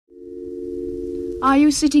Are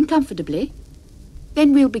you sitting comfortably?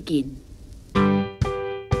 Then we'll begin. 10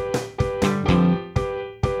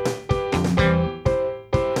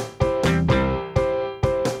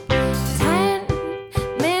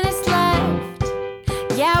 minutes left.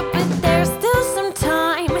 Yeah, but there's still some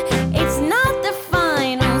time. It's not the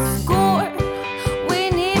final score.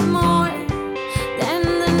 We need more than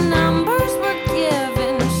the numbers we're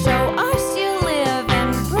given. Show us you live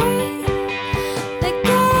and breathe the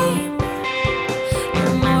game.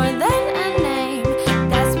 You're more than a name.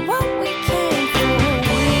 That's what we came for.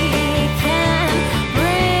 We can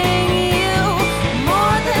bring you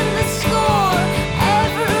more than the score.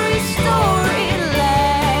 Every story.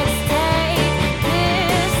 Let's take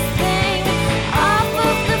this thing off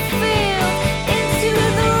of the field into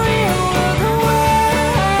the real world,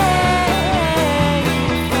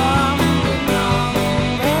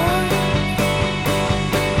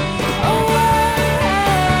 away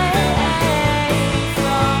from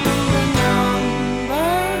the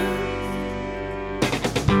numbers,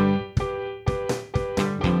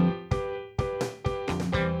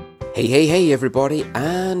 Hey everybody,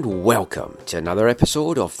 and welcome to another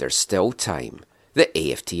episode of There's Still Time, the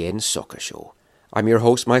AFTN Soccer Show. I'm your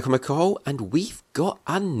host Michael McCall, and we've got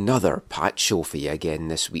another packed show for you again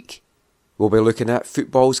this week. We'll be looking at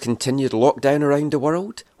football's continued lockdown around the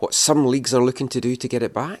world, what some leagues are looking to do to get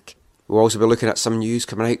it back. We'll also be looking at some news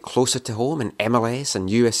coming out closer to home in MLS and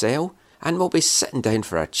USL, and we'll be sitting down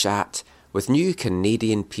for a chat with new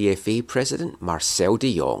Canadian PFA President Marcel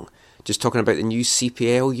de Jong, just talking about the new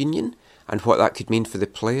CPL union and what that could mean for the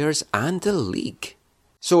players and the league.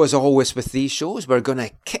 So as always with these shows, we're going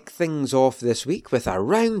to kick things off this week with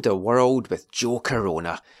Around the World with Joe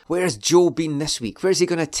Corona. Where's Joe been this week? Where's he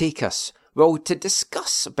going to take us? Well, to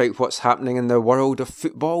discuss about what's happening in the world of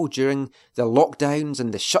football during the lockdowns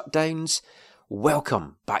and the shutdowns,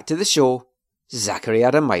 welcome back to the show, Zachary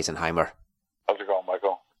Adam Meisenheimer. How's it going,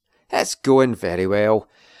 Michael? It's going very well.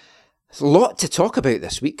 There's a lot to talk about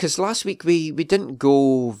this week, because last week we didn't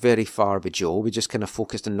go very far with Joe. We just kind of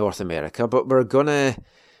focused on North America, but we're gonna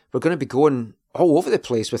be going all over the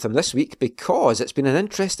place with him this week, because it's been an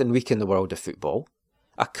interesting week in the world of football.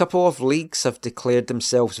 A couple of leagues have declared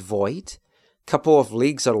themselves void. A couple of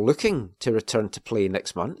leagues are looking to return to play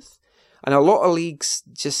next month. And a lot of leagues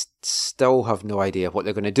just still have no idea what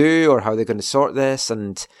they're going to do or how they're going to sort this,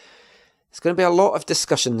 and there's going to be a lot of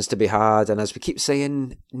discussions to be had, and as we keep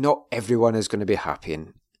saying, not everyone is going to be happy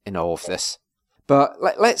in all of this. But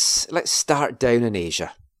let's start down in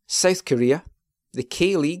Asia. South Korea, the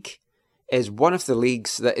K-League, is one of the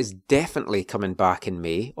leagues that is definitely coming back in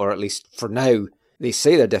May, or at least for now, they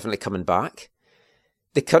say they're definitely coming back.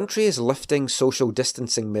 The country is lifting social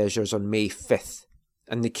distancing measures on May 5th,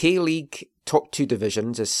 and the K-League top two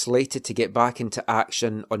divisions is slated to get back into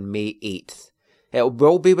action on May 8th. It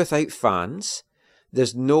will be without fans.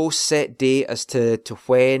 There's no set date as to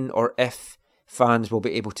when or if fans will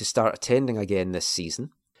be able to start attending again this season.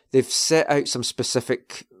 They've set out some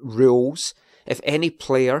specific rules. If any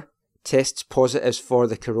player tests positive for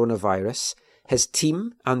the coronavirus, his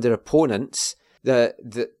team and their opponents, the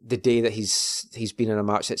day that he's been in a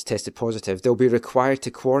match that's tested positive, they'll be required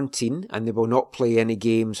to quarantine, and they will not play any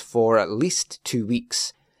games for at least 2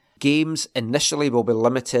 weeks. Games initially will be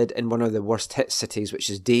limited in one of the worst hit cities,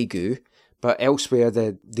 which is Daegu, but elsewhere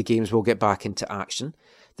the games will get back into action.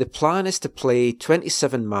 The plan is to play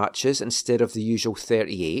 27 matches instead of the usual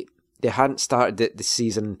 38. They hadn't started the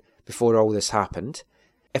season before all this happened.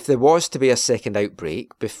 If there was to be a second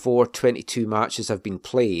outbreak before 22 matches have been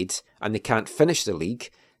played and they can't finish the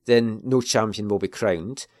league, then no champion will be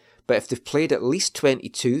crowned. But if they've played at least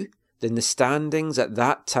 22, then the standings at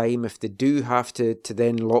that time, if they do have to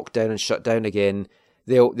then lock down and shut down again,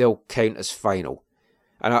 they'll count as final.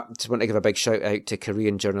 And I just want to give a big shout out to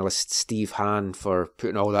Korean journalist Steve Han for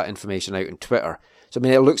putting all that information out on Twitter. So I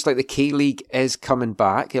mean, it looks like the K-League is coming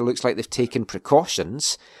back. It looks like they've taken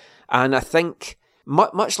precautions. And I think,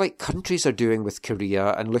 much like countries are doing with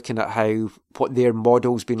Korea and looking at what their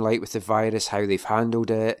model's been like with the virus, how they've handled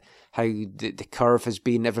it, how the curve has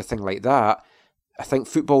been, everything like that, I think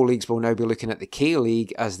football leagues will now be looking at the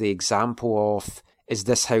K-League as the example of, is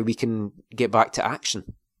this how we can get back to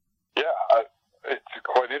action? Yeah, it's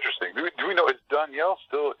quite interesting. Do we know, is Daniel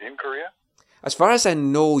still in Korea? As far as I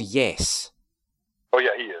know, yes. Oh,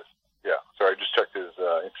 yeah, he is. Yeah, sorry, I just checked his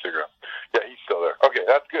Instagram. Yeah, he's still there. Okay,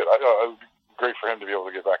 that's good. It would be great for him to be able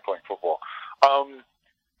to get back playing football.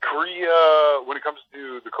 Korea, when it comes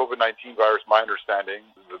to the COVID-19 virus, my understanding,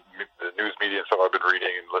 the news media and stuff I've been reading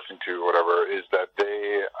and listening to, whatever, is that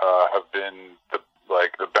they have been the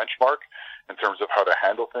benchmark in terms of how to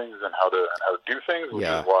handle things and how to do things, which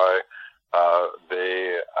is why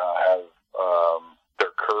They have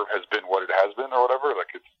their curve has been what it has been, or whatever.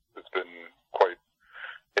 Like it's been quite.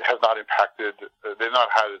 It has not impacted. They've not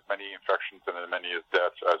had as many infections and as many as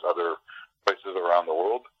deaths as other places around the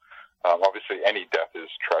world. Obviously, any death is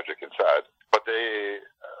tragic and sad, but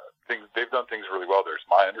they've done things really well. There's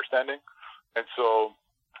my understanding, and so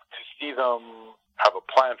to see them have a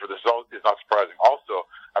plan for this is not surprising. Also,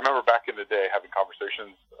 I remember back in the day having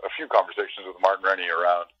a few conversations with Martin Rennie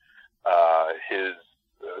around his.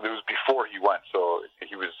 It was before he went, so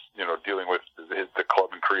he was, dealing with the club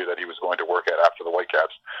in Korea that he was going to work at after the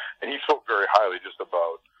Whitecaps, and he spoke very highly just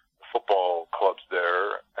about football clubs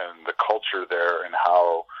there and the culture there and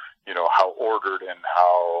how ordered and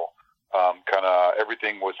how kind of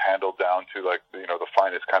everything was handled down to like the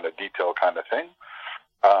finest kind of detail kind of thing.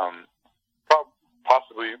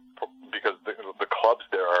 Possibly because the clubs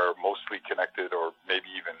there are mostly connected, or maybe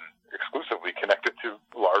even exclusively connected to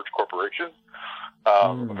large corporations.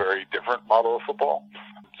 A very different model of football.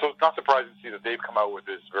 So it's not surprising to see that they've come out with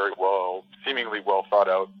this seemingly well thought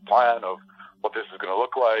out plan of what this is going to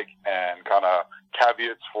look like, and kind of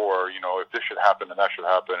caveats for, if this should happen and that should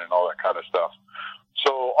happen and all that kind of stuff.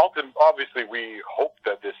 So obviously we hope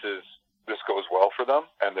that this goes well for them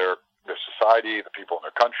and their society, the people in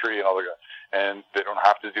their country, and all that, and they don't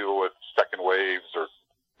have to deal with second waves or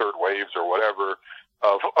third waves or whatever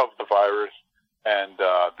of the virus. And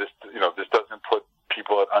this doesn't put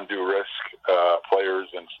people at undue risk, players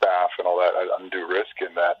and staff and all that at undue risk,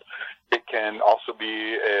 in that it can also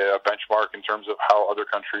be a benchmark in terms of how other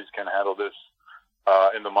countries can handle this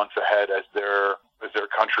in the months ahead as their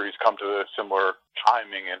countries come to a similar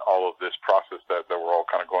timing in all of this process that we're all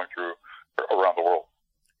kind of going through around the world.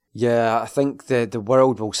 Yeah, I think the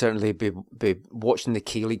world will certainly be watching the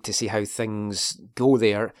K-League to see how things go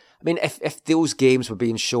there. I mean, if those games were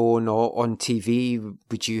being shown on TV,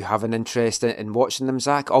 would you have an interest in watching them,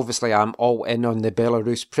 Zach? Obviously, I'm all in on the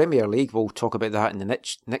Belarus Premier League. We'll talk about that in the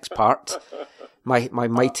next part. My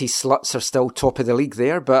mighty sluts are still top of the league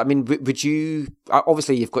there. But, I mean, would you...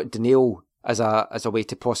 Obviously, you've got Daniil as a way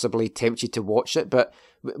to possibly tempt you to watch it, but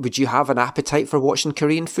would you have an appetite for watching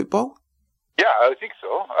Korean football? Yeah, I think so.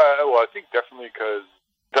 I think definitely because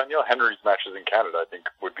Daniel Henry's matches in Canada, I think,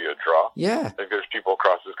 would be a draw. Yeah. I think there's people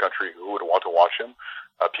across this country who would want to watch him.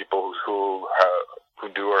 People who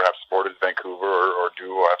do or have supported Vancouver or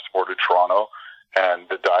do or have supported Toronto, and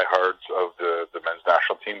the diehards of the men's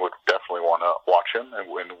national team would definitely want to watch him and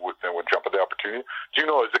would jump at the opportunity. Do you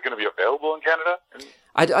know, is it going to be available in Canada?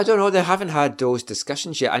 I don't know. They haven't had those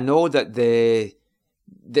discussions yet. I know that the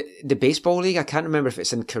baseball league, I can't remember if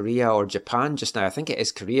it's in Korea or Japan just now. I think it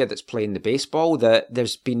is Korea that's playing the baseball. That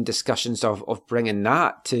there's been discussions of bringing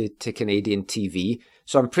that to Canadian TV.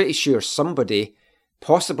 So I'm pretty sure somebody,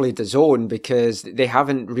 possibly DAZN, because they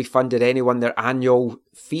haven't refunded anyone their annual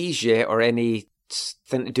fees yet or anything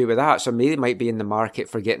to do with that. So maybe they might be in the market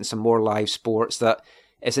for getting some more live sports that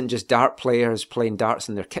isn't just dart players playing darts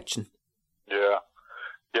in their kitchen. Yeah,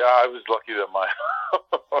 I was lucky that my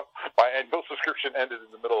annual subscription ended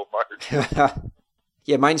in the middle of March.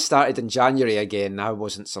 Yeah, mine started in January again. I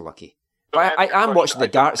wasn't so lucky. But I am watching the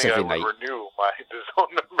darts every night. I would renew my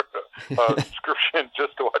DAZN subscription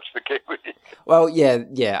just to watch the K-League. Well,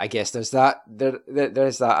 yeah, I guess there's that. There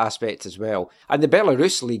is that aspect as well. And the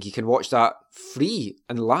Belarus League, you can watch that free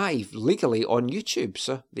and live legally on YouTube.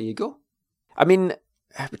 So there you go. I mean,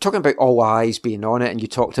 we're talking about all eyes being on it, and you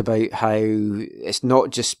talked about how it's not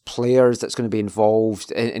just players that's going to be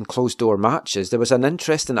involved in closed-door matches. There was an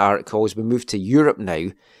interesting article as we move to Europe now.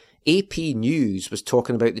 AP News was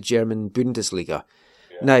talking about the German Bundesliga.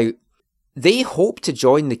 Yeah. Now, they hope to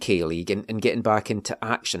join the K-League and getting back into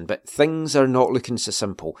action, but things are not looking so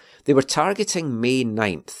simple. They were targeting May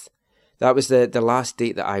 9th. That was the last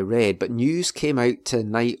date that I read, but news came out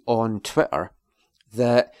tonight on Twitter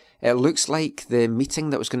that it looks like the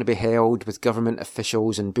meeting that was going to be held with government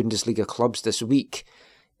officials and Bundesliga clubs this week,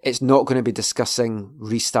 it's not going to be discussing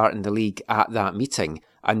restarting the league at that meeting.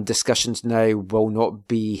 And discussions now will not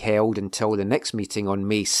be held until the next meeting on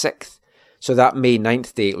May 6th. So that May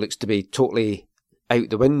 9th date looks to be totally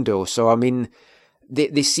out the window. So, I mean,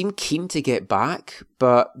 they seem keen to get back,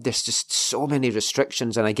 but there's just so many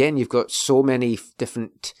restrictions. And again, you've got so many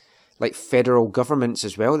different, like, federal governments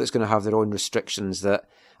as well that's going to have their own restrictions that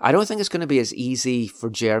I don't think it's going to be as easy for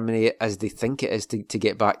Germany as they think it is to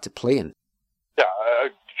get back to playing. Yeah,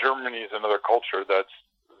 Germany is another culture that's,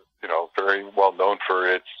 very well known for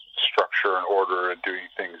its structure and order and doing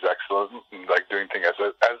things excellent, like doing things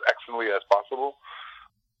as excellently as possible.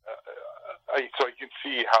 So I can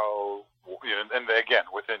see how, and again,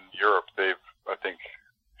 within Europe, they've, I think,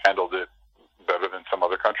 handled it better than some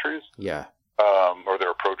other countries. Yeah. Or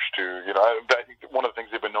their approach to, I think one of the things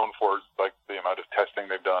they've been known for is like the amount of testing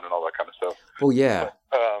they've done and all that kind of stuff. Oh, yeah. But,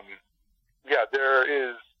 there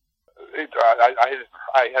is.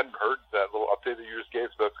 I hadn't heard that little update that you just gave,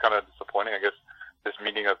 so that's kind of disappointing. I guess this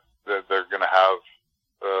meeting that they're going to have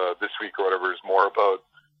this week or whatever is more about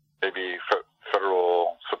maybe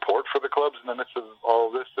federal support for the clubs in the midst of all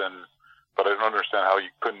of this. But I don't understand how you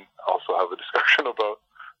couldn't also have a discussion about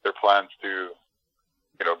their plans to,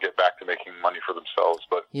 get back to making money for themselves.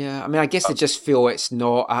 But yeah, I mean, I guess they just feel it's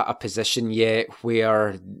not at a position yet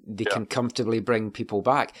where they can comfortably bring people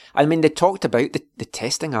back. I mean, they talked about the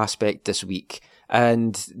testing aspect this week,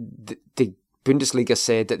 and the Bundesliga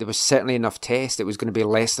said that there was certainly enough tests. It was going to be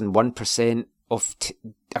less than 1% of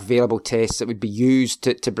available tests that would be used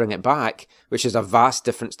to bring it back, which is a vast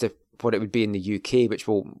difference to what it would be in the UK, which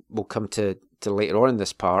we'll come to later on in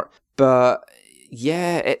this part. But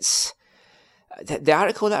yeah, it's the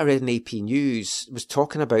article that I read in AP News was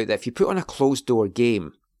talking about that if you put on a closed door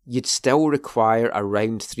game, you'd still require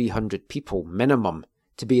around 300 people minimum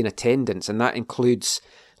to be in attendance, and that includes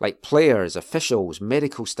like players, officials,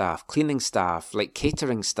 medical staff, cleaning staff, like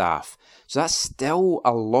catering staff. So that's still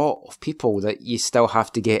a lot of people that you still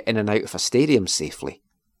have to get in and out of a stadium safely.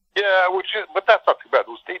 Yeah, but that's not too bad.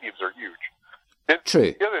 Those stadiums are huge.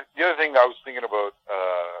 True. The other thing I was thinking about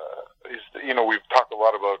is, we've talked a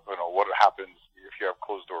lot about, what happens if you have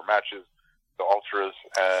closed door matches, the ultras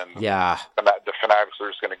and the fanatics are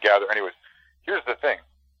just going to gather. Anyways, here's the thing.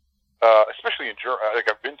 Especially in Germany,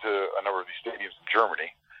 I've been to a number of these stadiums in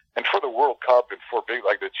Germany, and for the World Cup and for big,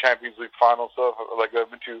 like the Champions League final stuff, like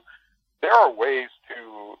I've been to, there are ways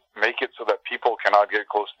to make it so that people cannot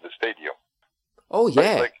get close to the stadium. Oh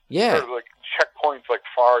yeah, There are, like checkpoints, like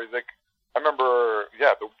far, like I remember,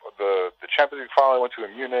 the Champions League final I went to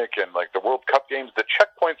in Munich, and like the World Cup games, the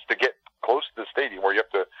checkpoints to get close to the stadium, where you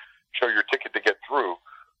have to show your ticket to get through,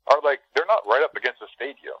 are like they're not right up against the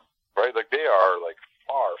stadium, right? Like they are like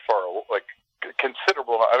far, like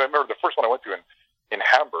considerable. I remember the first one I went to in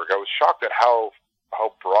Hamburg. I was shocked at how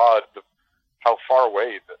broad, how far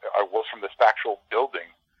away I was from this actual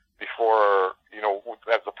building before,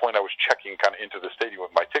 at the point I was checking kind of into the stadium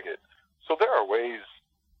with my ticket. So there are ways,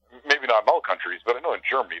 maybe not in all countries, but I know in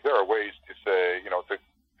Germany, there are ways to say,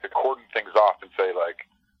 to cordon things off and say like,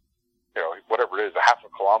 whatever it is, a half a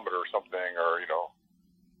kilometer or something, or,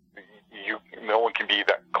 no one can be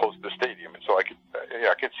that close to the stadium. And so I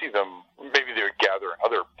could see them, maybe they would gather in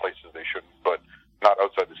other places they shouldn't, but not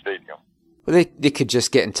outside the stadium. Well, they could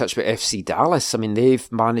just get in touch with FC Dallas. I mean,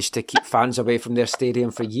 they've managed to keep fans away from their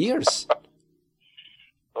stadium for years.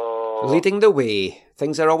 Leading the way.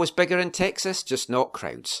 Things are always bigger in Texas, just not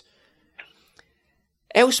crowds.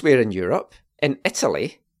 Elsewhere in Europe, in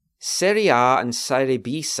Italy, Serie A and Serie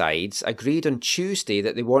B sides agreed on Tuesday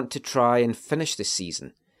that they want to try and finish the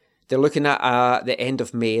season. They're looking at the end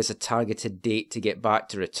of May as a targeted date to get back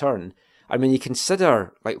to return. I mean, you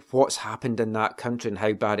consider like what's happened in that country and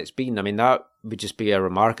how bad it's been. I mean, that would just be a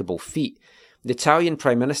remarkable feat. The Italian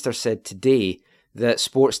Prime Minister said today that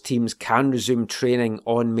sports teams can resume training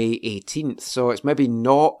on May 18th. So it's maybe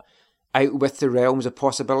not out with the realms of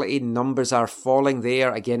possibility. Numbers are falling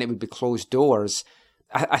there. Again, it would be closed doors.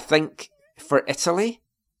 I think for Italy,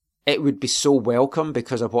 it would be so welcome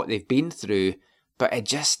because of what they've been through. But it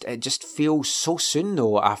just feels so soon,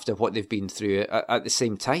 though, after what they've been through at the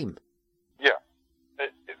same time. Yeah.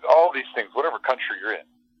 All these things, whatever country you're in,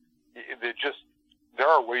 there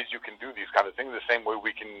are ways you can do these kind of things the same way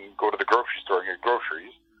we can go to the grocery store and get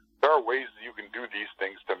groceries. There are ways that you can do these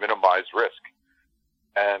things to minimize risk.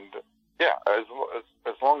 And, yeah, as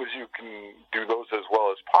long as you can do those as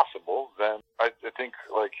well as possible, then I think,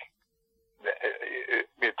 like,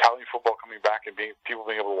 the Italian football coming back and people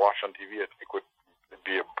being able to watch on TV, I think would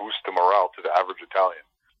be a boost to morale to the average Italian,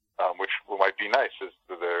 which might be nice, as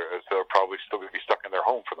they're probably still going to be stuck in their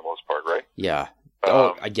home for the most part, right? Yeah.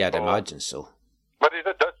 I'd imagine so. But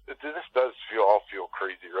this does feel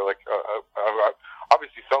crazy. Or like,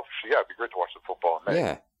 obviously, selfishly, yeah, it'd be great to watch the football in May.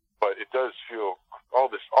 Yeah. But it does feel all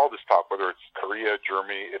this talk, whether it's Korea,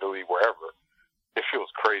 Germany, Italy, wherever. It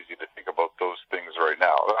feels crazy to think about those things right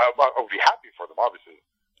now. I would be happy for them, obviously,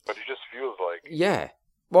 but it just feels like... Yeah.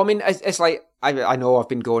 Well, I mean, it's like, I know I've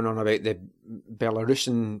been going on about the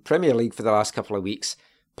Belarusian Premier League for the last couple of weeks.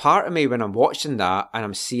 Part of me, when I'm watching that and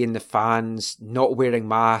I'm seeing the fans not wearing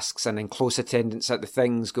masks and in close attendance at the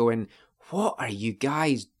things going, what are you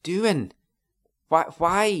guys doing? Why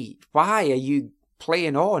are you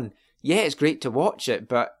playing on? Yeah, it's great to watch it,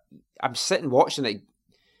 but I'm sitting watching it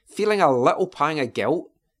feeling a little pang of guilt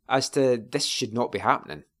as to this should not be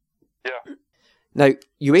happening. Yeah. Now,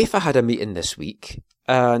 UEFA had a meeting this week,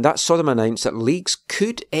 and that saw them announce that leagues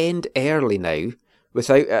could end early now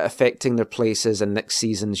without it affecting their places in next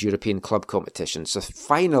season's European club competition. So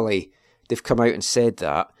finally, they've come out and said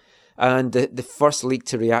that. And the first league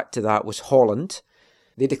to react to that was Holland.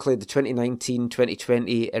 They declared the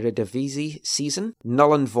 2019-2020 Eredivisie season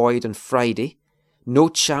null and void on Friday. No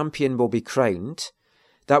champion will be crowned.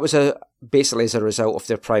 That was basically as a result of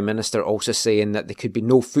their Prime Minister also saying that there could be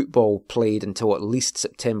no football played until at least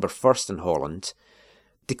September 1st in Holland.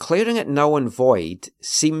 Declaring it null and void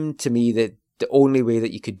seemed to me that the only way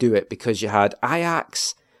that you could do it, because you had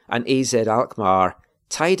Ajax and AZ Alkmaar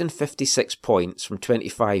tied in 56 points from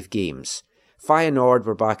 25 games. Feyenoord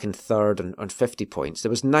were back in third on 50 points.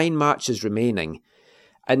 There was 9 matches remaining.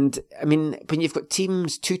 And, I mean, when you've got two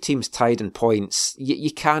teams tied in points,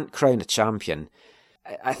 you can't crown a champion.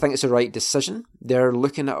 I think it's the right decision. They're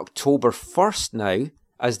looking at October 1st now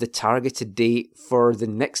as the targeted date for the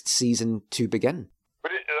next season to begin.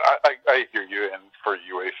 But I hear you, and for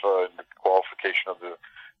UEFA and the qualification of the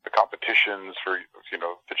competitions for,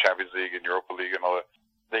 the Champions League and Europa League and all that,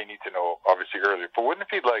 they need to know obviously earlier. But wouldn't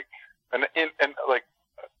it be like, and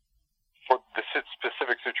for the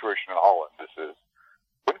specific situation in Holland,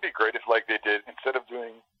 wouldn't it be great if they did, instead of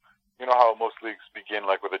doing, how most leagues begin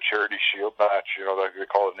with a charity shield match, like they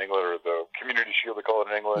call it in England, or the community shield they call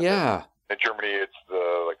it in England. Yeah. In Germany, it's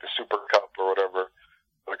the Super Cup or whatever.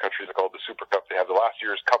 Other countries are called the Super Cup. They have the last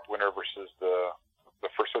year's cup winner versus the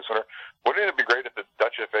first place winner. Wouldn't it be great if the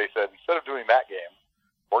Dutch FA said, instead of doing that game,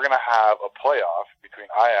 we're going to have a playoff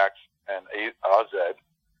between Ajax and AZ,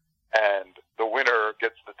 and the winner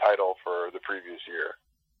gets the title for the previous year.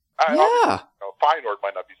 Feyenoord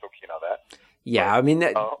might not be so keen on that. Yeah, I mean,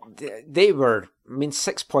 they were,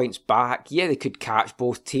 6 points back. Yeah, they could catch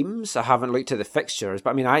both teams. I haven't looked at the fixtures,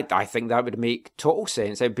 but I think that would make total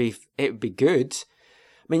sense. It would be good.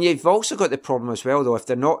 I mean, you've also got the problem as well, though, if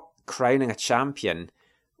they're not crowning a champion,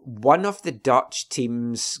 one of the Dutch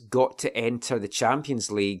teams got to enter the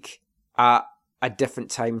Champions League at a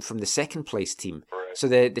different time from the second place team. Right. So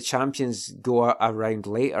the champions go around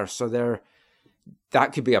later, so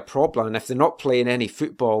that could be a problem. And if they're not playing any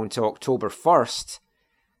football until October 1st,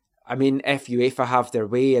 if UEFA have their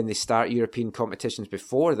way and they start European competitions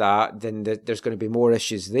before that, then there's going to be more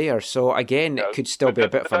issues there. So again, it could still be a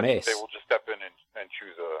bit of a mess. They will just step in and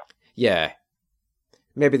choose a... Yeah.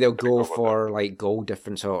 Maybe they'll go for goal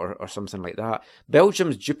difference or something like that.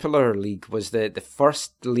 Belgium's Jupiler League was the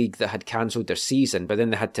first league that had cancelled their season, but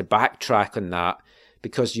then they had to backtrack on that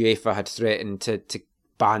because UEFA had threatened to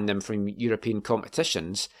ban them from European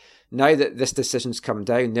competitions. Now that this decision's come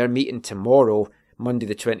down, they're meeting tomorrow, Monday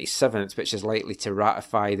the 27th, which is likely to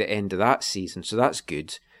ratify the end of that season, so that's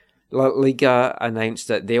good. La Liga announced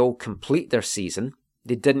that they'll complete their season.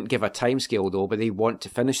 They didn't give a timescale though, but they want to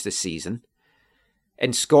finish the season.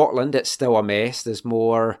 In Scotland, it's still a mess. There's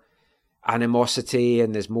more animosity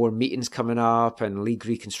and there's more meetings coming up and league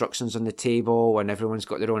reconstructions on the table and everyone's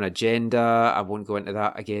got their own agenda. I won't go into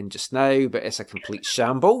that again just now, but it's a complete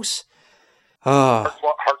shambles. Hearts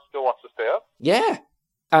still wants to stay up? Yeah.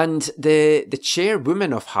 And the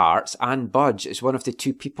chairwoman of Hearts, Anne Budge, is one of the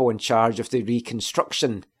 2 people in charge of the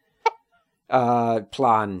reconstruction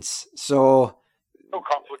plans. So... No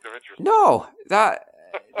conflict of interest. No,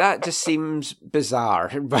 that just seems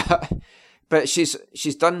bizarre. But she's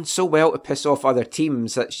done so well to piss off other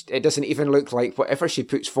teams that it doesn't even look like whatever she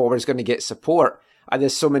puts forward is going to get support. And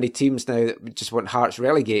there's so many teams now that just want Hearts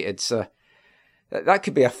relegated. So that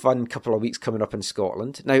could be a fun couple of weeks coming up in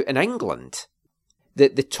Scotland. Now, in England, the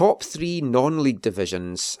top 3 non-league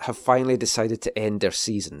divisions have finally decided to end their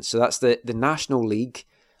season. So that's the National League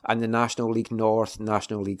and the National League North,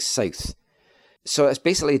 National League South. So it's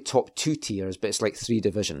basically top 2 tiers, but it's like 3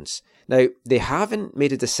 divisions. Now, they haven't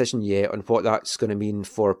made a decision yet on what that's going to mean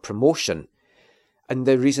for promotion. And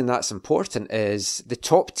the reason that's important is the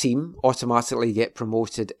top team automatically get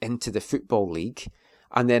promoted into the Football League,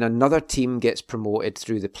 and then another team gets promoted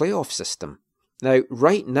through the playoff system. Now,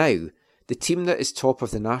 right now, the team that is top of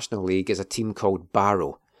the National League is a team called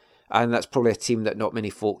Barrow. And that's probably a team that not many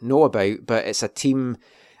folk know about, but it's a team...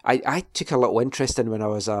 I took a little interest in when I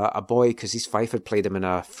was a boy because East Fife had played him in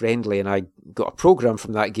a friendly and I got a programme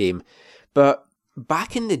from that game. But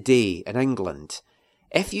back in the day in England,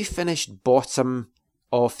 if you finished bottom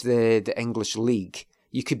of the English league,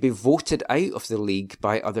 you could be voted out of the league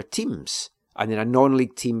by other teams and then a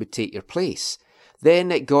non-league team would take your place.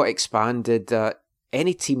 Then it got expanded that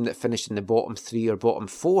any team that finished in the bottom 3 or bottom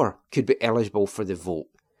 4 could be eligible for the vote.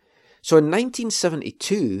 So in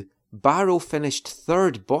 1972... Barrow finished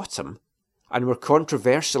 3rd bottom, and were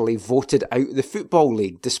controversially voted out of the Football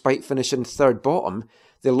League despite finishing third bottom.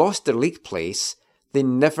 They lost their league place. They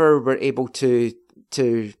never were able to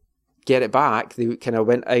get it back. They kind of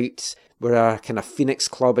went out, were a kind of Phoenix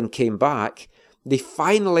club and came back. They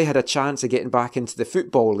finally had a chance of getting back into the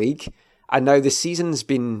Football League, and now the season's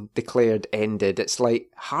been declared ended. It's like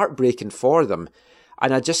heartbreaking for them.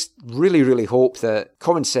 And I just really, really hope that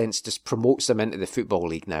common sense just promotes them into the Football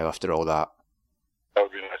League now after all that. That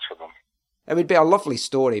would be nice for them. It would be a lovely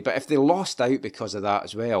story, but if they lost out because of that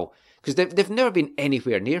as well, because they've never been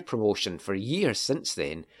anywhere near promotion for years since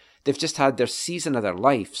then. They've just had their season of their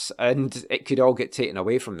lives, and it could all get taken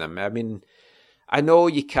away from them. I mean, I know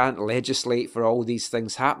you can't legislate for all these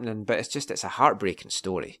things happening, but it's a heartbreaking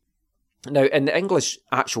story. Now, in the English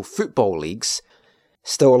actual football leagues,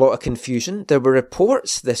 still a lot of confusion. There were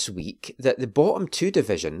reports this week that the bottom two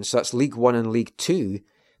divisions, so that's League One and League Two,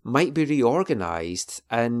 might be reorganised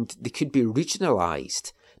and they could be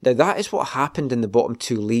regionalised. Now, that is what happened in the bottom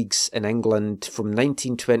two leagues in England from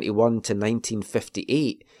 1921 to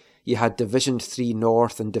 1958. You had Division 3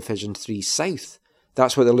 North and Division 3 South.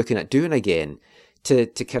 That's what they're looking at doing again, to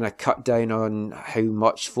kind of cut down on how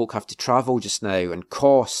much folk have to travel just now and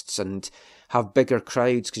costs, and have bigger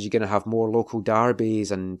crowds because you're going to have more local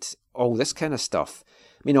derbies and all this kind of stuff.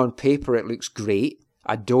 I mean, on paper it looks great.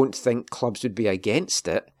 I don't think clubs would be against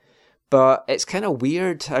it, but it's kind of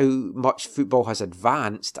weird how much football has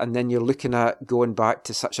advanced and then you're looking at going back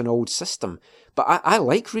to such an old system. But I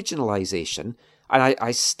like regionalisation, and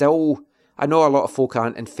I know a lot of folk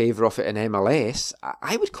aren't in favour of it in MLS.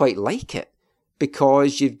 I would quite like it,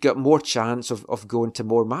 because you've got more chance of going to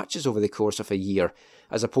more matches over the course of a year,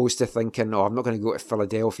 as opposed to thinking, I'm not going to go to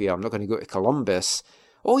Philadelphia, I'm not going to go to Columbus.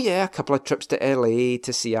 Oh yeah, a couple of trips to LA,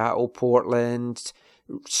 to Seattle, Portland,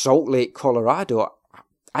 Salt Lake, Colorado.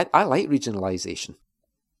 I like regionalisation.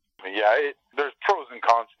 Yeah, there's pros and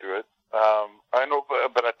cons to it. I know,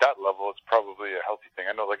 but at that level, it's probably a healthy thing.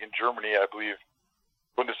 I know, like in Germany, I believe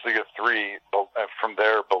Bundesliga 3, from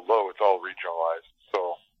there below, it's all regionalised.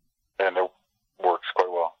 So, and it works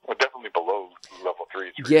quite well. Definitely below level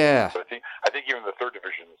 3. It's yeah. But I think even the third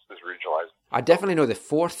division is regionalised. I definitely know the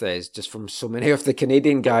fourth is, just from so many of the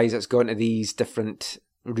Canadian guys that's gone to these different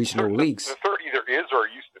regional leagues. The third either is or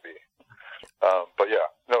used to be. But yeah,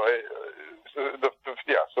 no.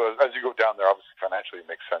 So as you go down there, obviously financially it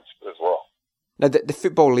makes sense as well. Now, the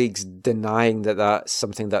Football League's denying that that's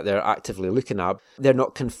something that they're actively looking at. They're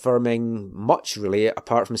not confirming much, really,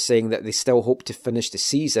 apart from saying that they still hope to finish the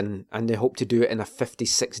season, and they hope to do it in a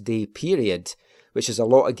 56-day period, which is a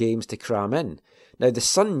lot of games to cram in. Now, the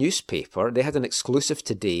Sun newspaper, they had an exclusive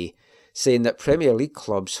today saying that Premier League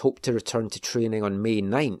clubs hope to return to training on May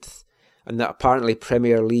 9th, and that apparently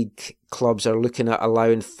Premier League clubs are looking at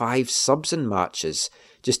allowing 5 subs in matches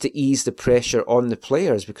just to ease the pressure on the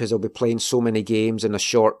players, because they'll be playing so many games in a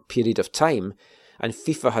short period of time. And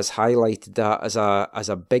FIFA has highlighted that as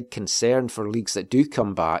a big concern for leagues that do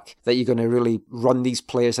come back, that you're going to really run these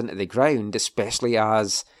players into the ground, especially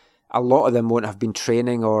as a lot of them won't have been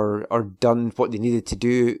training or done what they needed to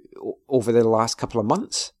do over the last couple of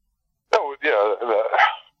months. Oh, yeah,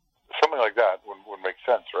 something like that would make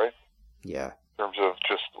sense, right? Yeah. In terms of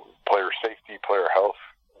just player safety, player health,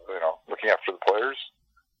 looking after the players.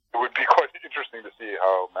 It would be quite interesting to see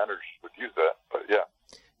how managers would use that, but yeah.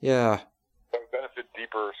 Yeah. That would benefit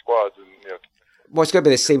deeper squads. And well, it's going to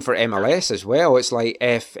be the same for MLS as well. It's like,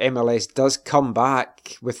 if MLS does come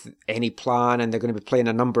back with any plan and they're going to be playing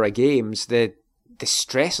a number of games, the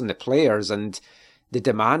stress on the players and the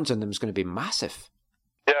demands on them is going to be massive.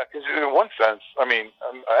 Yeah, because in one sense, I mean,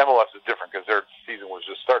 MLS is different because their season was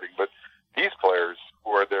just starting, but these players,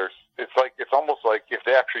 it's almost like if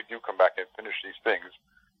they actually do come back and finish these things,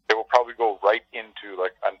 they will probably go right into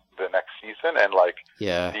the next season, and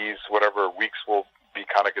these whatever weeks will be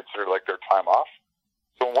kind of considered like their time off.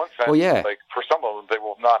 So in one sense, for some of them, they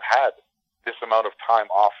will not had this amount of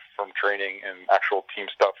time off from training and actual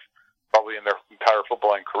team stuff probably in their entire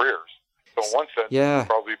footballing careers. So in one sense,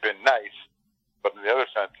 it's probably been nice, but in the other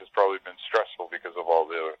sense, it's probably been stressful because of all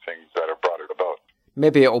the other things that have brought it about.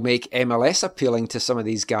 Maybe it'll make MLS appealing to some of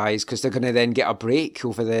these guys, because they're going to then get a break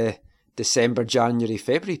over the December, January,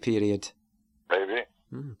 February period. Maybe.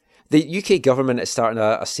 The UK government is starting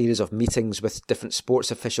a series of meetings with different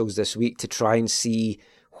sports officials this week to try and see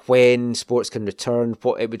when sports can return,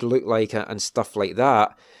 what it would look like and stuff like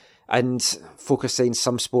that. And focusing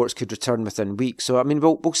some sports could return within weeks. So, I mean,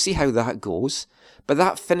 we'll see how that goes. But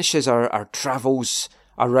that finishes our travels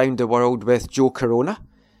around the world with Joe Corona.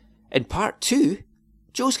 In part 2,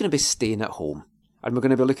 Joe's going to be staying at home. And we're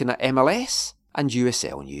going to be looking at MLS and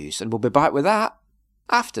USL news. And we'll be back with that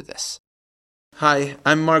after this. Hi,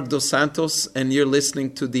 I'm Mark Dos Santos, and you're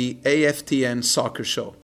listening to the AFTN Soccer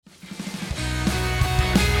Show.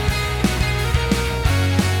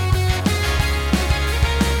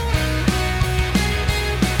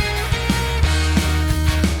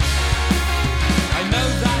 I know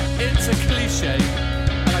that it's a cliche,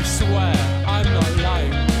 and I swear I'm not lying.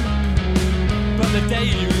 But the day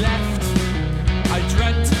you left, I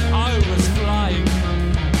dreamt I was flying.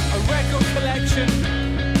 A record collection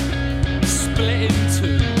split in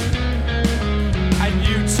two, and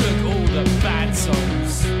you took all the bad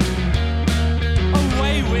songs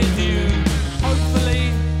away with you.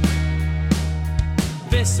 Hopefully,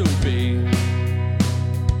 this'll be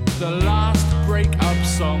the last breakup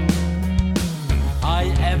song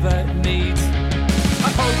I ever need.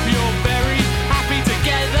 I hope you're very happy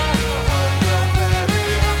together.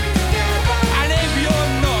 And if you're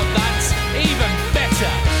not, that's even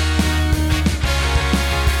better.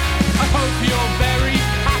 I hope you're very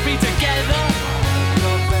happy together.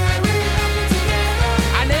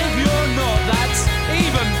 And if you're not, that's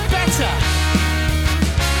even better.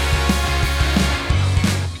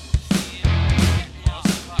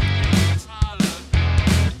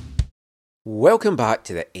 Welcome back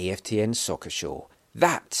to the AFTN Soccer Show.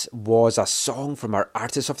 That was a song from our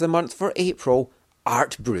Artist of the Month for April,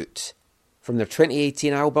 Art Brut, from their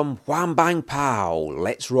 2018 album Wham Bang Pow,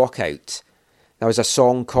 Let's Rock Out. That was a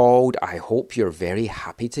song called I Hope You're Very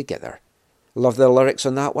Happy Together. Love the lyrics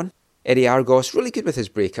on that one. Eddie Argos, really good with his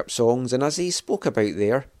breakup songs, and as he spoke about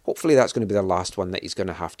there, hopefully that's going to be the last one that he's going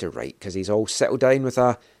to have to write, because he's all settled down with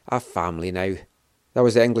a family now. That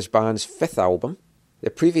was the English band's 5th album. The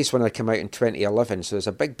previous one had come out in 2011, so there's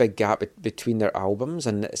a big gap between their albums,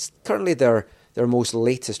 and it's currently their most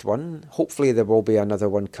latest one. Hopefully there will be another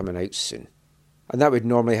one coming out soon. And that would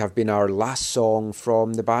normally have been our last song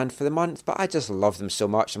from the band for the month, but I just love them so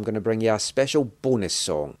much I'm going to bring you a special bonus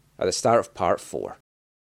song at the start of part 4.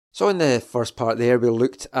 So in the first part there, we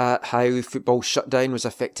looked at how football shutdown was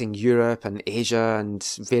affecting Europe and Asia and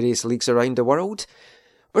various leagues around the world.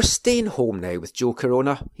 We're staying home now with Joe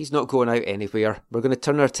Corona. He's not going out anywhere. We're going to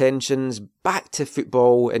turn our attentions back to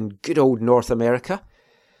football in good old North America.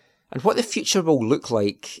 And what the future will look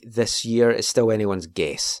like this year is still anyone's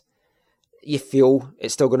guess. You feel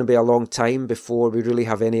it's still going to be a long time before we really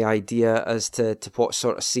have any idea as to what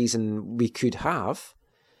sort of season we could have.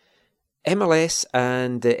 MLS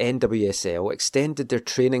and the NWSL extended their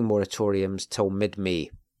training moratoriums till mid-May.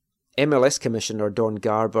 MLS Commissioner Don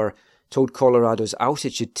Garber told Colorado's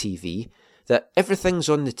Altitude TV that everything's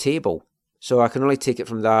on the table, so I can only take it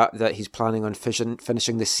from that he's planning on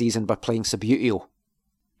finishing the season by playing Subbuteo.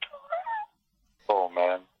 Oh,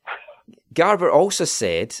 man. Garber also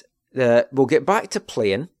said that we'll get back to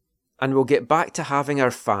playing, and we'll get back to having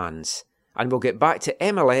our fans, and we'll get back to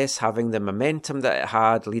MLS having the momentum that it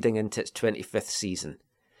had leading into its 25th season.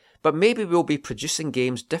 But maybe we'll be producing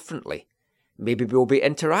games differently. Maybe we'll be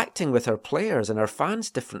interacting with our players and our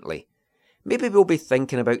fans differently. Maybe we'll be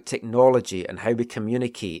thinking about technology and how we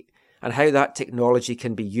communicate and how that technology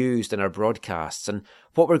can be used in our broadcasts and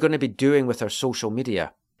what we're going to be doing with our social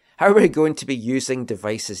media. How are we going to be using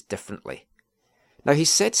devices differently? Now, he's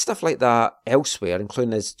said stuff like that elsewhere,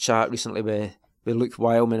 including his chat recently with Luke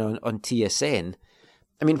Wildman on TSN.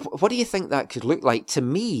 I mean, what do you think that could look like? To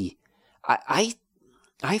me, I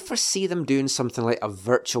foresee them doing something like a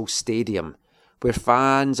virtual stadium where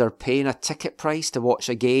fans are paying a ticket price to watch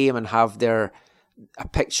a game and have a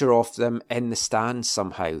picture of them in the stands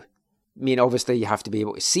somehow. I mean, obviously you have to be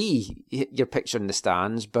able to see your picture in the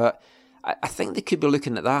stands, but I think they could be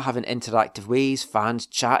looking at that, having interactive ways, fans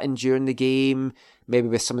chatting during the game, maybe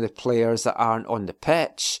with some of the players that aren't on the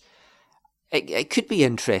pitch. It could be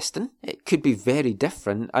interesting. It could be very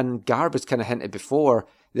different. And Garber's kind of hinted before,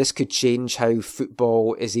 this could change how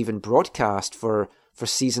football is even broadcast for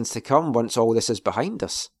seasons to come once all this is behind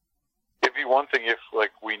us. It'd be one thing if, like,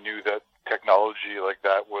 we knew that technology like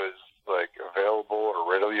that was, like, available or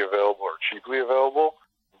readily available or cheaply available,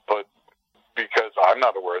 but because I'm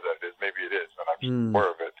not aware that it is, maybe it is, and I'm just aware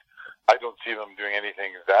of it. I don't see them doing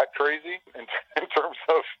anything that crazy in terms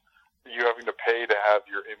of you having to pay to have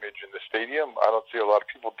your image in the stadium. I don't see a lot of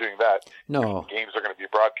people doing that. No. Games are going to be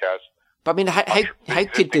broadcast. But I mean, how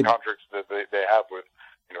could they... contracts that they have with,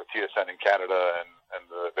 TSN in Canada and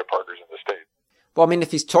their partners in the States. Well, I mean,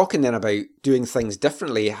 if he's talking then about doing things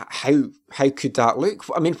differently, how could that look?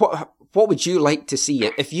 I mean, what would you like to see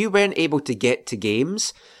if you weren't able to get to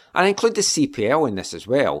games? And I include the CPL in this as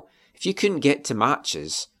well. If you couldn't get to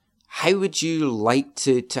matches, how would you like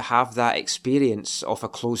to have that experience of a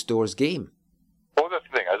closed doors game? Well, that's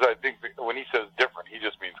the thing. I think when he says different, he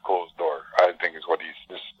just means closed door. I think is what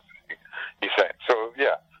he's saying.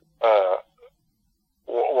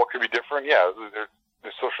 be different. Yeah,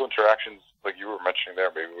 there's social interactions like you were mentioning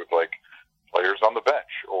there, maybe with like players on the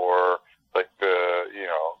bench or like the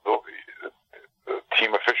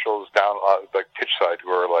team officials down like pitch side who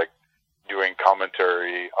are like doing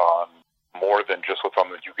commentary on more than just what's on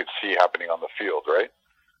that you could see happening on the field, right?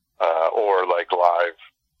 Or like live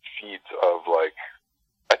feeds of like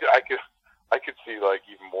I could see like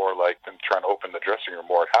even more like them trying to open the dressing room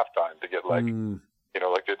more at halftime to get like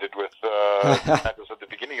like they did with Santos at the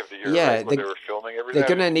beginning of the year, Yeah, right, when they were filming everything. They're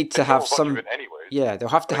going to need to have some. Anyways. Yeah, they'll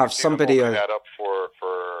have to have See somebody. them opening that up for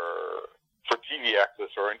TV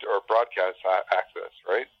access or broadcast access,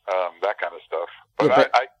 right? That kind of stuff. But, Yeah,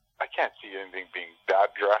 but I can't see anything being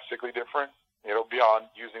that drastically different. Beyond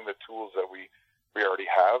using the tools that we already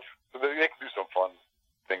have. So they can do some fun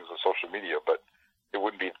things with social media, but it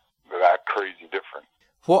wouldn't be that crazy different.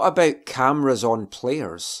 What about cameras on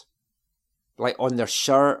players? Like on their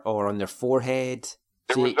shirt or on their forehead?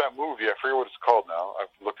 There was that movie, I forget what it's called now,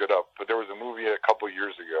 I've looked it up, but there was a movie a couple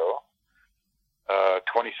years ago,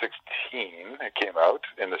 2016, it came out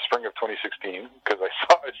in the spring of 2016, because I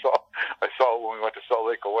saw when we went to Salt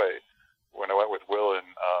Lake away, when I went with Will and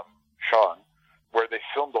Sean, where they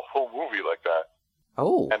filmed the whole movie like that.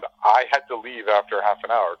 Oh. And I had to leave after half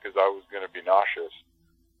an hour because I was going to be nauseous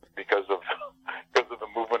because of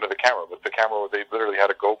the movement of the camera. But the camera, they literally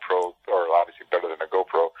had a GoPro, or obviously better than a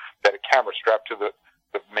GoPro, they had a camera strapped to the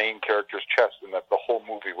main character's chest, and that the whole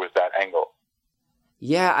movie was that angle.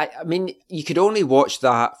 Yeah, I mean, you could only watch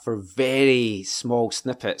that for very small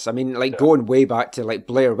snippets. I mean, like going way back to like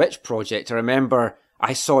Blair Witch Project, I remember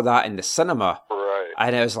I saw that in the cinema. Right.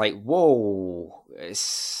 And I was like, whoa. It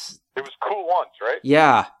was cool once, right?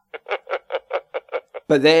 Yeah.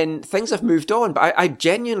 But then things have moved on. But I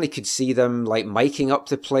genuinely could see them like miking up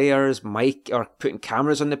the players, or putting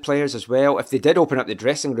cameras on the players as well. If they did open up the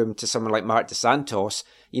dressing room to someone like Marc Dos Santos,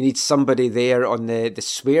 you need somebody there on the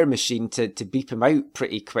swear machine to beep him out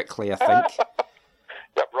pretty quickly, I think.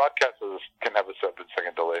 Yeah, broadcasters can have a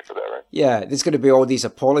 7-second delay for that, right? Yeah, there's going to be all these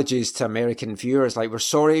apologies to American viewers, like, we're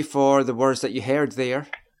sorry for the words that you heard there.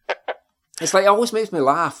 It's like, it always makes me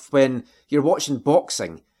laugh when you're watching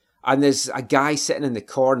boxing and there's a guy sitting in the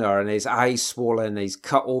corner and his eyes swollen, he's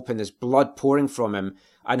cut open, there's blood pouring from him,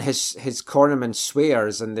 and his cornerman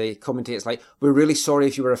swears, and the commentator's like, we're really sorry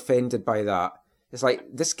if you were offended by that. It's like,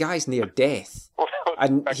 this guy's near death.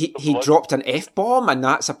 And he dropped an F-bomb, and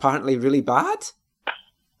that's apparently really bad?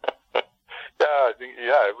 Yeah, I think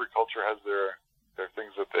every culture has their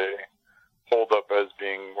things that they hold up as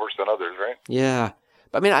being worse than others, right? Yeah.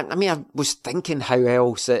 But I mean, I was thinking how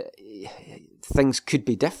else things could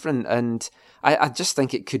be different, and I just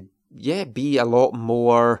think it could, be a lot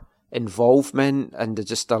more involvement and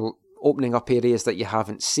just opening up areas that you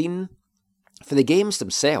haven't seen. For the games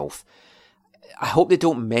themselves, I hope they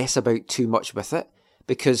don't mess about too much with it,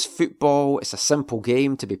 because football is a simple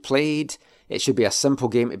game to be played. It should be a simple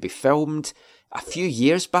game to be filmed. A few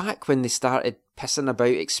years back, when they started pissing about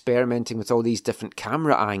experimenting with all these different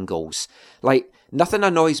camera angles, like, nothing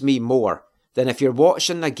annoys me more than if you're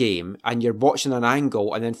watching a game and you're watching an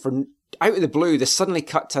angle, and then from out of the blue, they suddenly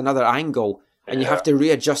cut to another angle, and you have to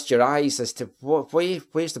readjust your eyes as to,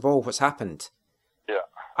 where's the ball, what's happened? Yeah.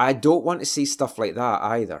 I don't want to see stuff like that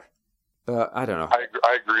either. But I don't know.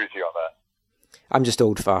 I agree with you on that. I'm just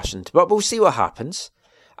old-fashioned. But we'll see what happens.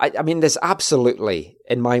 I mean, there's absolutely,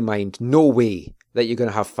 in my mind, no way that you're going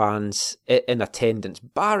to have fans in attendance,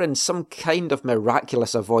 barring some kind of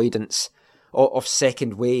miraculous avoidance of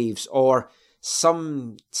second waves, or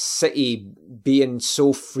some city being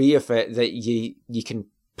so free of it that you can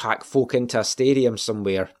pack folk into a stadium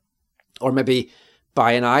somewhere, or maybe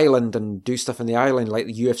buy an island and do stuff in the island like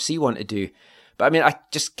the UFC want to do. But I mean, I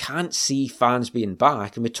just can't see fans being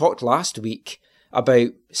back. And we talked last week about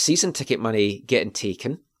season ticket money getting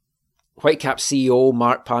taken. Whitecap CEO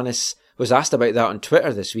Mark Panis was asked about that on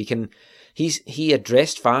Twitter this week, and he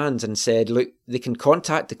addressed fans and said, look, they can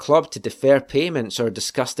contact the club to defer payments or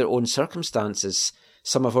discuss their own circumstances.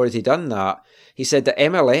 Some have already done that. He said that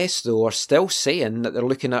MLS, though, are still saying that they're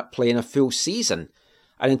looking at playing a full season.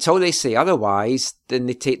 And until they say otherwise, then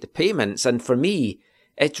they take the payments. And for me,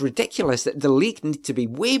 it's ridiculous that the league need to be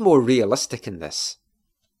way more realistic in this.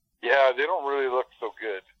 Yeah, they don't really look so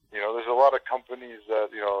good. There's a lot of companies that,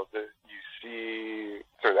 that you see,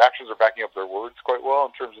 their actions are backing up their words quite well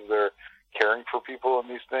in terms of their caring for people in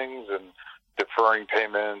these things and deferring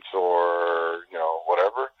payments or,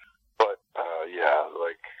 whatever. But,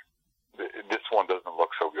 this one doesn't look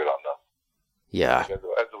so good on them. Yeah.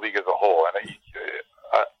 As the league as a whole. And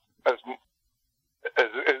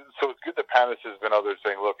so it's good that Panis has been out there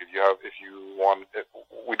saying, look, if you want,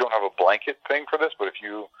 we don't have a blanket thing for this, but if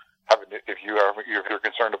you if you're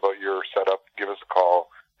concerned about your setup, give us a call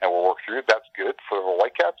and we'll work through it. That's good for the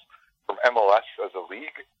Whitecaps. From MLS as a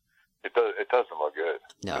league, it doesn't look good.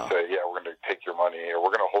 No. To say, yeah, we're going to take your money, or we're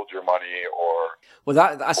going to hold your money, or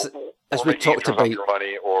that's as we talked about. Your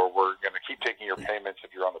money, or we're going to keep taking your payments if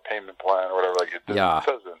you're on the payment plan or whatever. Like it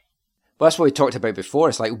doesn't. Well, that's what we talked about before.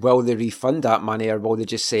 It's like, will they refund that money, or will they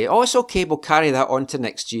just say, "Oh, it's okay, we'll carry that on to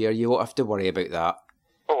next year. You won't have to worry about that."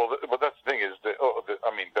 Oh, well, that's the thing is that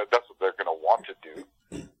that's what they're going to want to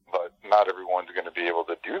do, but not everyone's going to be able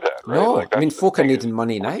to do that. Right? No, like, I mean, folk are needing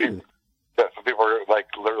money now. Some people are like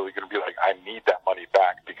literally going to be like, I need that money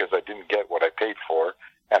back because I didn't get what I paid for,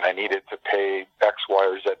 and I need it to pay X, Y,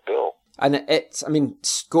 or Z bill. And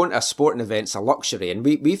going to a sporting event's a luxury, and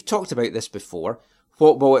we've talked about this before.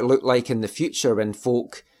 What will it look like in the future when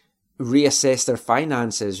folk reassess their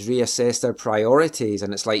finances, reassess their priorities,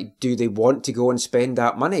 and it's like, do they want to go and spend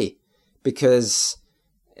that money? Because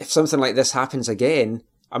if something like this happens again,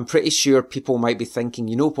 I'm pretty sure people might be thinking,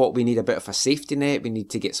 you know what, we need a bit of a safety net, we need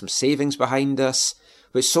to get some savings behind us,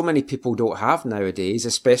 which so many people don't have nowadays,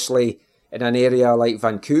 especially in an area like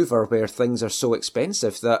Vancouver where things are so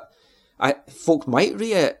expensive that folk might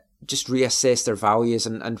just reassess their values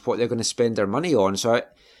and what they're going to spend their money on. So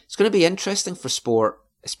it's going to be interesting for sport,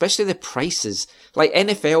 especially the prices. Like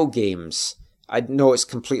NFL games, I know it's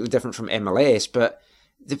completely different from MLS, but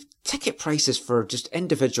the ticket prices for just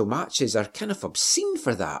individual matches are kind of obscene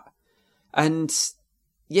for that. And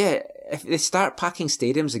yeah, if they start packing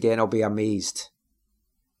stadiums again, I'll be amazed.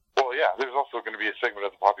 Well, yeah, there's also going to be a segment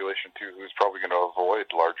of the population too who's probably going to avoid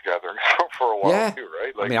large gatherings for a while too,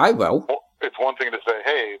 right? Like, I will. It's one thing to say,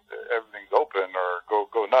 hey, everything's open, or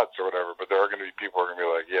go nuts or whatever, but there are going to be people who are going to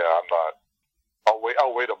be like, yeah, I'm not.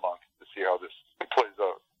 I'll wait a month to see how this plays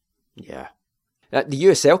out. Yeah. The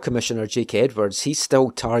USL Commissioner, Jake Edwards, he's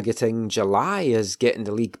still targeting July as getting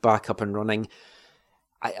the league back up and running.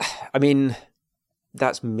 I mean,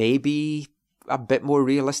 that's maybe a bit more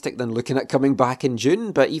realistic than looking at coming back in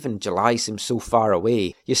June, but even July seems so far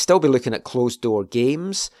away. You'd still be looking at closed-door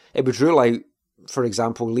games. It would rule out, for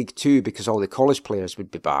example, League 2 because all the college players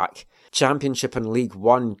would be back. Championship and League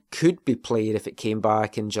 1 could be played if it came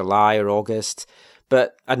back in July or August,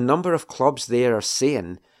 but a number of clubs there are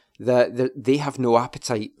saying that they have no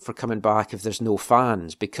appetite for coming back if there's no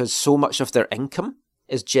fans because so much of their income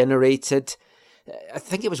is generated. I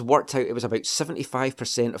think it was worked out, it was about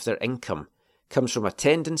 75% of their income comes from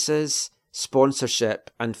attendances,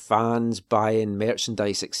 sponsorship and fans buying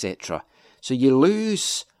merchandise, etc. So you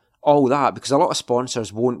lose all that because a lot of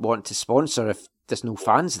sponsors won't want to sponsor if there's no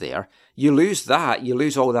fans there. You lose that, you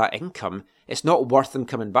lose all that income. It's not worth them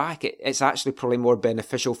coming back. It's actually probably more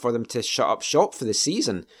beneficial for them to shut up shop for the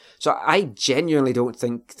season. So I genuinely don't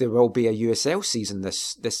think there will be a USL season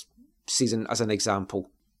this season as an example.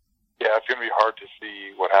 Yeah, it's going to be hard to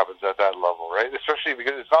see what happens at that level, right? Especially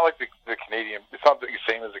because it's not like the Canadian, it's not the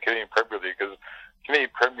same as the Canadian Premier League because Canadian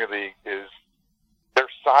Premier League their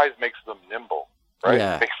size makes them nimble, right?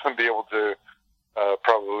 Yeah. It makes them be able to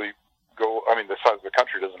probably go, I mean, the size of the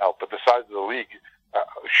country doesn't help, but the size of the league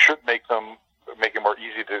should make it more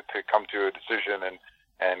easy to come to a decision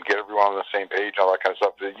and get everyone on the same page, all that kind of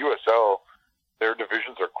stuff. The USL, their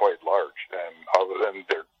divisions are quite large, and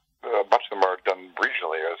they're much of them are done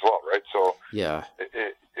regionally as well, right? So yeah,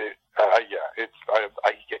 I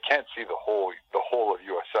can't see the whole of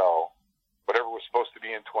USL, whatever was supposed to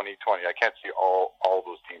be in 2020. I can't see all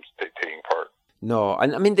those teams taking part. No,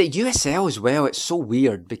 and I mean the USL as well, it's so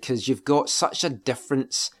weird because you've got such a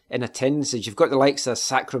difference in attendances. You've got the likes of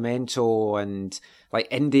Sacramento and like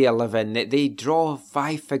Indy 11, they draw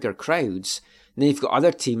 5-figure crowds. And then you've got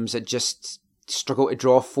other teams that just struggle to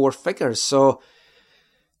draw 4 figures. So,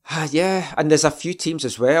 yeah, and there's a few teams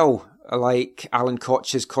as well, like Alan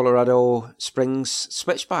Koch's Colorado Springs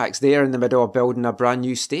Switchbacks. They're in the middle of building a brand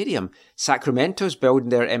new stadium. Sacramento's building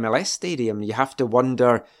their MLS stadium. You have to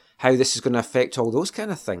wonder how this is going to affect all those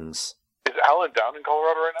kind of things. Is Alan down in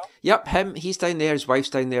Colorado right now? Yep, he's down there. His wife's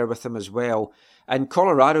down there with him as well. And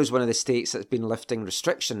Colorado's one of the states that's been lifting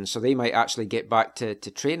restrictions, so they might actually get back to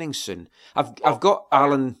training soon. I've got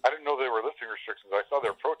Alan. I didn't know they were lifting restrictions. I saw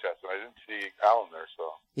their protests, and I didn't see Alan there. So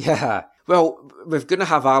yeah, well, we're going to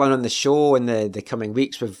have Alan on the show in the coming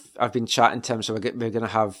weeks. I've been chatting to him, so we're going to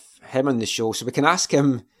have him on the show, so we can ask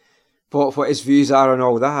him what his views are on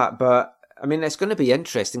all that. But I mean, it's going to be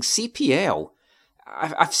interesting. CPL.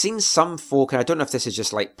 I've seen some folk, and I don't know if this is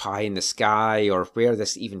just like pie in the sky or where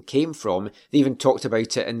this even came from. They even talked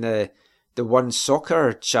about it in the One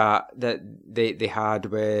Soccer chat that they had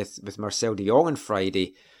with Marcel de Jong on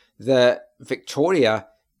Friday, that Victoria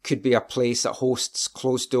could be a place that hosts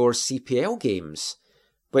closed-door CPL games,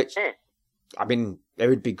 which I mean, it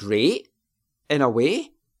would be great in a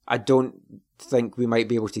way. I don't think we might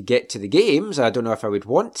be able to get to the games. I don't know if I would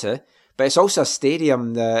want to, but it's also a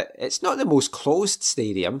stadium that it's not the most closed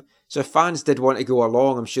stadium. So if fans did want to go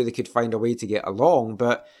along, I'm sure they could find a way to get along.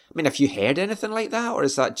 But I mean, have you heard anything like that, or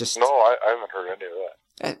is that just No, I haven't heard any of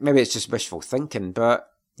that. maybe it's just wishful thinking? But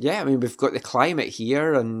yeah, I mean, we've got the climate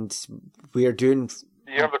here, and we're doing.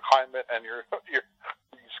 You have the climate, and you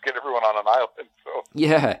just get everyone on an island. So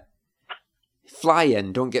Yeah, fly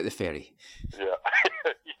in, don't get the ferry. yeah,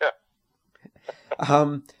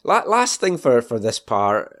 yeah. Last thing for this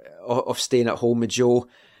part of staying at home with Joe,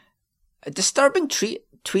 a disturbing tweet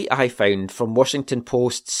I found from Washington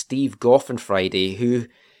Post Steve Goff on Friday, who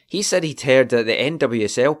he said he'd heard that the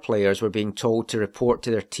NWSL players were being told to report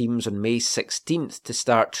to their teams on May 16th to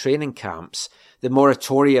start training camps. The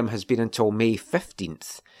moratorium has been until May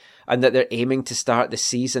 15th, and that they're aiming to start the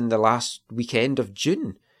season the last weekend of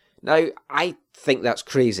June. Now, I think that's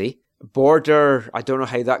crazy. Border, I don't know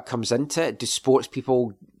how that comes into it. Do sports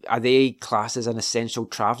people, are they classed as an essential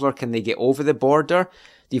traveller? Can they get over the border?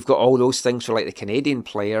 You've got all those things for like the Canadian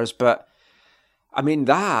players, but I mean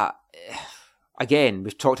that, again,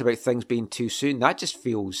 we've talked about things being too soon. That just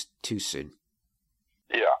feels too soon.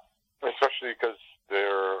 Yeah, especially because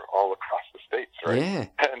they're all across the states, right?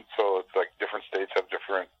 Yeah. And so it's like different states have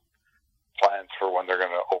different plans for when they're going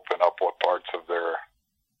to open up what parts of their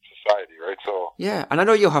society, right? So Yeah, and I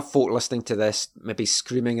know you'll have folk listening to this maybe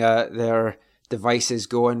screaming at their devices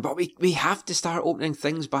going, but we have to start opening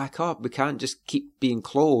things back up. We can't just keep being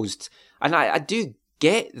closed. And I do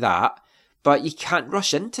get that, but you can't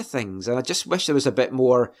rush into things. And I just wish there was a bit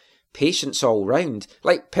more patience all round.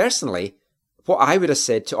 Like, personally, what I would have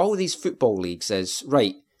said to all these football leagues is,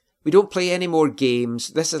 right, we don't play any more games.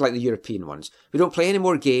 This is like the European ones. We don't play any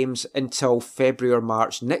more games until February or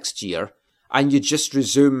March next year, and you just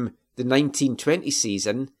resume the 19-20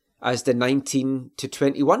 season as the 19 to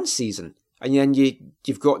 21 season. And then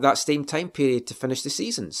you've got that same time period to finish the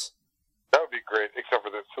seasons. that would be great, except for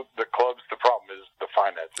the clubs. The problem is the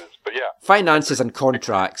finances. But yeah, Finances and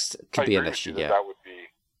contracts could I be an agree with issue, you that yeah. that would be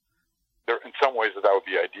there. In some ways, that would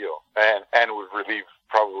be ideal, and would relieve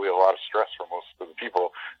probably a lot of stress for most of the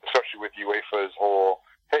people, especially with UEFA's whole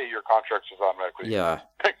 "hey, your contract is automatically" Yeah.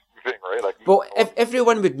 thing, right? Like, Well, if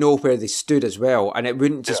everyone would know where they stood as well, and it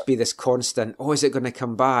wouldn't just be this constant, oh, is it going to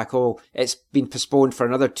come back? Oh, it's been postponed for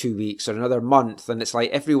another 2 weeks or another month. And it's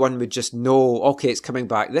like everyone would just know, okay, it's coming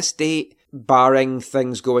back this date, barring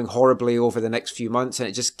things going horribly over the next few months. And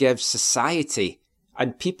it just gives society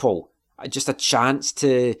and people just a chance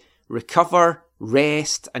to recover,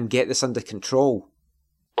 rest, and get this under control.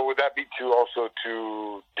 But would that be also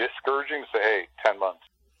too discouraging to say, hey, 10 months?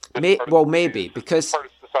 Maybe, because part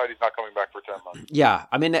of society's not coming back for 10 months. yeah,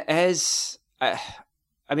 I mean, it is.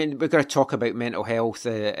 I mean, we're going to talk about mental health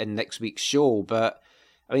in next week's show, but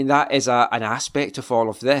I mean, that is an aspect of all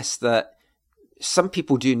of this that some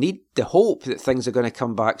people do need the hope that things are going to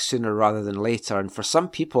come back sooner rather than later. And for some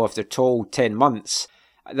people, if they're told 10 months,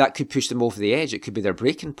 that could push them over the edge. It could be their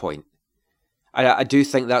breaking point. I do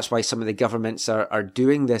think that's why some of the governments are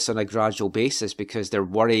doing this on a gradual basis, because they're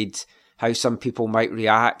worried how some people might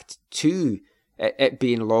react to it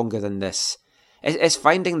being longer than this. It's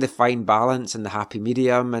finding the fine balance and the happy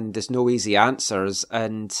medium, and there's no easy answers.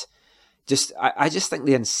 And I just think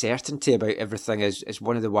the uncertainty about everything is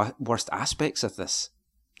one of the worst aspects of this.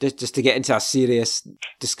 Just to get into a serious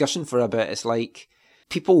discussion for a bit, it's like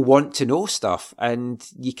people want to know stuff and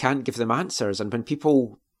you can't give them answers. And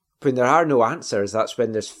when there are no answers, that's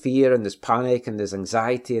when there's fear and there's panic and there's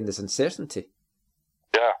anxiety and there's uncertainty.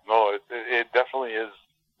 Yeah, no, it definitely is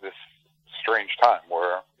this strange time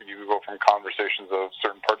where you go from conversations of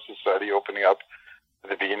certain parts of society opening up at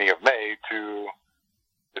the beginning of May to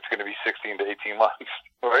it's going to be 16 to 18 months,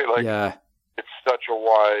 right? Like, yeah. It's such a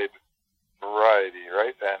wide variety,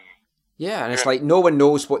 right? And yeah, and it's like no one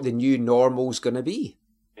knows what the new normal's going to be.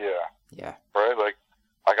 Yeah, right? Like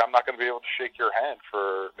I'm not going to be able to shake your hand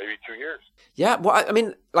for maybe 2 years. Yeah, well, I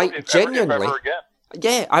mean, like, if genuinely. ever again.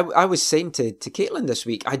 Yeah, I was saying to Caitlin this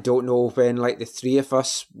week, I don't know when, like, the three of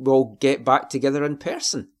us will get back together in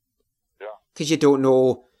person. Yeah. Because you don't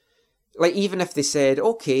know, like, even if they said,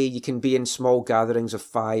 okay, you can be in small gatherings of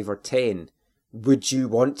 5 or 10, would you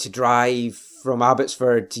want to drive from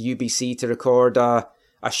Abbotsford to UBC to record a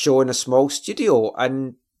show in a small studio?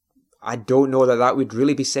 And I don't know that would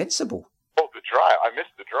really be sensible. Oh, the drive. I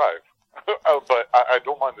missed the drive. But I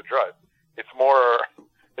don't mind the drive. It's more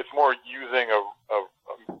using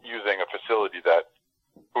a facility that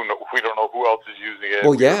we don't know who else is using it.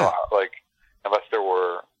 Well, yeah. Like, unless there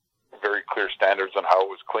were very clear standards on how it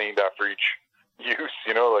was cleaned after each use,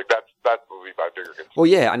 like that's what we Well,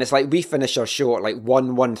 yeah, and it's like we finish our show at like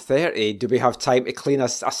 1:30. Do we have time to clean a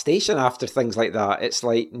station after things like that? It's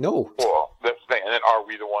like, no. Well, that's the thing. And then are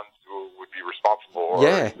we the ones who would be responsible? Or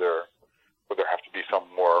Yeah. would there have to be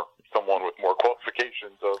someone with more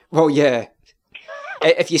qualifications of... Well, yeah.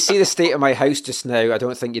 If you see the state of my house just now, I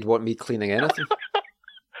don't think you'd want me cleaning anything.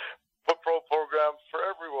 Football programs for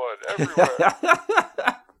everyone,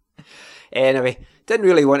 everywhere. Anyway, didn't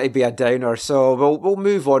really want to be a downer, so we'll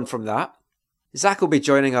move on from that. Zach will be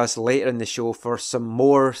joining us later in the show for some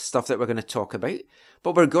more stuff that we're going to talk about,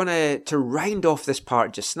 but we're going to round off this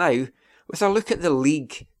part just now with a look at the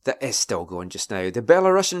league that is still going just now, the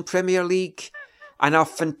Belarusian Premier League, and a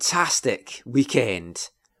fantastic weekend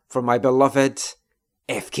for my beloved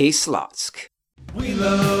FK Slutsk. We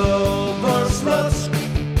love our Slutsk,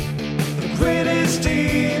 the greatest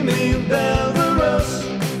team in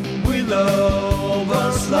Belarus. We love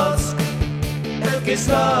our Slutsk, FK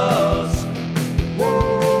Slutsk.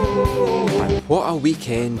 And what a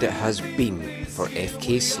weekend it has been for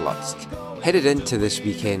FK Slutsk. Headed into this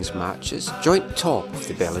weekend's matches, joint top of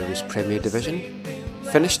the Belarus Premier Division,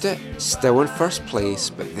 finished it still in first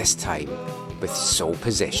place, but this time with sole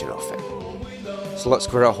possession of it.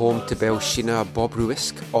 Slutsk were at home to Belshina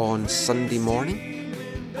Bobruisk on Sunday morning,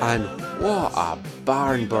 and what a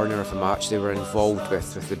barn burner of a match they were involved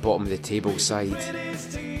with the bottom of the table side.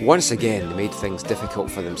 Once again, they made things difficult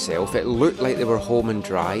for themselves. It looked like they were home and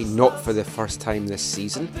dry, not for the first time this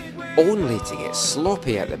season, only to get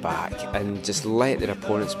sloppy at the back and just let their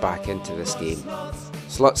opponents back into this game.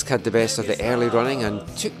 Slutsk had the best of the early running and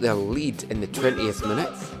took the lead in the 20th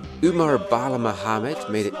minute. Umar Bala Mohammed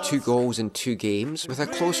made it 2 goals in 2 games with a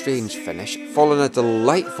close range finish, following a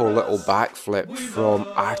delightful little backflip from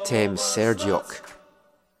Artem Sergiuk.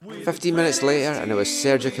 15 minutes later, and it was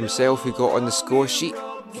Sergiuk himself who got on the score sheet,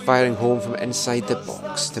 firing home from inside the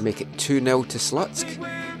box to make it 2-0 to Slutsk.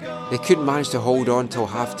 They couldn't manage to hold on till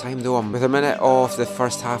half-time though, and with a minute of the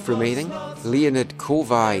first half remaining, Leonid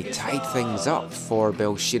Kovai tied things up for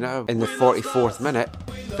Belshina in the 44th minute.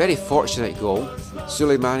 Very fortunate goal.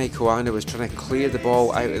 Suleimani Koana was trying to clear the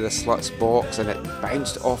ball out of the Slutsk box and it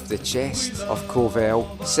bounced off the chest of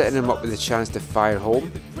Kovel, setting him up with a chance to fire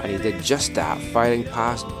home, and he did just that, firing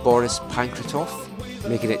past Boris Pankratov,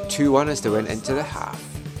 making it 2-1 as they went into the half.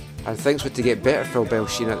 And things were to get better for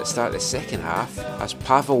Belshina at the start of the second half, as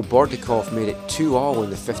Pavel Bordikov made it 2-2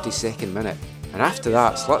 in the 52nd minute. And after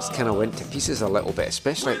that, Slutsk kind of went to pieces a little bit,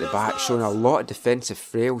 especially at the back, showing a lot of defensive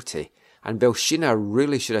frailty. And Belshina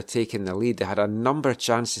really should have taken the lead. They had a number of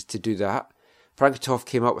chances to do that. Pankratov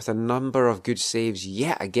came up with a number of good saves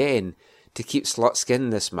yet again to keep Slutsk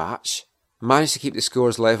in this match. Managed to keep the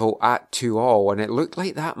scores level at 2-2, and it looked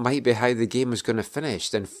like that might be how the game was going to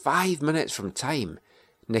finish. Then 5 minutes from time,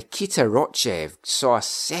 Nikita Rochev saw a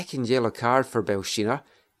second yellow card for Belshina,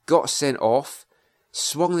 got sent off,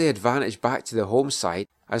 swung the advantage back to the home side,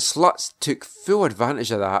 and Slutsk took full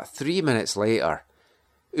advantage of that 3 minutes later.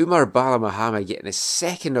 Umar Bala Mohammed getting his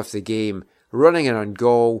second of the game, running in on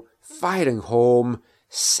goal, firing home,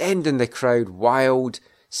 sending the crowd wild,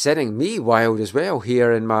 sending me wild as well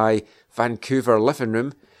here in my Vancouver living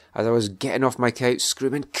room as I was getting off my couch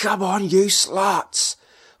screaming, "Come on, you sluts!"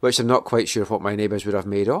 Which I'm not quite sure what my neighbours would have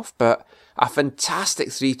made of, but a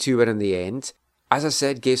fantastic 3-2 win in the end. As I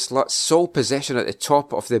said, gave Slutsk sole possession at the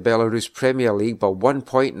top of the Belarus Premier League by 1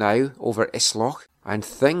 point now over Isloch, and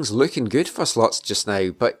things looking good for Slutsk just now,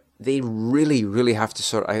 but they really have to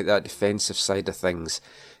sort out that defensive side of things.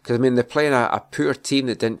 Because, I mean, they're playing a poor team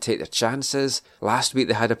that didn't take their chances. Last week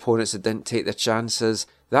they had opponents that didn't take their chances.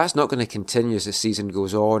 That's not going to continue as the season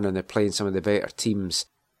goes on and they're playing some of the better teams.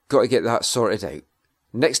 Got to get that sorted out.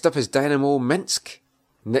 Next up is Dynamo Minsk.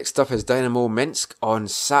 On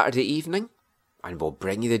Saturday evening. And we'll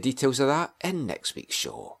bring you the details of that in next week's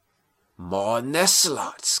show. Morning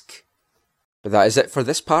Slutsk. But that is it for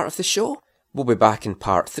this part of the show. We'll be back in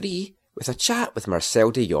part 3 with a chat with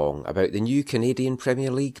Marcel de Jong about the new Canadian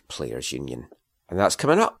Premier League Players Union. And that's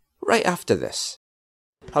coming up right after this.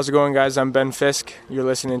 How's it going, guys? I'm Ben Fisk. You're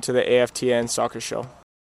listening to the AFTN Soccer Show.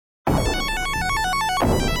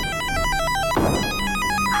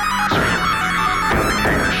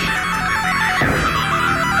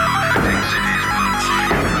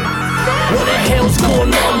 What the hell's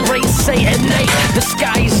going on? Race Saturday, the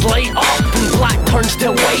skies light up and black turns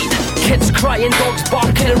to white. Kids crying, dogs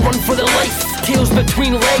barking and run for their life. Tails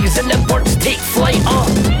between legs and the birds take flight.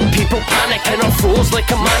 People panicking or froze like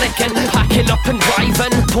a mannequin. Packing up and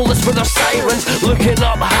driving, police with their sirens. Looking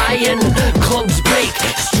up high and clubs break.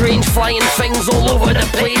 Strange flying things all over the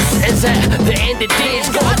place. Is it the end of days?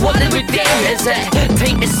 God, what did we do? Is it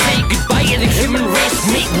time to say goodbye to the human race?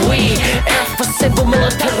 Make way, earth for civil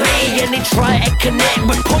military. And they try to connect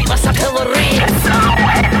with pointless artillery.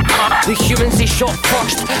 The humans they shot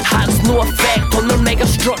first has no effect on their mega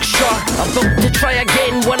structure. About to try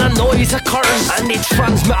again when a noise occurs, and they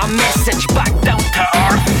transmit a message back down to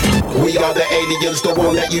earth. We are the aliens, the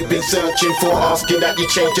one that you've been searching for. Asking that you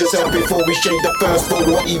change yourself before we shade the first for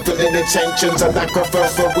what evil in intentions. And that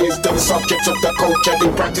refers for wisdom, subjects of the culture,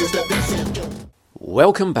 they practice the deception.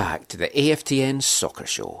 Welcome back to the AFTN Soccer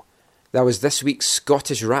Show. That was this week's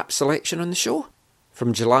Scottish rap selection on the show.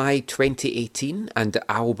 From July 2018 and the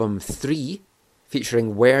album 3,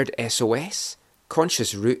 featuring Word SOS,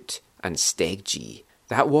 Conscious Root and Steg G.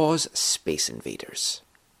 That was Space Invaders.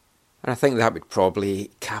 And I think that would probably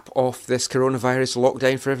cap off this coronavirus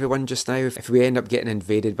lockdown for everyone just now if we end up getting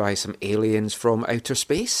invaded by some aliens from outer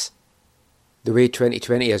space. The way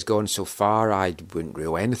 2020 has gone so far, I wouldn't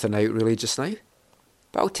rule anything out really just now.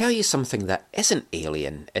 But I'll tell you something that isn't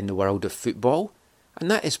alien in the world of football, and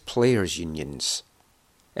that is players' unions.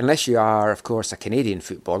 Unless you are, of course, a Canadian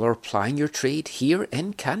footballer plying your trade here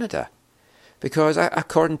in Canada. Because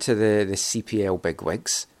according to the CPL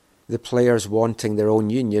bigwigs, the players wanting their own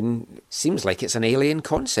union seems like it's an alien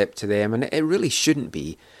concept to them, and it really shouldn't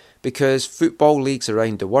be, because football leagues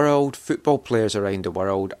around the world, football players around the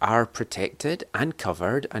world are protected and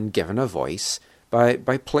covered and given a voice by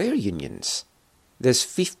player unions. There's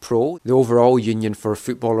FIFPro, the overall union for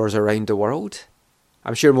footballers around the world.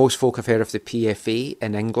 I'm sure most folk have heard of the PFA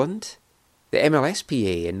in England. The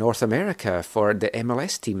MLSPA in North America for the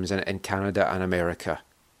MLS teams in Canada and America.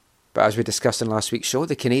 But as we discussed in last week's show,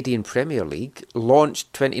 the Canadian Premier League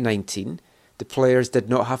launched 2019. The players did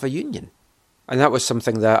not have a union. And that was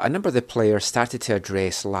something that a number of the players started to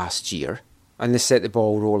address last year, and they set the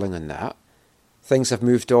ball rolling on that. Things have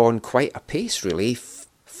moved on quite a pace, really,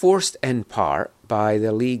 forced in part by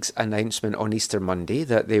the league's announcement on Easter Monday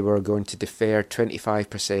that they were going to defer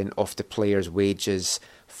 25% of the players' wages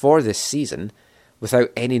for this season without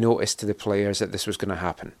any notice to the players that this was going to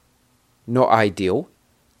happen. Not ideal,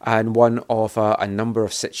 and one of a number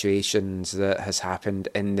of situations that has happened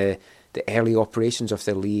in the early operations of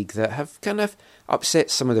the league that have kind of upset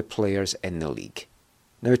some of the players in the league.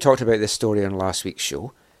 Now, we talked about this story on last week's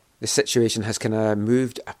show. The situation has kind of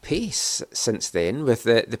moved apace since then, with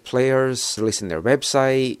the players releasing their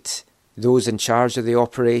website, those in charge of the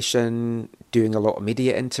operation doing a lot of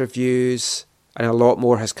media interviews, and a lot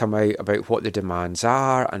more has come out about what the demands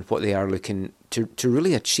are and what they are looking to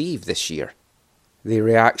really achieve this year. The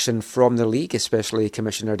reaction from the league, especially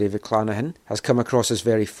Commissioner David Clanaghan, has come across as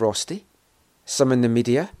very frosty. Some in the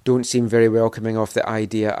media don't seem very welcoming of the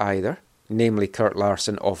idea either. Namely Kurt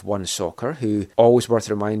Larson of One Soccer, who, always worth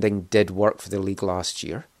reminding, did work for the league last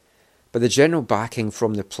year. But the general backing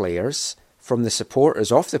from the players, from the supporters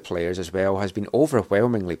of the players as well, has been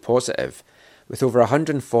overwhelmingly positive, with over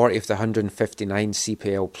 140 of the 159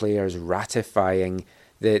 CPL players ratifying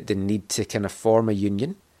the need to kind of form a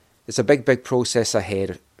union. There's a big process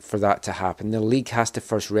ahead for that to happen. The league has to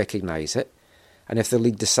first recognise it, and if the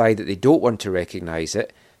league decide that they don't want to recognise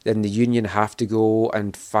it, then the union have to go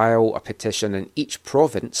and file a petition in each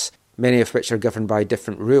province, many of which are governed by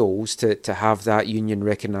different rules, to have that union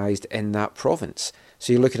recognised in that province.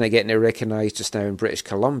 So you're looking at getting it recognised just now in British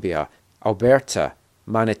Columbia, Alberta,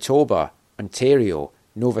 Manitoba, Ontario,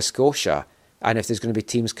 Nova Scotia, and if there's going to be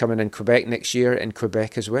teams coming in Quebec next year, in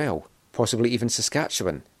Quebec as well, possibly even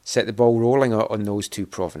Saskatchewan. Set the ball rolling on those two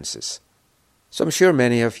provinces. So I'm sure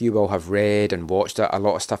many of you will have read and watched a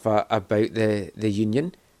lot of stuff about the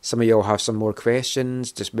union. Some of you will have some more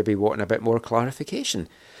questions, just maybe wanting a bit more clarification.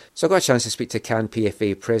 So I got a chance to speak to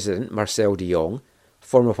CanPFA President Marcel de Jong,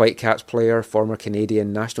 former Whitecaps player, former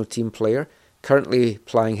Canadian national team player, currently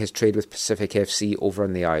plying his trade with Pacific FC over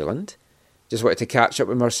on the island. Just wanted to catch up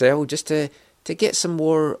with Marcel just to get some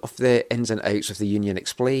more of the ins and outs of the union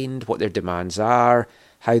explained, what their demands are,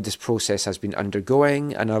 how this process has been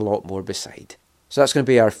undergoing, and a lot more beside. So that's going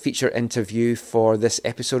to be our feature interview for this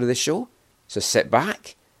episode of the show. So sit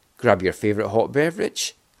back, grab your favourite hot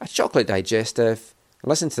beverage, a chocolate digestive, and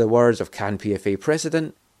listen to the words of CanPFA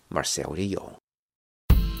President Marcel de Jong.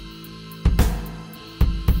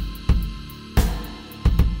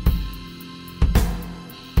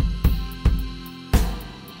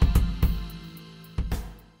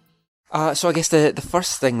 So I guess the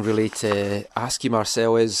first thing really to ask you,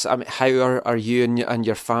 Marcel, is how are you and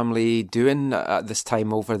your family doing at this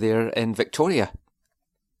time over there in Victoria?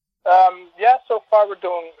 Yeah, so far we're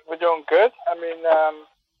doing good. I mean,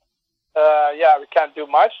 we can't do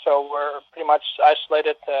much, so we're pretty much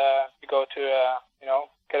isolated. We go to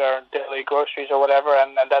get our daily groceries or whatever,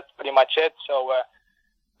 and that's pretty much it. So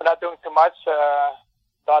we're not doing too much.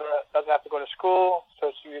 Daughter doesn't have to go to school,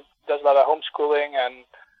 so she does a lot of homeschooling and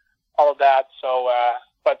all of that. So,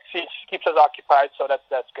 but she keeps us occupied, so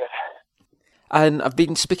that's good. And I've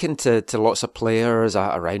been speaking to lots of players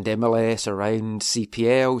around MLS, around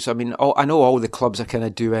CPL. So, I mean, I know all the clubs are kind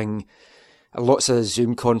of doing lots of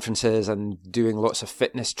Zoom conferences and doing lots of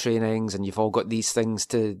fitness trainings, and you've all got these things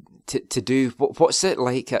to do. What's it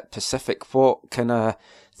like at Pacific? What kind of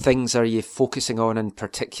things are you focusing on in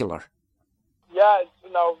particular? Yeah,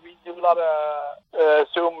 we do a lot of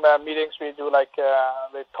Zoom meetings. We do like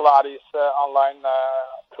Pilates online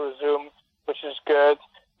through Zoom, which is good.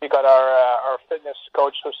 We got our fitness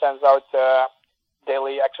coach who sends out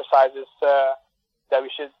daily exercises that we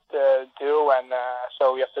should do, and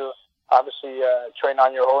so we have to obviously train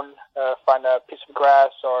on your own, find a piece of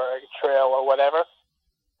grass or a trail or whatever,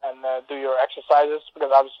 and do your exercises,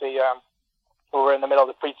 because obviously we're in the middle of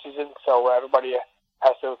the preseason, so everybody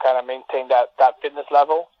has to kind of maintain that fitness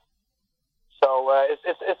level. So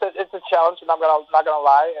it's a challenge, and I'm not gonna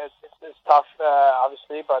lie, it's tough,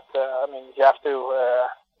 obviously, but I mean, you have to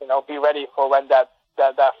be ready for when that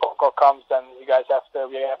phone call comes. Then we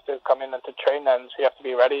have to come in and to train, and we have to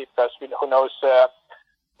be ready, because who knows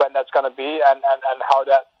when that's going to be and how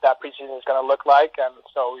that preseason is going to look like, and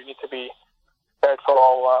so we need to be prepared for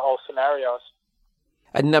all scenarios.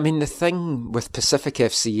 And I mean, the thing with Pacific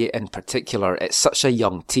FC in particular, it's such a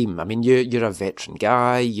young team. I mean, you're a veteran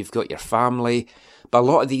guy, you've got your family, but a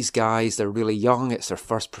lot of these guys, they're really young. It's their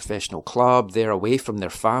first professional club. They're away from their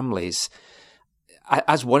families.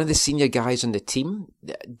 As one of the senior guys on the team,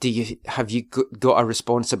 have you got a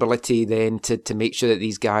responsibility then to make sure that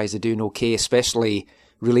these guys are doing okay, especially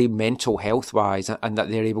really mental health wise, and that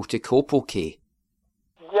they're able to cope okay?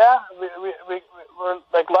 Yeah, we're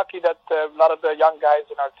like lucky that a lot of the young guys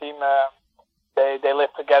in our team they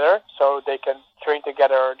live together, so they can train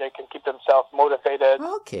together, they can keep themselves motivated.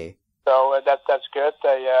 Okay. So that's good.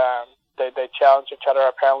 They challenge each other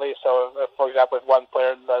apparently. So for example, if one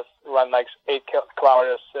player does run like 8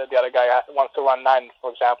 kilometers, the other guy wants to run 9,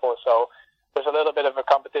 for example. So there's a little bit of a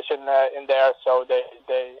competition in there. So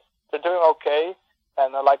they're doing okay.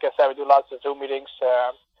 And like I said, we do lots of Zoom meetings.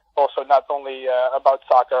 Also, not only about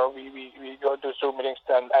soccer, we go do Zoom meetings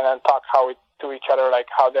and then talk to each other, like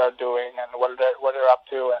how they're doing and what they're up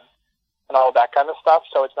to and all that kind of stuff.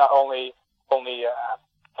 So it's not only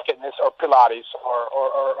fitness or Pilates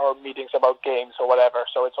or meetings about games or whatever.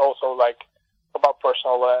 So it's also like about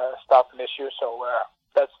personal stuff and issues. So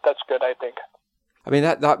that's good, I think. I mean,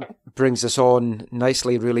 that brings us on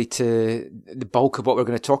nicely, really, to the bulk of what we're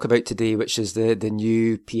going to talk about today, which is the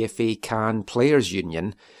new PFA CAN Players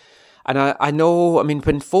Union. And I know, I mean,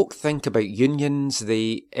 when folk think about unions,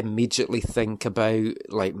 they immediately think about,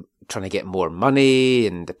 like, trying to get more money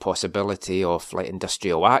and the possibility of, like,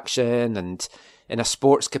 industrial action. And in a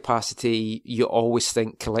sports capacity, you always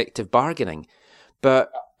think collective bargaining.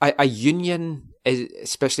 But a union,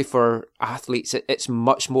 especially for athletes, it's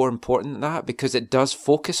much more important than that, because it does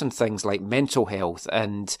focus on things like mental health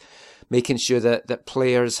and making sure that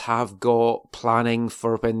players have got planning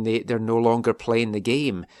for when they're no longer playing the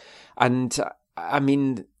game. And I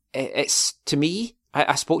mean, it's, to me,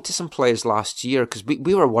 I spoke to some players last year because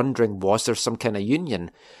we were wondering, was there some kind of union?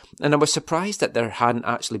 And I was surprised that there hadn't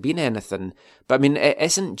actually been anything. But I mean, it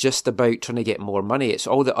isn't just about trying to get more money, it's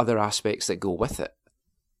all the other aspects that go with it.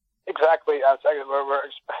 Exactly. We're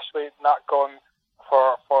especially not going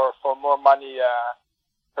for more money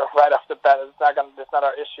right off the bat. It's not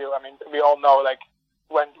our issue. I mean, we all know, like,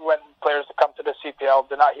 when players come to the CPL,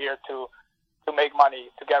 they're not here to make money,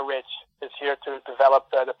 to get rich. It's here to develop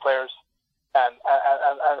the players and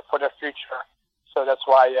for their future. So that's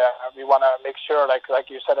why we want to make sure, like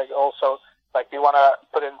you said, also, like, we want to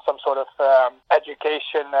put in some sort of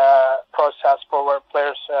education process for where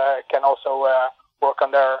players can also work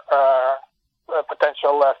on their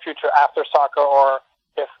potential future after soccer, or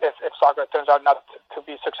if soccer turns out not to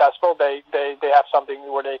be successful, they have something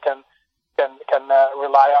where they can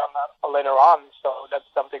rely on later on. So that's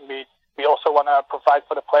something we also want to provide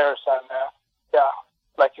for the players. And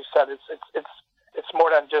like you said, it's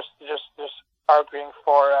more than just arguing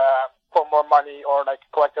for more money or like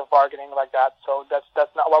collective bargaining like that. So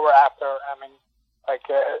that's not what we're after. I mean, like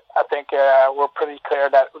I think we're pretty clear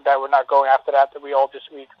that we're not going after that. That we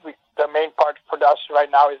the main part for us right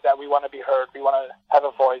now is that we want to be heard. We want to have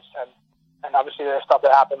a voice, and obviously there's stuff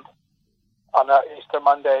that happened on Easter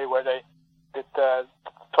Monday where they did 25%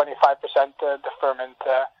 deferment.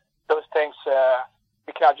 Those things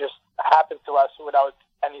we cannot just happen to us without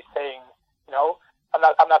any saying.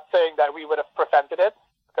 I'm not saying that we would have prevented it,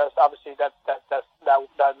 because obviously that's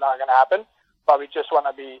not going to happen. But we just want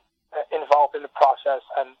to be involved in the process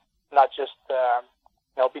and not just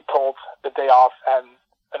be told the day off and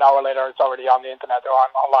an hour later it's already on the internet or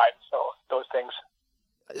online. So those things.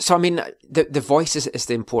 So, I mean, the voice is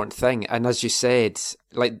the important thing. And as you said,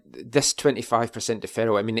 like this 25%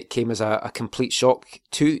 deferral, I mean, it came as a complete shock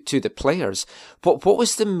to the players. What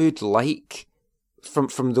was the mood like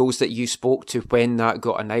from those that you spoke to when that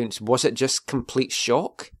got announced? Was it just complete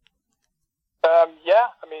shock? Yeah,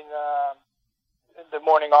 I mean, the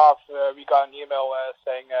morning off, we got an email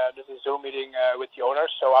saying there's a Zoom meeting with the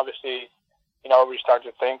owners. So obviously, we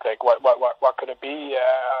started to think like, what could it be?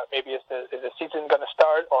 Maybe is the season going to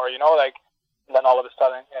start, or and then all of a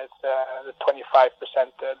sudden it's the 25%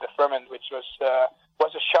 deferment, which was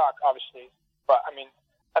a shock, obviously. But I mean,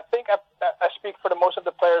 I think I speak for the most of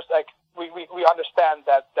the players. Like we understand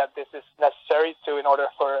that this is necessary in order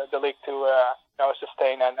for the league to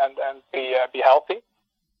sustain and be healthy,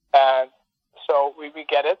 and so we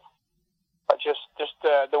get it. But just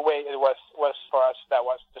the way it was for us, that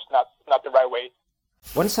was just not the right way.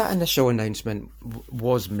 Once that initial announcement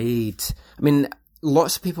was made, I mean,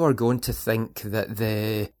 lots of people are going to think that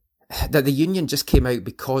the union just came out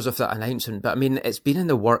because of that announcement. But I mean, it's been in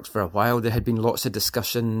the works for a while. There had been lots of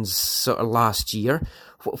discussions sort of last year.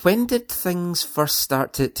 When did things first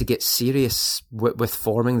start to get serious with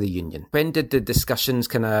forming the union? When did the discussions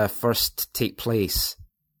kind of first take place?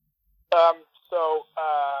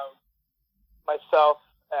 Myself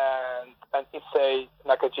and Issei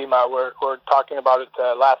Nakajima were talking about it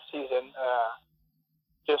last season.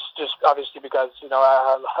 Just obviously because I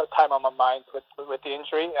had a lot of time on my mind with the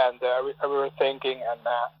injury, and we were thinking, and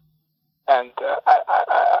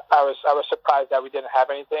I was surprised that we didn't have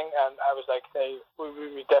anything, and I was like, hey,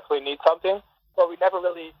 we definitely need something, but we never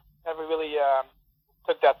really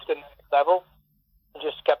took that to the next level. We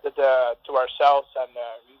just kept it to ourselves, and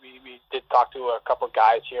we did talk to a couple of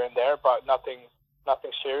guys here and there, but nothing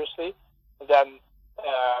seriously. And then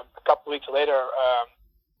a couple of weeks later,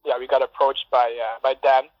 we got approached by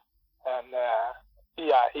Dan, and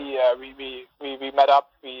we met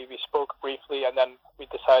up. We spoke briefly, and then we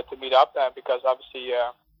decided to meet up because obviously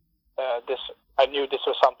I knew this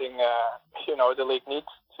was something the league needs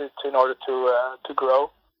in order to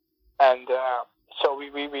grow, and so we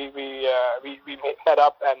met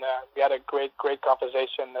up, and we had a great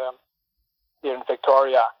conversation here in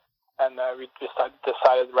Victoria, and we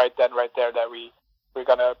decided right there that we're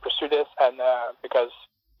gonna pursue this, and because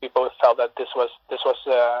we both felt that this was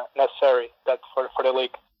necessary for the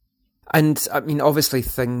league. And I mean, obviously,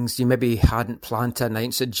 things you maybe hadn't planned to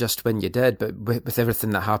announce it just when you did, but with everything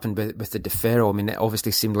that happened with the deferral, I mean, it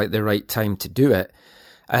obviously seemed like the right time to do it.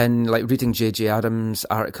 And like reading JJ Adams'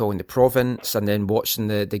 article in The Province, and then watching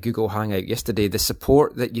the Google Hangout yesterday, the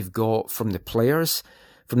support that you've got from the players,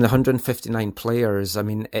 from the 159 players, I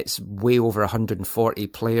mean, it's way over 140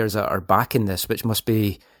 players that are backing this, which must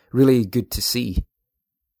be really good to see.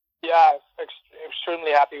 Yeah,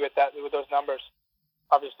 extremely happy with those numbers.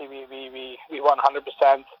 Obviously, we won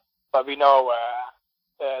 100%, but we know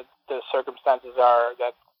the circumstances are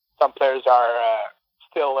that some players are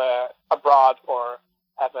still abroad or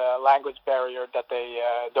have a language barrier that they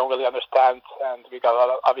don't really understand, and we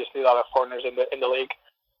got obviously a lot of foreigners in the league.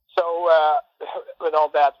 So with all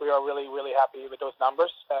that, we are really, really happy with those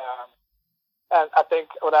numbers. And I think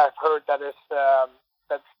what I've heard that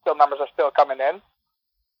still numbers are still coming in,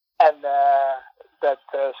 and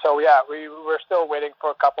we're still waiting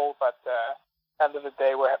for a couple, but end of the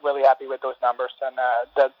day, we're really happy with those numbers, and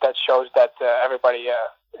that shows that everybody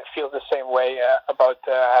feels the same way about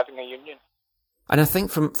having a union. And I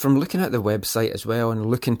think from looking at the website as well and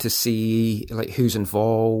looking to see like who's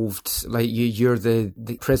involved, like you're the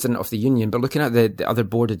president of the union, but looking at the other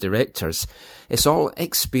board of directors, it's all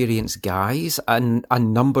experienced guys, and a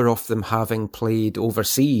number of them having played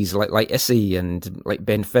overseas, like Issei and like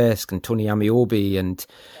Ben Fisk and Tony Amiobi, and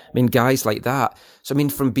I mean guys like that. So I mean,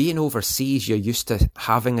 from being overseas, you're used to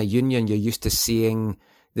having a union, you're used to seeing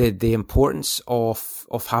the importance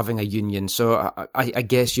of having a union. So I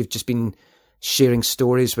guess you've just been sharing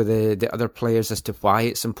stories with the other players as to why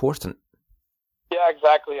it's important. Yeah,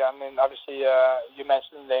 exactly. I mean, obviously, you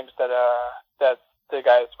mentioned names that the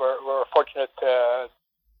guys were fortunate to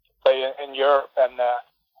play in Europe,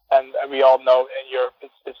 and we all know in Europe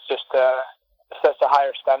it's just sets a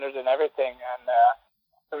higher standard in everything,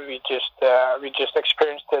 and we just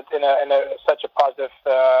experienced it in such a positive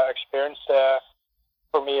experience.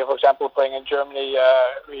 For me, for example, playing in Germany,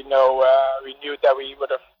 we knew that we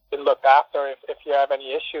would have been looked after if you have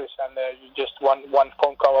any issues, and you just one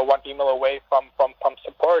phone call or one email away from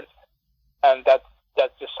support, and that's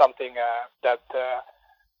just something that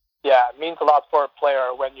means a lot for a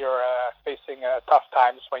player when you're facing tough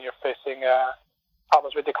times, when you're facing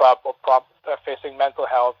problems with the club or facing mental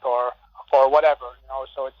health or whatever,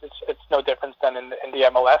 So it's no different than in the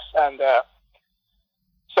MLS, and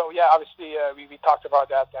so yeah, obviously we talked about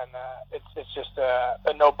that, and it's just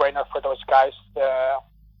a no-brainer for those guys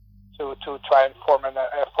to try and form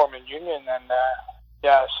a union, and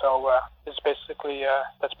it's basically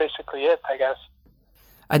that's basically it, I guess.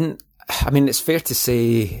 And I mean, it's fair to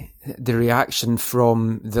say the reaction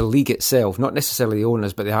from the league itself, not necessarily the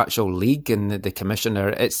owners, but the actual league and the commissioner,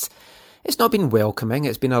 it's not been welcoming.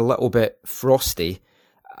 It's been a little bit frosty.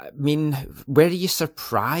 I mean, were you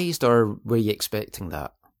surprised, or were you expecting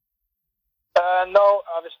that? No,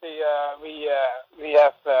 obviously we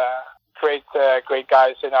have great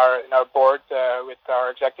guys in our board with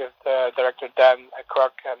our executive director Dan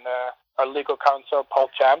Kruk and our legal counsel Paul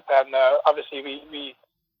Champ, and obviously we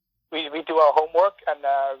do our homework, and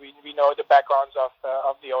we know the backgrounds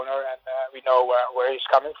of the owner, and we know where he's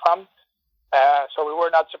coming from. So we were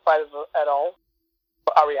not surprised at all.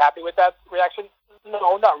 Are we happy with that reaction?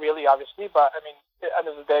 No, not really, obviously. But I mean, at the end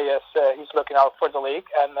of the day, yes, he's looking out for the league,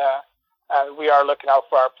 and we are looking out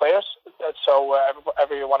for our players. So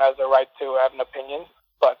everyone has the right to have an opinion.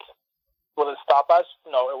 But will it stop us?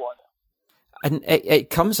 No, it won't. And it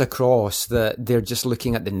comes across that they're just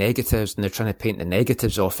looking at the negatives and they're trying to paint the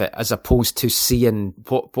negatives off it, as opposed to seeing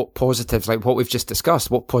what positives, like what we've just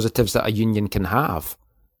discussed, what positives that a union can have.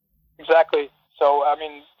 Exactly. So, I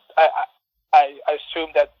mean, I assume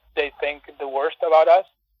that they think the worst about us,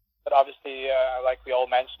 but obviously, like we all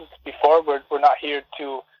mentioned before, we're not here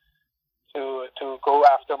to go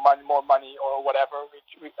after more money or whatever.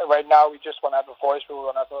 Right now, we just want to have a voice. We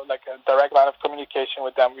want to have a direct line of communication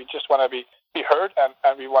with them. We just want to be heard,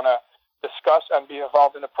 and we want to discuss and be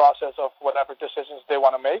involved in the process of whatever decisions they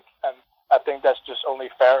want to make. And I think that's just only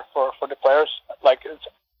fair for the players, like it's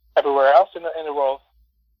everywhere else in the world.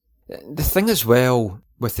 The thing as well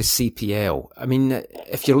with the CPL, I mean,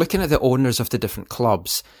 if you're looking at the owners of the different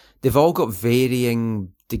clubs, they've all got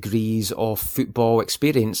varying degrees of football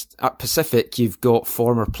experience. At Pacific, you've got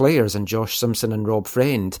former players and Josh Simpson and Rob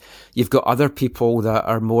Friend. You've got other people that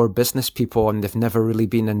are more business people and they've never really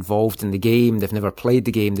been involved in the game. They've never played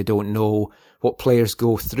the game. They don't know what players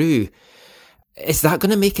go through. Is that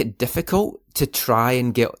going to make it difficult to try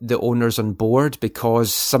and get the owners on board,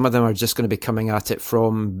 because some of them are just going to be coming at it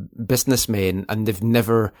from businessmen and they've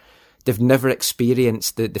never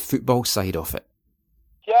experienced the football side of it?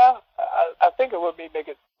 Yeah, I think it would make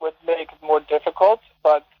it more difficult.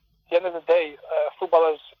 But at the end of the day,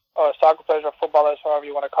 footballers or soccer players or footballers, however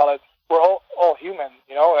you want to call it, we're all human.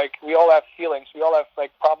 Like we all have feelings, we all have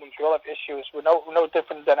problems, we all have issues. We're no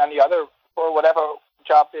different than any other or whatever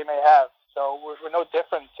job they may have. So we're no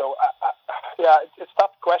different. So it's a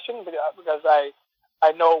tough question because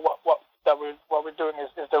I know what we're doing is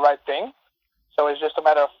the right thing. So it's just a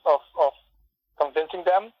matter of convincing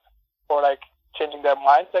them or changing their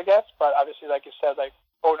minds, I guess. But obviously, like you said,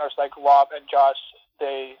 owners like Rob and Josh,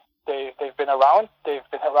 they've been around. They've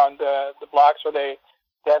been around the block, so they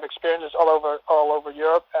have experiences all over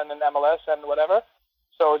Europe and in MLS and whatever.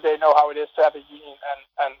 So they know how it is to have a union,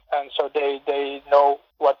 and so they know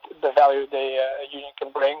what the value a union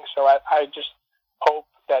can bring. So I just hope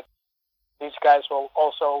that these guys will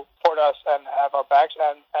also support us and have our backs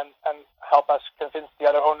and help us convince the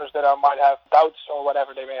other owners that might have doubts or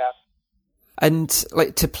whatever they may have. And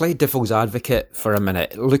to play devil's advocate for a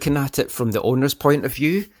minute, looking at it from the owner's point of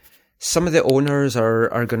view, some of the owners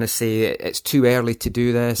are going to say it's too early to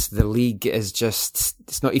do this. The league is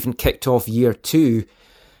it's not even kicked off year 2.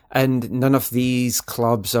 And none of these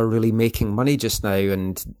clubs are really making money just now.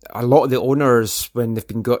 And a lot of the owners, when they've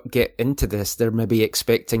been get into this, they're maybe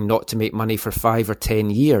expecting not to make money for 5 or 10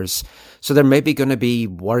 years. So they're maybe going to be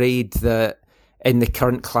worried that in the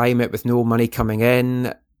current climate with no money coming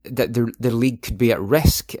in, that the league could be at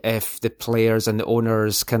risk if the players and the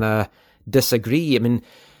owners kind of disagree. I mean,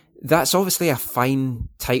 that's obviously a fine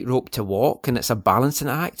tightrope to walk, and it's a balancing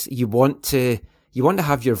act. You want to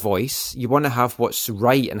have your voice, you want to have what's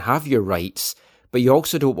right and have your rights, but you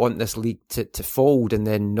also don't want this league to fold and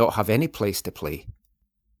then not have any place to play.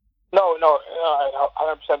 No,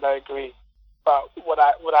 100% I agree. But what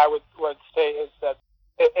I would say is that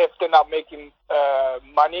if they're not making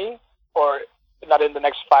money, or not in the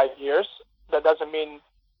next 5 years, that doesn't mean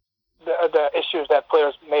the issues that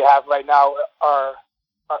players may have right now are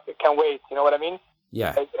can wait. You know what I mean?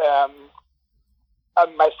 Yeah. Like,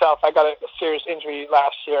 myself, I got a serious injury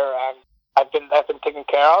last year, and I've been taken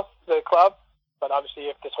care of the club. But obviously,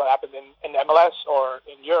 if this what happened in MLS or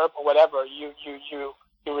in Europe or whatever, you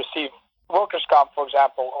receive workers' comp, for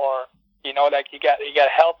example, or like you get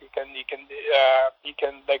help. You can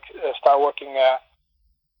start working.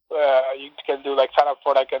 You can do sign up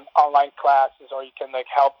for an online classes, or you can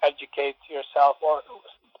help educate yourself, or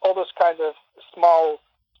all those kinds of small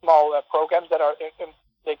programs that are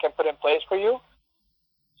they can put in place for you.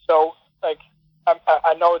 So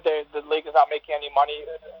I know the league is not making any money in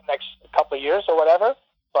the next couple of years or whatever,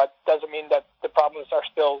 but doesn't mean that the problems are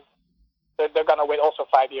still. They're gonna wait also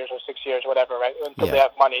 5 years or 6 years, whatever, right? Until they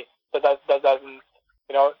have money. That doesn't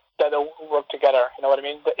that don't work together. You know what I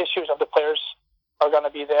mean? The issues of the players are going to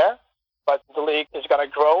be there, but the league is going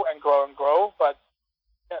to grow and grow and grow. But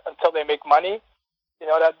until they make money, you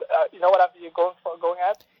know what you're going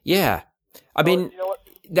at? Yeah, I mean,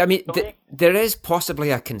 there is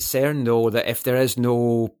possibly a concern though that if there is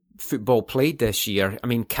no football played this year, I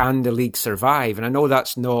mean, can the league survive? And I know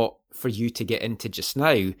that's not for you to get into just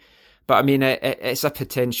now, but I mean, it's a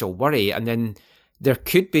potential worry. And then there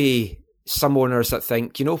could be some owners that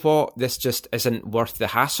think, you know what, this just isn't worth the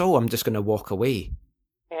hassle. I'm just going to walk away.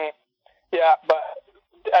 Mm-hmm. Yeah, but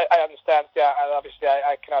I understand. Yeah, and obviously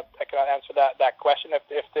I cannot answer that question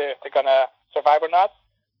if they're going to survive or not.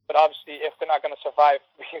 But obviously, if they're not going to survive,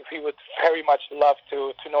 we would very much love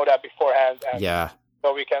to know that beforehand. And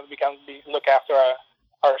so we can look after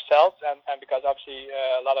ourselves, and because obviously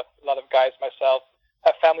a lot of guys, myself,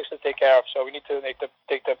 have families to take care of. So we need to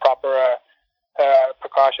take the proper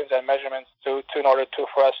precautions and measurements in order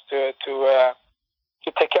for us to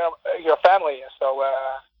take care of your family. So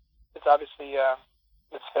it's obviously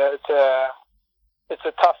it's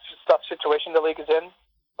a tough situation the league is in,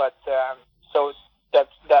 but so that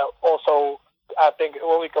also I think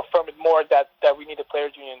when we confirm it more that we need a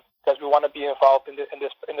players union because we want to be involved in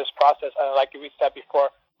this process. And like we said before,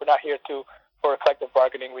 we're not here for collective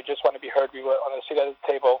bargaining. We just want to be heard. We want to sit at the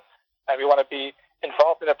table, and we want to be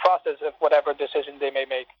involved in the process of whatever decision they may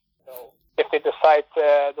make. So if they decide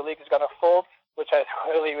the league is going to fold, which I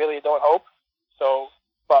really, really don't hope. So,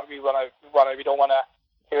 but we don't want to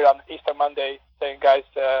hear it on Easter Monday saying, guys,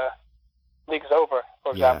 league's over,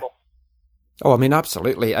 for example. Oh, I mean,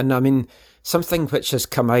 absolutely. And I mean, something which has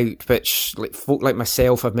come out, which folk like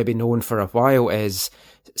myself have maybe known for a while, is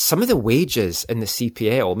some of the wages in the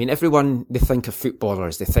CPL. I mean, everyone, they think of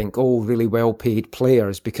footballers, they think, oh, really well-paid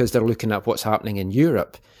players because they're looking at what's happening in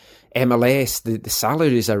Europe. MLS, the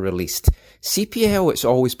salaries are released. CPL, it's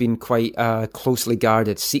always been quite a closely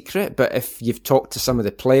guarded secret, but if you've talked to some of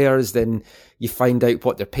the players, then you find out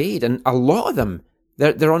what they're paid. And a lot of them,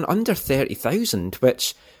 they're on under 30,000,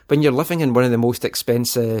 which when you're living in one of the most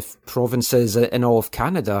expensive provinces in all of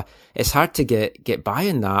Canada, it's hard to get by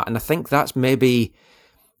in that. And I think that's maybe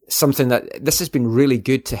something that this has been really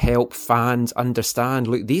good to help fans understand.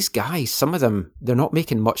 Look, these guys, some of them, they're not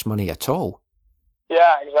making much money at all.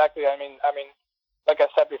 Yeah, exactly. I mean, like I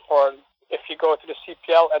said before, if you go to the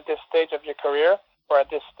CPL at this stage of your career or at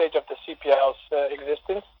this stage of the CPL's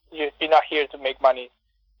existence, you're not here to make money.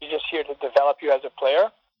 You're just here to develop you as a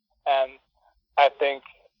player. And I think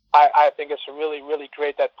it's really, really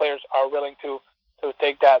great that players are willing to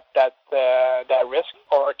take that risk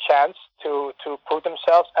or a chance to prove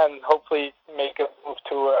themselves and hopefully make a move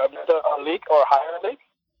to a league or a higher league.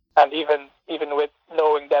 And even with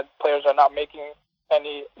knowing that players are not making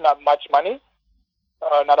not much money,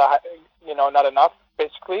 not enough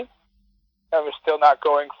basically, and we're still not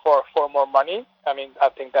going for more money. I mean, I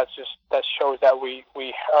think that shows that we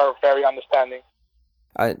are very understanding.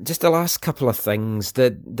 Just the last couple of things,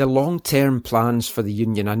 the long-term plans for the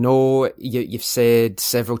union. I know you've said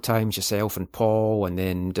several times yourself and Paul, and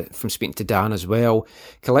then from speaking to Dan as well,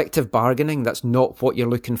 collective bargaining, that's not what you're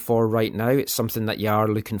looking for right now. It's something that you are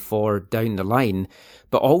looking for down the line.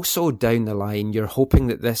 But also down the line, you're hoping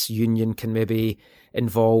that this union can maybe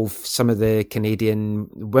involve some of the Canadian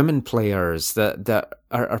women players that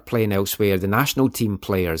are playing elsewhere, the national team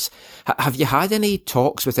players. Have you had any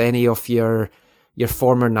talks with any of your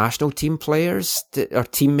former national team players or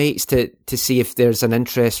teammates to see if there's an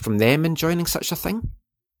interest from them in joining such a thing?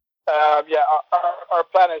 Yeah, our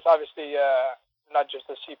plan is obviously not just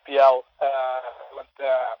the CPL, but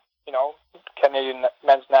Canadian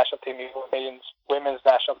men's national team, Canadian women's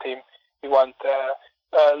national team. We want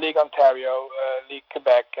League Ontario, League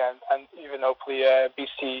Quebec, and even hopefully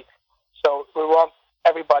BC. So we want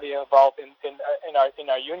everybody involved in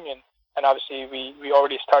our union. And obviously, we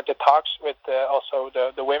already started talks with also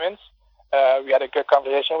the women's. We had a good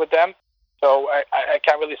conversation with them. So I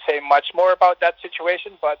can't really say much more about that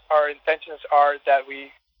situation, but our intentions are that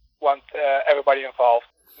we want everybody involved,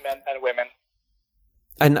 men and women.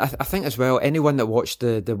 And I think as well, anyone that watched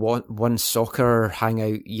the One Soccer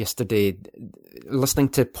hangout yesterday, listening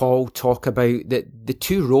to Paul talk about the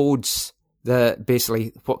two roads that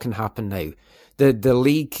basically what can happen now. The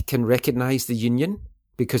league can recognise the union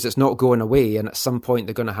because it's not going away, and at some point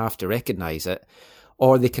they're going to have to recognise it.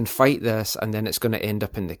 Or they can fight this and then it's going to end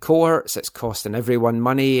up in the courts. It's costing everyone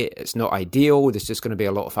money. It's not ideal. There's just going to be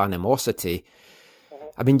a lot of animosity.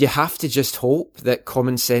 I mean, you have to just hope that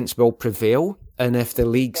common sense will prevail. And if the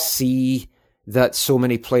leagues see that so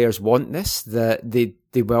many players want this, that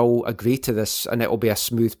they will agree to this and it will be a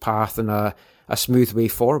smooth path and a smooth way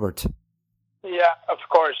forward. Yeah, of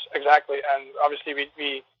course, exactly. And obviously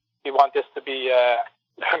we want this to be a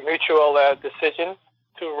mutual decision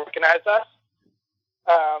to recognize us.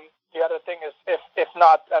 The other thing is, if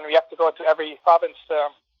not, and we have to go to every province to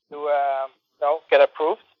get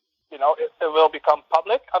approved, it will become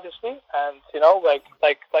public, obviously, and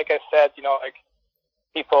like I said, like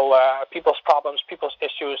people's problems, people's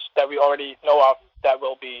issues that we already know of, that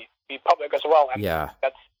will be public as well, and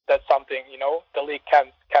that's something the league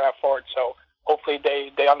can afford. So hopefully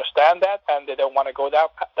they understand that and they don't want to go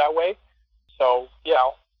that way. So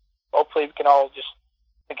hopefully we can all just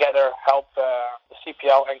together help the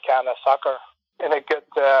CPL and Canada Soccer in a good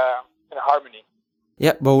in harmony.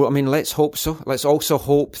 Yeah, well, I mean, let's hope so. Let's also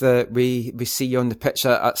hope that we see you on the pitch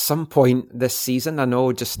at some point this season. I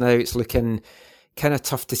know just now it's looking kind of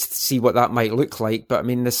tough to see what that might look like, but I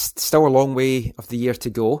mean, there's still a long way of the year to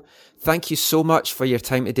go. Thank you so much for your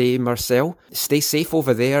time today, Marcel. Stay safe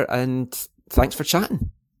over there, and thanks for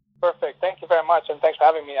chatting. Perfect. Thank you very much, and thanks for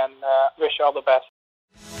having me, and wish you all the best.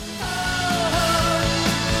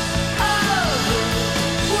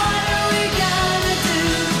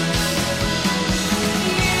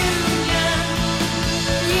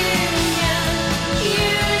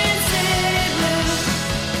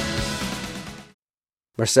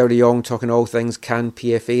 Marcel de Jong talking all things Can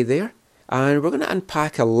PFA there. And we're going to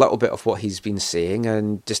unpack a little bit of what he's been saying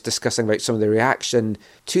and just discussing about some of the reaction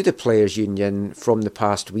to the Players' Union from the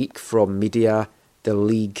past week from media, the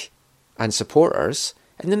league and supporters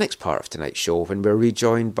in the next part of tonight's show when we're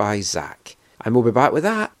rejoined by Zach. And we'll be back with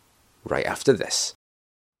that right after this.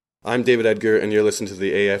 I'm David Edgar and you're listening to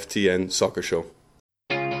the AFTN Soccer Show.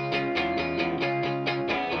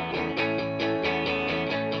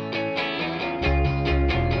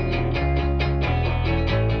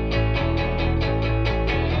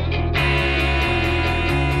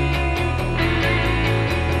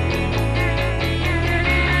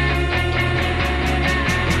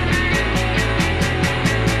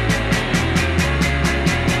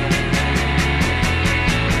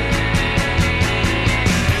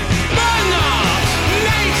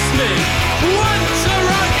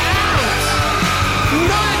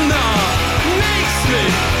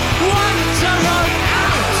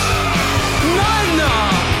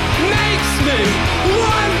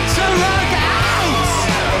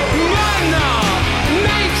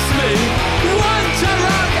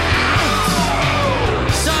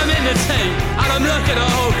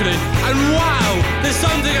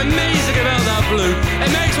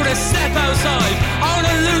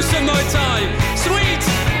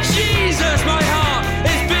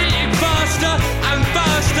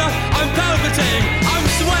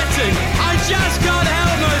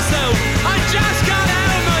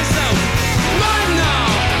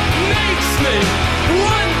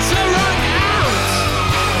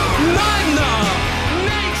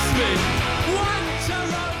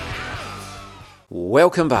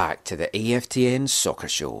 Welcome back to the AFTN Soccer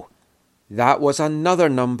Show. That was another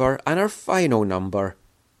number and our final number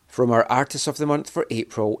from our Artist of the Month for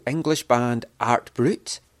April, English band Art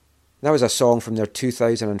Brut. That was a song from their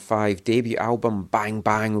 2005 debut album Bang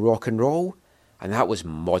Bang Rock and Roll, and that was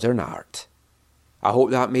Modern Art. I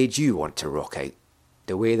hope that made you want to rock out,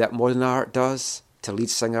 the way that Modern Art does to lead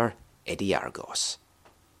singer Eddie Argos.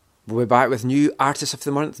 We'll be back with new Artist of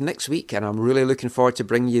the Month next week, and I'm really looking forward to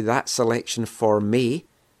bringing you that selection for May.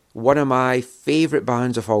 One of my favourite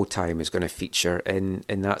bands of all time is going to feature in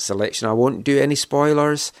that selection. I won't do any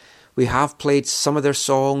spoilers. We have played some of their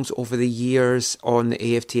songs over the years on the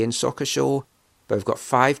AFTN Soccer Show, but we've got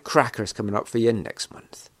 5 crackers coming up for you next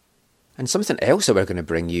month. And something else that we're going to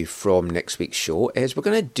bring you from next week's show is we're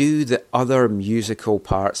going to do the other musical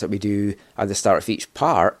parts that we do at the start of each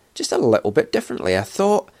part just a little bit differently. I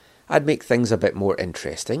thought I'd make things a bit more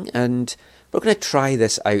interesting, and We're going to try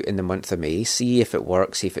this out in the month of May, see if it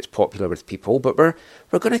works, see if it's popular with people, but we're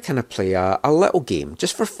going to kind of play a little game,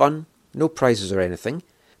 just for fun, no prizes or anything.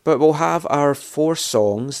 But we'll have our 4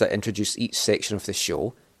 songs that introduce each section of the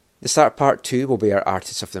show. The start of part 2 will be our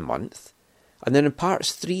Artist of the Month. And then in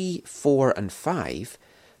parts 3, 4 and 5,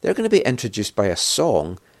 they're going to be introduced by a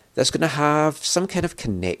song that's going to have some kind of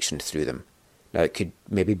connection through them. Now, it could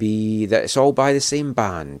maybe be that it's all by the same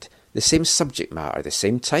band, the same subject matter, the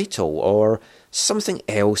same title, or something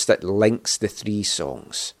else that links the 3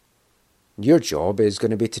 songs. Your job is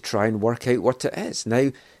going to be to try and work out what it is.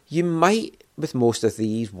 Now, you might, with most of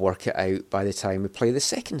these, work it out by the time we play the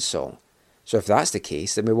second song. So if that's the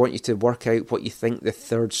case, then we want you to work out what you think the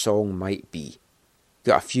third song might be.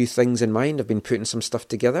 Got a few things in mind. I've been putting some stuff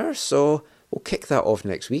together, so we'll kick that off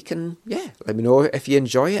next week, and let me know if you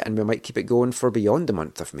enjoy it, and we might keep it going for beyond the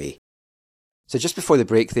month of May. So just before the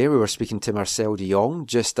break there, we were speaking to Marcel de Jong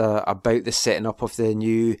just about the setting up of the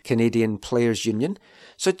new Canadian Players Union.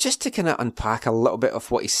 So just to kind of unpack a little bit of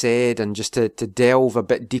what he said, and just to delve a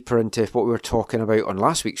bit deeper into what we were talking about on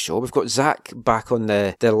last week's show, we've got Zach back on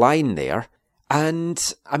the line there.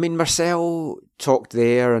 And, I mean, Marcel talked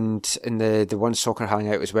there, and in the One Soccer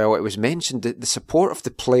Hangout as well, it was mentioned that the support of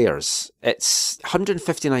the players, it's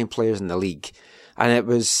 159 players in the league, and it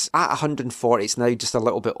was at 140, it's now just a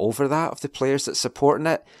little bit over that of the players that's supporting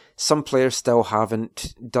it. Some players still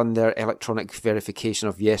haven't done their electronic verification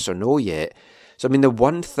of yes or no yet. So, I mean, the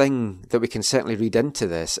one thing that we can certainly read into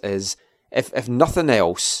this is, if nothing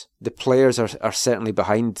else, the players are certainly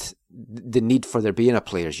behind the need for there being a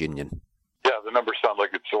players' union. Yeah, the numbers sound like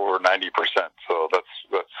it's over 90%, so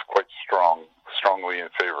that's quite strongly in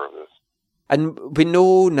favor of this. And we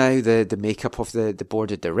know now the makeup of the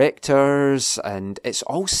board of directors, and it's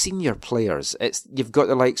all senior players. You've got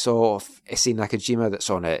the likes of Issei Nakajima that's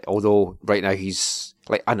on it, although right now he's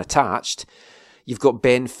like unattached. You've got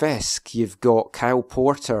Ben Fisk, you've got Kyle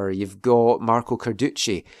Porter, you've got Marco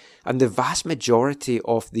Carducci, and the vast majority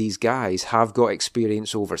of these guys have got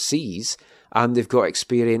experience overseas, and they've got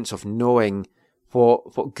experience of knowing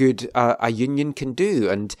what good a union can do.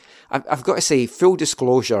 And I've got to say, full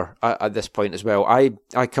disclosure at this point as well, I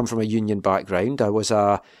come from a union background. I was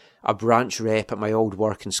a branch rep at my old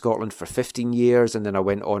work in Scotland for 15 years, and then I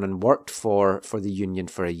went on and worked for the union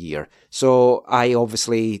for a year. So I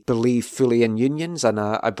obviously believe fully in unions, and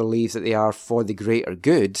I believe that they are for the greater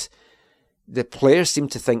good. The players seem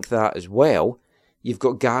to think that as well. You've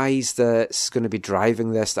got guys that's going to be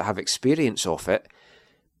driving this that have experience of it.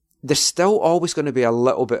 There's still always going to be a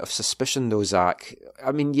little bit of suspicion though, Zach.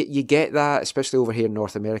 I mean, you get that, especially over here in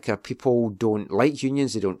North America. People don't like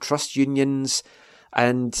unions, they don't trust unions.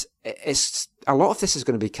 And it's a lot of this is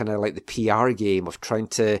going to be kind of like the PR game of trying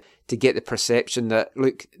to get the perception that,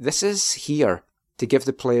 look, this is here to give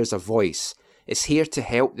the players a voice. It's here to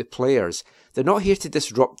help the players. They're not here to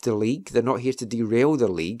disrupt the league. They're not here to derail the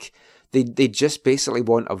league. They just basically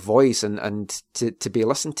want a voice and to be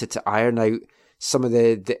listened to iron out some of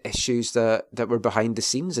the issues that were behind the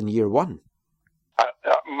scenes in year one.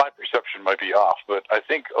 My perception might be off, but I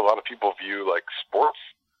think a lot of people view like sports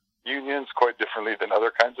unions quite differently than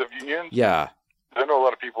other kinds of unions. Yeah. I know a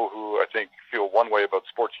lot of people who I think feel one way about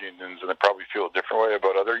sports unions and they probably feel a different way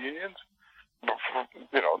about other unions.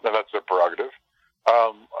 You know, and that's their prerogative.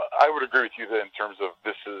 I would agree with you that in terms of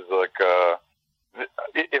this is like,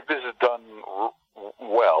 if this is done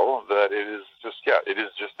well, that it is just that.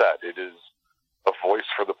 It is a voice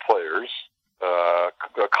for the players, a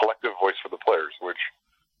collective voice for the players, which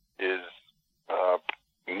is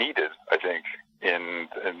needed, I think, in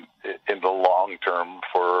the long term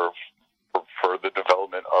for the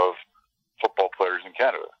development of football players in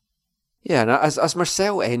Canada. Yeah, and as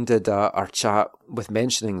Marcel ended our chat with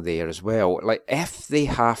mentioning there as well, like if they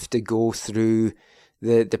have to go through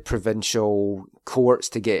the provincial courts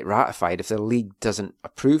to get ratified, if the league doesn't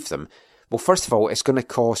approve them, well, first of all, it's going to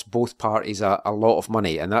cost both parties a lot of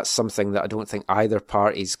money, and that's something that I don't think either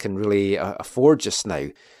parties can really afford just now.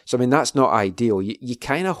 So, I mean, that's not ideal. You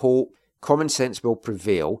kind of hope common sense will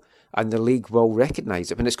prevail and the league will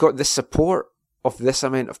recognise it. When it's got the support of this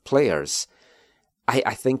amount of players,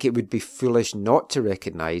 I think it would be foolish not to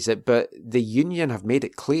recognise it, but the union have made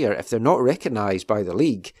it clear if they're not recognised by the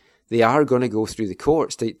league, they are going to go through the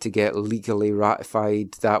courts to get legally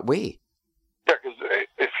ratified that way. Yeah, because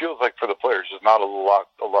it feels like for the players, there's not a lot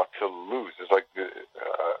to lose. It's like,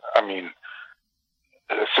 I mean,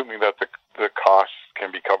 assuming that the costs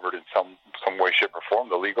can be covered in some way, shape, or form,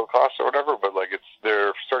 the legal costs or whatever, but like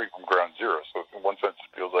they're starting from ground zero. So in one sense,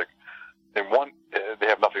 it feels like they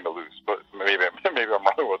have nothing to lose. But maybe I'm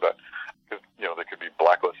wrong with that, because they could be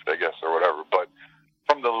blacklisted, I guess, or whatever. But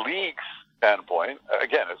from the league's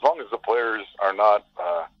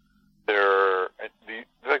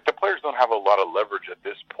leverage at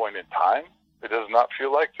this point in time. It does not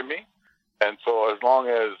feel like to me. And so as long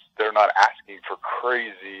as they're not asking for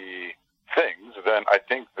crazy things, then I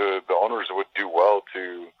think the owners would do well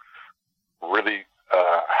to really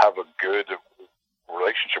have a good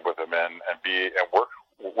relationship with them and work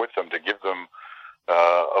with them to give them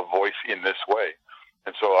a voice in this way.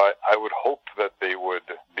 And so I would hope that they would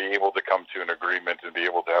be able to come to an agreement and be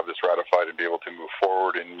able to have this ratified and be able to move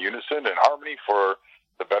forward in unison and harmony for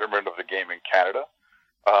the betterment of the game in Canada.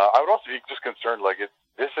 I would also be just concerned,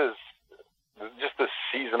 this is just the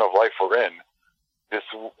season of life we're in. This,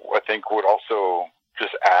 I think, would also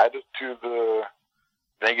just add to the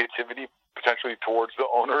negativity potentially towards the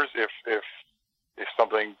owners if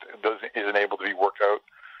something isn't able to be worked out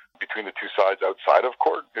between the two sides outside of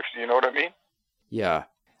court, if you know what I mean. Yeah.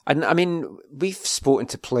 And I mean, we've spoken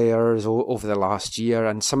to players over the last year,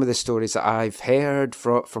 and some of the stories that I've heard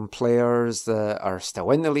from players that are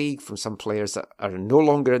still in the league, from some players that are no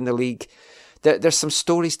longer in the league, there's some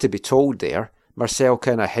stories to be told there. Marcel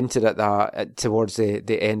kind of hinted at that towards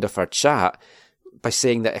the end of our chat by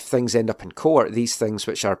saying that if things end up in court, these things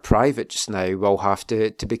which are private just now will have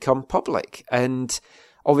to become public. And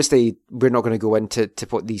obviously, we're not going to go into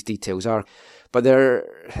what these details are, but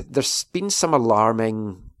there's been some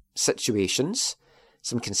alarming situations,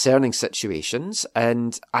 some concerning situations,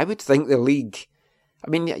 and I would think the league, I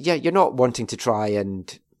mean, yeah, you're not wanting to try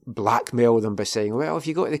and blackmail them by saying, well, if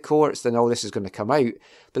you go to the courts, then all this is going to come out.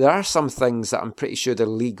 But there are some things that I'm pretty sure the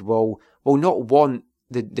league will not want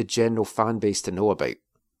the general fan base to know about.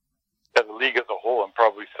 Yeah, the league as a whole, and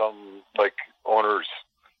probably some owners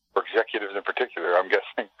or executives in particular, I'm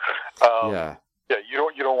guessing. Yeah,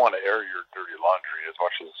 you don't want to air your dirty laundry as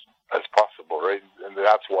much as possible, right? And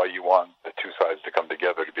that's why you want the two sides to come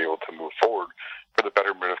together to be able to move forward for the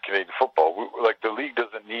betterment of Canadian football. The league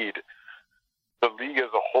doesn't need, the league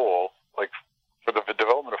as a whole, for the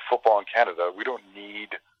development of football in Canada, we don't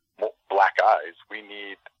need black eyes. We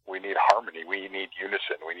need harmony. We need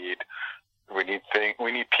unison. We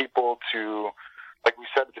need people to, like we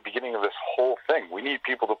said at the beginning of this whole thing, we need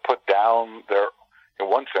people to put down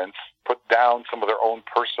some of their own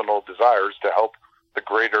personal desires to help the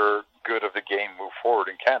greater good of the game move forward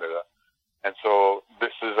in Canada. And so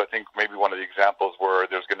this is, I think, maybe one of the examples where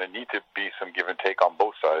there's going to need to be some give and take on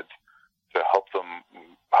both sides to help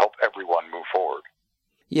everyone move forward.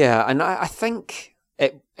 Yeah, and I think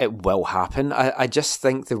it will happen. I just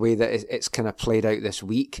think the way that it's kind of played out this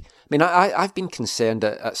week. I mean, I've been concerned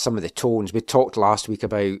at some of the tones. We talked last week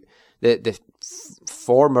about the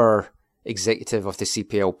former executive of the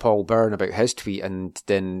CPL, Paul Byrne, about his tweet, and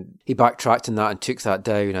then he backtracked on that and took that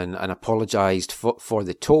down and apologised for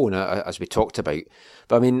the tone, as we talked about.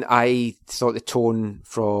 But I mean, I thought the tone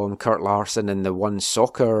from Kurt Larson in the One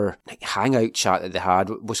Soccer hangout chat that they had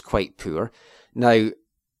was quite poor. Now,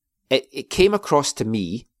 it came across to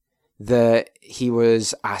me that he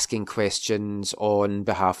was asking questions on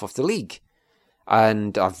behalf of the league.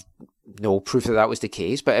 And I've no proof that was the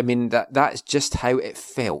case, but I mean, that's just how it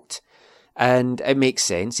felt. And it makes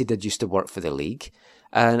sense. He did used to work for the league.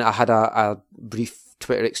 And I had a brief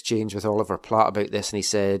Twitter exchange with Oliver Platt about this, and he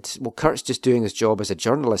said, well, Kurt's just doing his job as a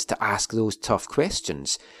journalist to ask those tough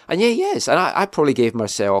questions. And yeah, he is. And I probably gave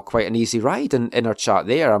Marcel quite an easy ride in our chat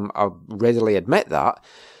there. I'll readily admit that.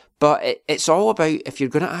 But it's all about, if you're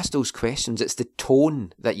going to ask those questions, it's the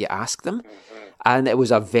tone that you ask them. And it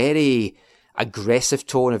was a very aggressive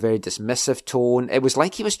tone, a very dismissive tone. It was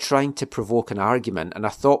like he was trying to provoke an argument. And I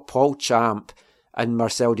thought Paul Champ and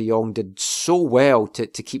Marcel de Jong did so well to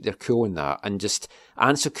keep their cool in that and just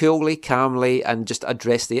answer coolly, calmly, and just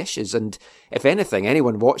address the issues. And if anything,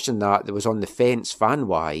 anyone watching that was on the fence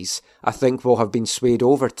fan-wise, I think will have been swayed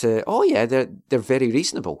over to, oh yeah, they're very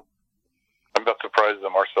reasonable. I'm not surprised that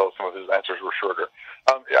Marcel, some of his answers were shorter.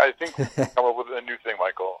 I think we'll come up with a new thing,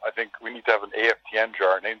 Michael. I think we need to have an AFTN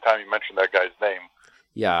jar, and anytime you mention that guy's name,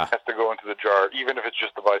 it has to go into the jar, even if it's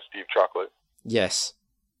just to buy Steve chocolate. Yes.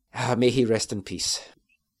 May he rest in peace.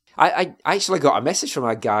 I actually got a message from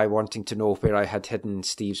a guy wanting to know where I had hidden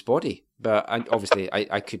Steve's body, but obviously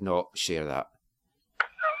I could not share that.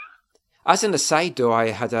 As an aside, though, I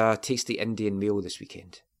had a tasty Indian meal this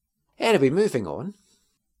weekend. Anyway, moving on.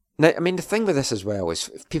 Now, I mean, the thing with this as well is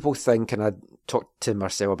if people think, and I talked to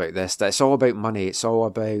Marcel about this, that it's all about money, it's all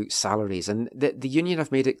about salaries, and the union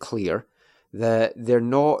have made it clear that they're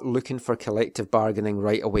not looking for collective bargaining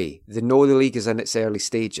right away. They know the league is in its early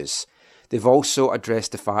stages. They've also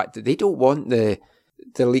addressed the fact that they don't want the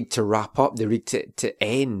league to wrap up, the league to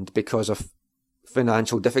end because of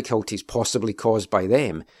financial difficulties possibly caused by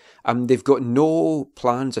them. They've got no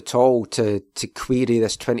plans at all to query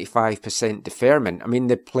this 25% deferment. I mean,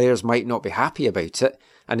 the players might not be happy about it,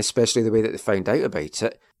 and especially the way that they found out about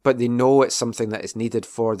it, but they know it's something that is needed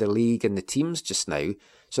for the league and the teams just now.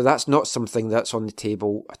 So that's not something that's on the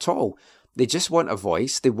table at all. They just want a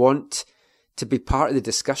voice. They want to be part of the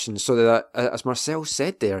discussion so that, as Marcel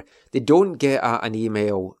said there, they don't get an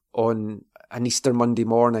email on an Easter Monday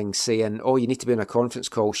morning saying, oh, you need to be on a conference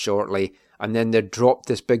call shortly, and then they're dropped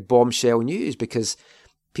this big bombshell news because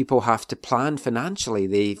people have to plan financially.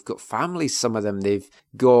 They've got families, some of them. They've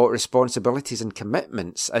got responsibilities and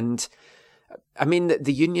commitments. And I mean,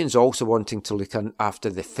 the union's also wanting to look after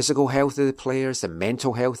the physical health of the players, the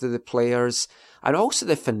mental health of the players, and also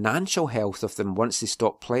the financial health of them once they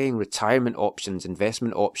stop playing, retirement options,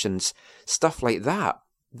 investment options, stuff like that.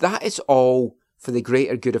 That is all for the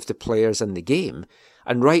greater good of the players and the game.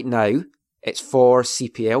 And right now, it's for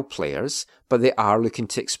CPL players, but they are looking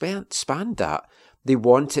to expand that. They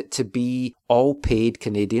want it to be all paid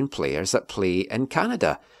Canadian players that play in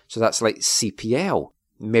Canada. So that's like CPL.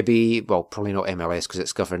 Maybe, well, probably not MLS because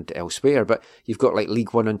it's governed elsewhere, but you've got like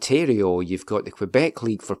League One Ontario, you've got the Quebec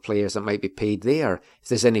League for players that might be paid there. If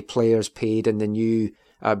there's any players paid in the new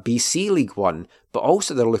BC League One, but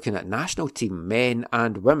also they're looking at national team, men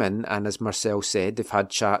and women, and as Marcel said, they've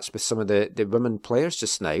had chats with some of the women players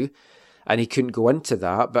just now, and he couldn't go into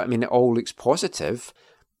that, but I mean, it all looks positive.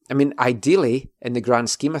 I mean, ideally, in the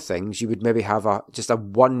grand scheme of things, you would maybe have just a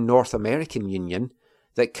one North American union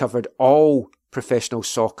that covered all professional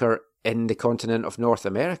soccer in the continent of North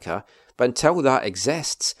America, but until that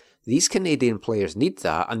exists, these Canadian players need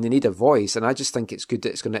that, and they need a voice, and I just think it's good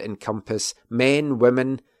that it's going to encompass men,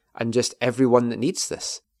 women, and just everyone that needs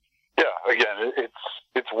this. Yeah, again,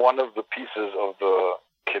 it's one of the pieces of the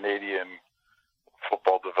Canadian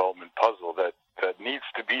football development puzzle that needs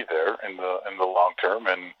to be there in the long term,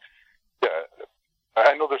 and yeah,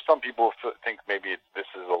 I know there's some people who think maybe this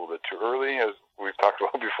is a little bit too early, as we've talked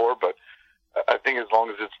about before, but I think as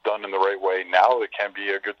long as it's done in the right way now, it can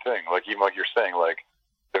be a good thing. Like, even like you're saying, like,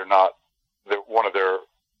 one of their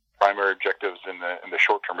primary objectives in the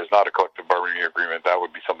short term is not a collective bargaining agreement. That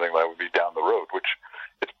would be something that would be down the road, which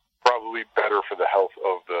it's probably better for the health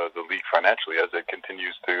of the league financially as it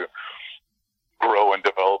continues to grow and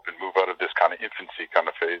develop and move out of this kind of infancy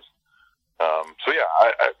kind of phase. So yeah,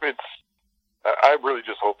 I really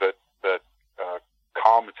just hope that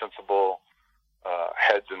calm and sensible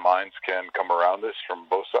heads and minds can come around this from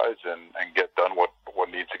both sides and get done what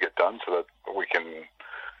needs to get done so that we can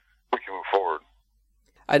move forward.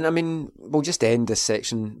 And I mean, we'll just end this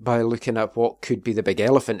section by looking at what could be the big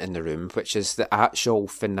elephant in the room, which is the actual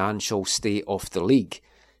financial state of the league.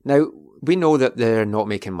 Now, we know that they're not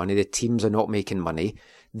making money, the teams are not making money.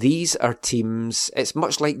 These are teams, it's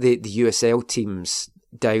much like the USL teams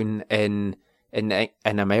down in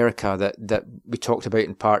America that we talked about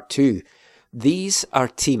in part 2. These are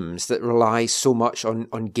teams that rely so much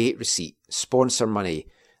on gate receipt, sponsor money,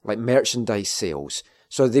 like merchandise sales.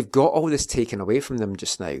 So they've got all this taken away from them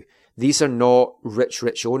just now. These are not rich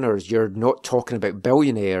owners. You're not talking about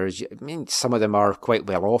billionaires. I mean, some of them are quite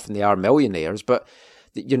well off and they are millionaires, but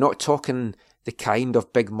you're not talking the kind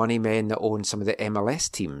of big money men that own some of the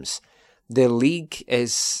MLS teams. The league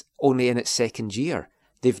is only in its second year.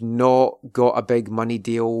 They've not got a big money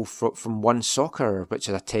deal from One Soccer, which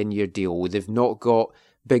is a 10-year deal. They've not got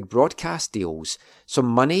big broadcast deals. So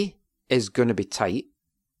money is going to be tight.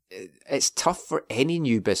 It's tough for any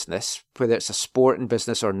new business, whether it's a sporting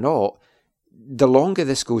business or not. The longer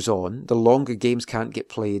this goes on, the longer games can't get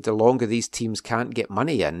played, the longer these teams can't get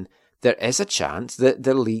money in, there is a chance that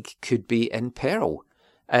the league could be in peril.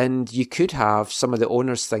 And you could have some of the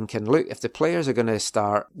owners thinking, look, if the players are going to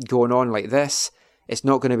start going on like this, it's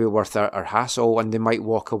not going to be worth our hassle, and they might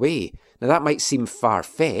walk away. Now, that might seem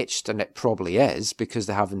far-fetched, and it probably is, because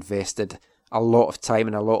they have invested a lot of time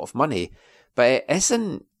and a lot of money, but it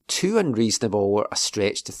isn't too unreasonable or a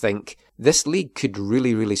stretch to think this league could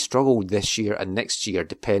really struggle this year and next year,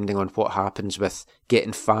 depending on what happens with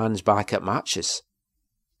getting fans back at matches.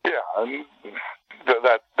 Yeah, and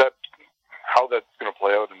that how that's going to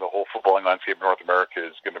play out in the whole footballing landscape in North America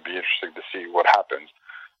is going to be interesting to see what happens.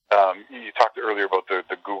 You talked earlier about the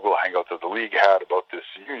Google Hangouts that the league had about this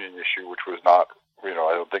union issue, which was not, I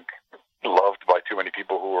don't think, loved by too many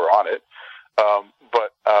people who were on it.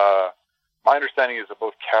 But my understanding is that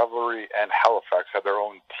both Cavalry and Halifax had their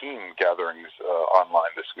own team gatherings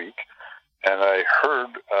online this week. And I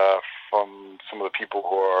heard from some of the people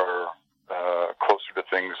who are closer to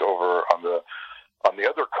things over on the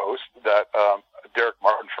other coast that Derek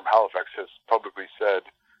Martin from Halifax has publicly said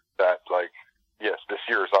that, like, yes, this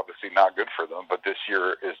year is obviously not good for them, but this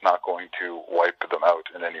year is not going to wipe them out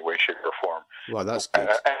in any way, shape, or form. Well, that's good.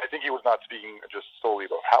 And I think he was not speaking just solely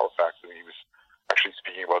about Halifax. I mean, he was actually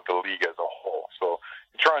speaking about the league as a whole. So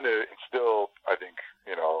trying to instill, I think,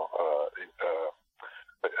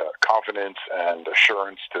 confidence and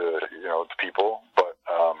assurance to people. But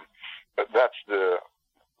that's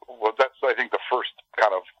I think the first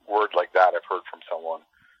kind of word like that I've heard from someone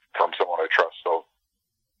I trust. So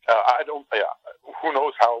I don't. Yeah, who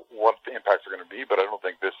knows what the impacts are going to be, but I don't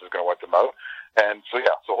think this is going to wipe them out. And so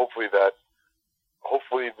so hopefully this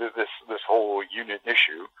whole union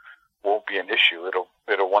issue won't be an issue. It'll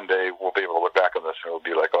one day we'll be able to look back on this and it'll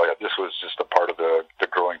be like, oh yeah, this was just a part of the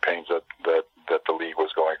growing pains that the league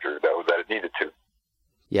was going through that it needed to.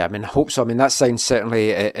 Yeah, I mean, I hope so. I mean, that sounds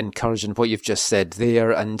certainly encouraging, what you've just said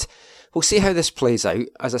there, and we'll see how this plays out.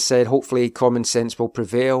 As I said, hopefully common sense will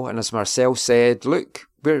prevail, and as Marcel said, look,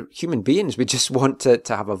 we're human beings. We just want to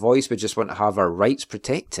have a voice. We just want to have our rights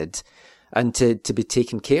protected and to be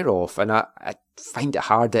taken care of, and I find it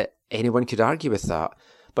hard that anyone could argue with that.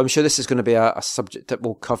 But I'm sure this is going to be a subject that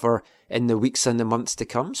we'll cover in the weeks and the months to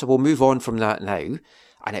come, so we'll move on from that now,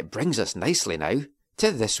 and it brings us nicely now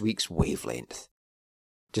to this week's Wavelength.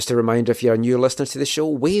 Just a reminder, if you're a new listener to the show,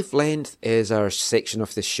 Wavelength is our section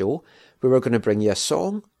of the show where we're going to bring you a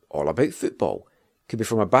song all about football. Could be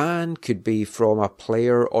from a band, could be from a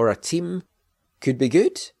player or a team, could be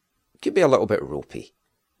good, could be a little bit ropey.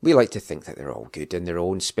 We like to think that they're all good in their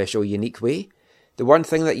own special, unique way. The one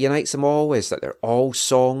thing that unites them all is that they're all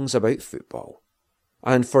songs about football.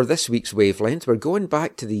 And for this week's Wavelength, we're going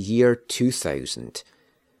back to the year 2000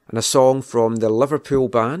 and a song from the Liverpool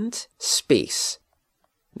band Space.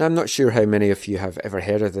 Now, I'm not sure how many of you have ever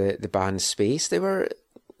heard of the band Space. They were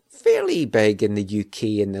fairly big in the UK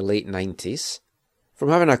in the late 90s. From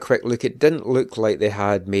having a quick look, it didn't look like they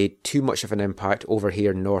had made too much of an impact over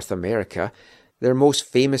here in North America. Their most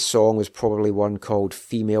famous song was probably one called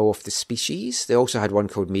Female of the Species. They also had one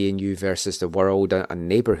called Me and You versus the World and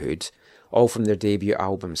Neighbourhood, all from their debut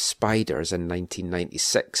album Spiders in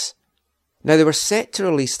 1996. Now, they were set to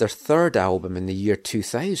release their third album in the year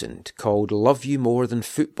 2000, called Love You More Than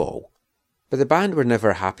Football. But the band were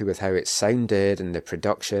never happy with how it sounded and the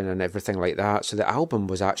production and everything like that, so the album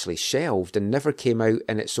was actually shelved and never came out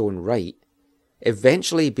in its own right,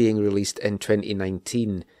 eventually being released in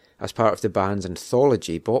 2019 as part of the band's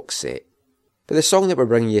anthology box set. But the song that we're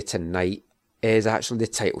bringing you tonight is actually the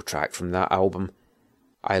title track from that album,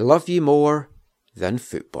 I Love You More Than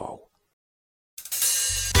Football.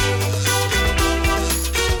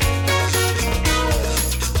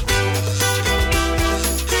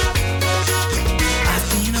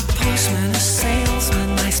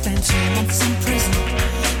 Spent 2 months in prison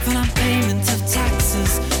for non-payment of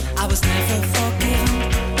taxes. I was never forgiven.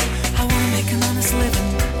 I wanna make an honest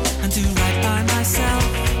living and do right by myself.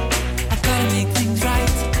 I've gotta make things right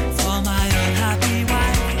for my unhappy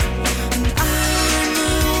wife. And I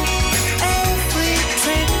know every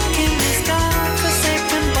trick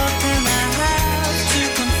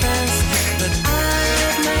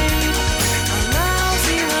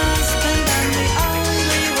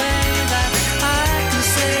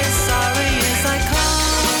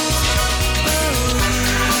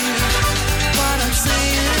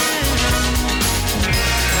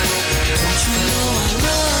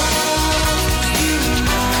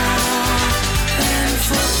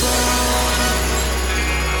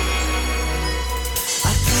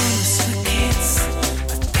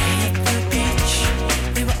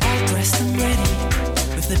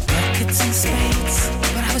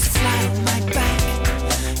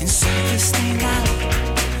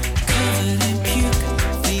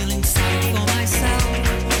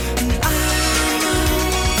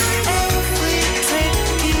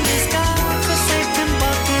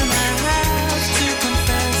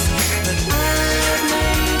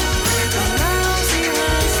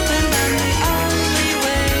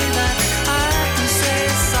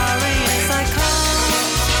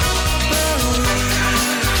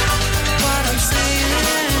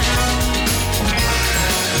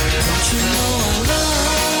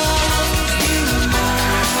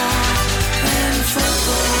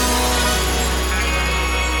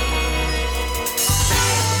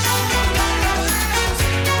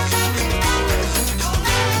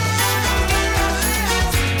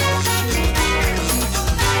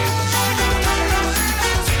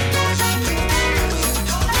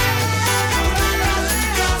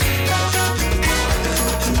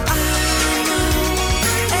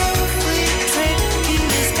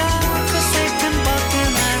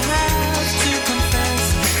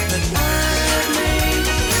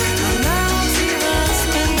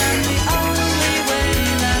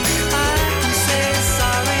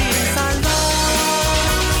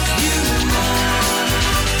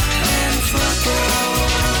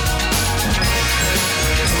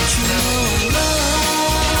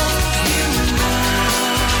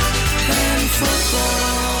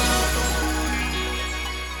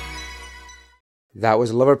That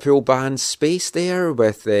was Liverpool band Space there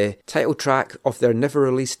with the title track of their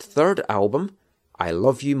never-released third album, I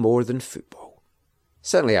Love You More Than Football.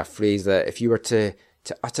 Certainly a phrase that if you were to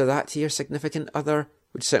utter that to your significant other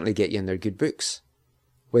would certainly get you in their good books.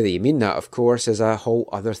 Whether you mean that, of course, is a whole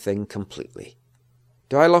other thing completely.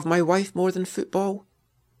 Do I love my wife more than football?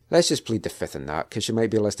 Let's just plead the fifth in that, because you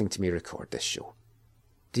might be listening to me record this show.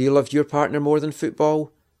 Do you love your partner more than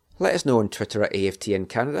football? Let us know on Twitter at AFTN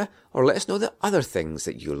Canada, or let us know the other things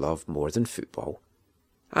that you love more than football.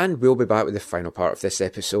 And we'll be back with the final part of this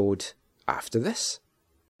episode after this.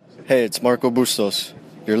 Hey, it's Marco Bustos.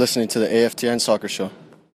 You're listening to the AFTN Soccer Show.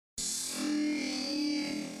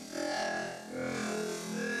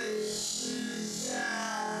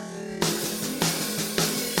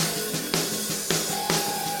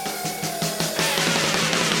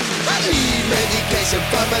 Medication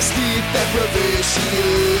for my sleep deprivation.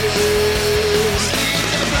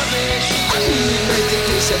 I need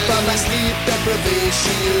medication for my sleep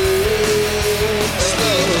deprivation.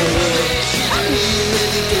 I need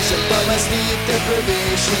medication for my sleep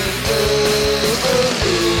deprivation.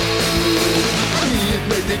 I need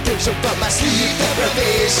medication for my sleep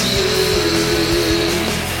deprivation.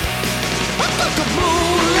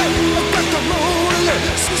 Guacamole,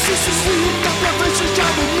 sleep deprivation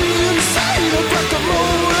driving me insane.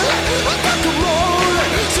 Guacamole,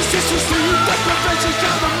 sleep deprivation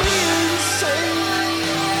driving me insane.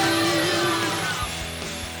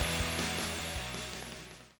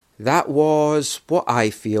 That was what I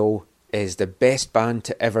feel is the best band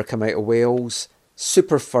to ever come out of Wales,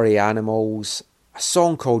 Super Furry Animals, a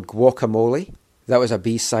song called Guacamole. That was a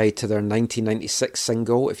B-side to their 1996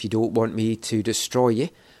 single, If You Don't Want Me to Destroy You,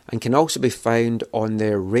 and can also be found on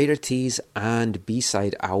their Rarities and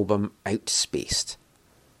B-side album Outspaced.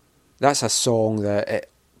 That's a song that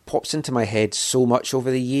it pops into my head so much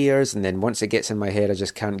over the years, and then once it gets in my head I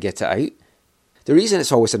just can't get it out. The reason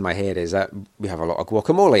it's always in my head is that we have a lot of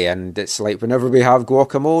guacamole, and it's like whenever we have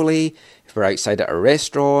guacamole, if we're outside at a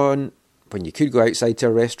restaurant, when you could go outside to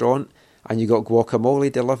a restaurant, and you got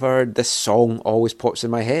guacamole delivered, this song always pops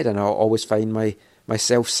in my head and I'll always find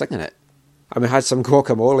myself singing it. And we had some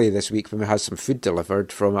guacamole this week when we had some food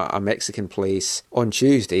delivered from a Mexican place on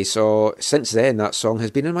Tuesday, so since then that song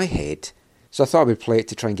has been in my head. So I thought I would play it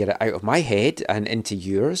to try and get it out of my head and into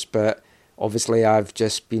yours, but obviously I've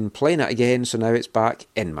just been playing it again, so now it's back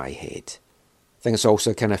in my head. I think it's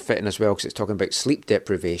also kind of fitting as well because it's talking about sleep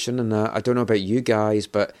deprivation, and I don't know about you guys,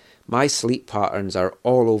 but my sleep patterns are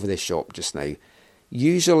all over the shop just now.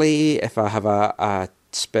 Usually, if I have a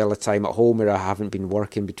spell of time at home where I haven't been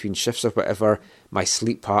working between shifts or whatever, my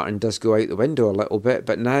sleep pattern does go out the window a little bit.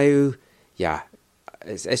 But now, yeah,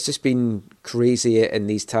 it's just been crazy in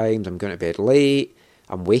these times. I'm going to bed late.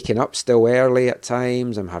 I'm waking up still early at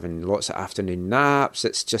times. I'm having lots of afternoon naps.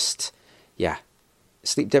 It's just, yeah,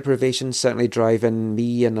 sleep deprivation certainly driving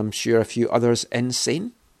me and I'm sure a few others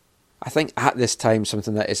insane. I think at this time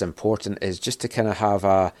something that is important is just to kind of have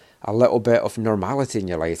a little bit of normality in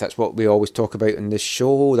your life. That's what we always talk about in this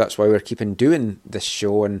show. That's why we're keeping doing this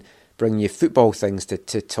show and bringing you football things to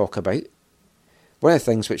talk about. One of the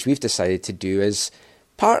things which we've decided to do is,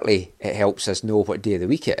 partly it helps us know what day of the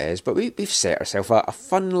week it is, but we've set ourselves a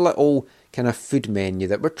fun little kind of food menu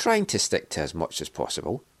that we're trying to stick to as much as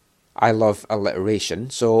possible. I love alliteration,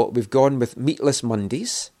 so we've gone with Meatless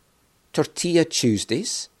Mondays, Tortilla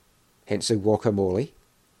Tuesdays, hence the guacamole,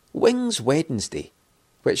 Wings Wednesday,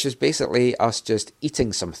 which is basically us just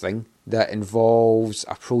eating something that involves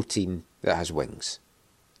a protein that has wings.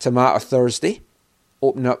 Tomato Thursday,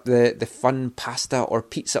 open up the fun pasta or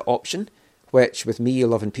pizza option, which with me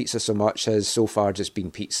loving pizza so much has so far just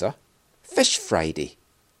been pizza. Fish Friday,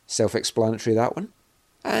 self-explanatory that one.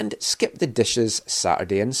 And Skip the Dishes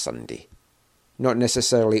Saturday and Sunday. Not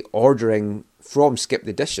necessarily ordering from Skip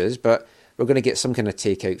the Dishes, but we're going to get some kind of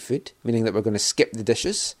takeout food, meaning that we're going to skip the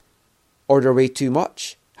dishes, order way too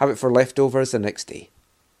much, have it for leftovers the next day.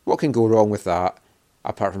 What can go wrong with that,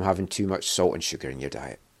 apart from having too much salt and sugar in your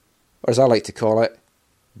diet? Or as I like to call it,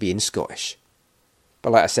 being Scottish.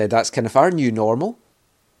 But like I said, that's kind of our new normal.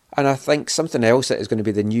 And I think something else that is going to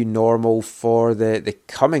be the new normal for the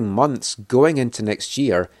coming months going into next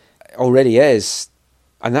year already is,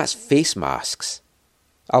 and that's face masks.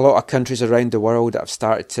 A lot of countries around the world that have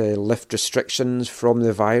started to lift restrictions from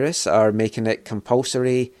the virus are making it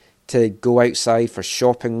compulsory to go outside for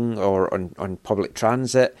shopping or on public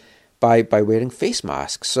transit by wearing face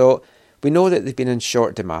masks. So we know that they've been in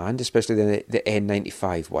short demand, especially the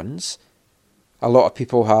N95 ones. A lot of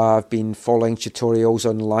people have been following tutorials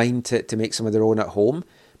online to make some of their own at home,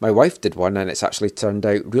 My wife did one and it's actually turned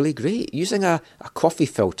out really great, using a coffee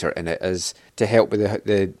filter in it as to help with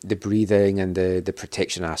the breathing and the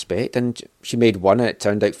protection aspect. And she made one and it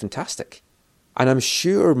turned out fantastic. And I'm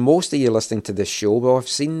sure most of you listening to this show will have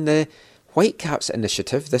seen the Whitecaps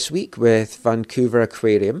initiative this week with Vancouver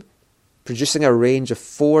Aquarium, producing a range of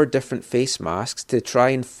 4 different face masks to try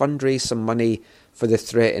and fundraise some money for the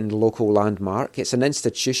threatened local landmark. It's an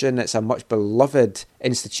institution, it's a much beloved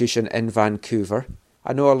institution in Vancouver.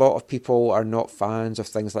 I know a lot of people are not fans of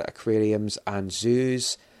things like aquariums and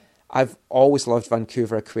zoos. I've always loved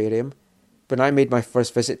Vancouver Aquarium. When I made my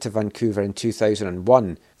first visit to Vancouver in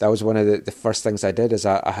 2001, that was one of the first things I did, is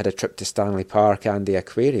I had a trip to Stanley Park and the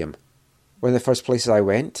aquarium. One of the first places I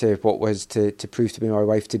went to, what was to prove to be my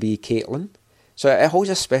wife to be Caitlin. So it holds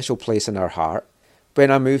a special place in our heart. When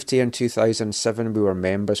I moved here in 2007, we were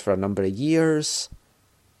members for a number of years.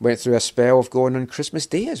 Went through a spell of going on Christmas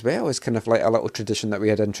Day as well, as kind of like a little tradition that we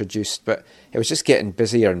had introduced. But it was just getting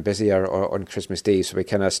busier and busier on Christmas Day, so we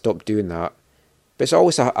kind of stopped doing that. But it's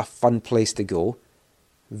always a fun place to go.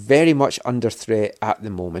 Very much under threat at the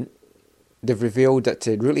moment. They've revealed that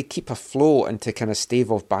to really keep afloat and to kind of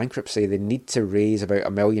stave off bankruptcy, they need to raise about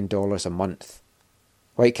 $1 million a month.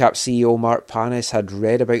 Whitecap CEO Mark Panis had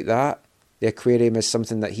read about that. The aquarium is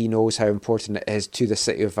something that he knows how important it is to the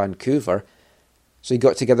city of Vancouver. So he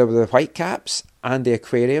got together with the Whitecaps and the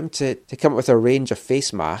aquarium to come up with a range of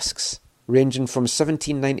face masks, ranging from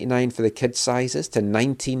 $17.99 for the kids sizes to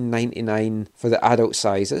 $19.99 for the adult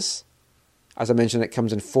sizes. As I mentioned, it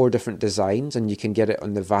comes in 4 different designs and you can get it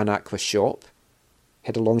on the Van Aqua shop.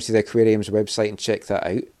 Head along to the aquarium's website and check that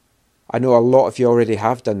out. I know a lot of you already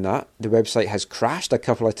have done that. The website has crashed a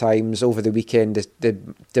couple of times over the weekend. The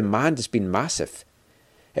demand has been massive.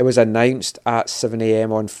 It was announced at 7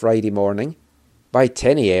 a.m. on Friday morning. By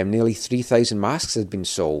 10 a.m, nearly 3,000 masks had been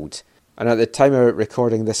sold. And at the time of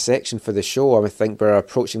recording this section for the show, I think we're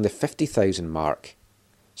approaching the 50,000 mark.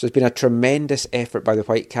 So it's been a tremendous effort by the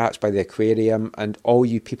Whitecaps, by the aquarium, and all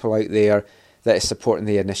you people out there that is supporting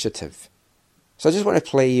the initiative. So I just want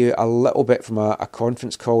to play you a little bit from a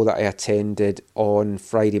conference call that I attended on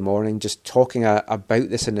Friday morning, just talking about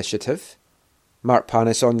this initiative. Mark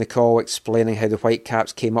Panis on the call explaining how the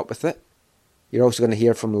Whitecaps came up with it. You're also going to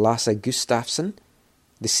hear from Lasse Gustafsson,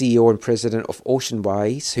 the CEO and president of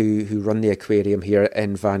Oceanwise, who run the aquarium here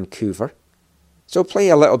in Vancouver. So I'll play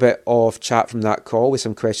a little bit of chat from that call with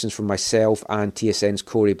some questions from myself and TSN's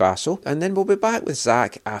Corey Basso, and then we'll be back with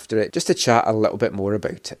Zach after it just to chat a little bit more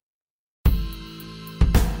about it.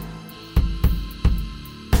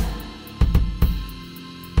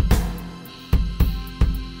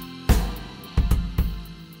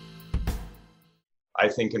 I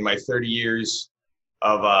think in my 30 years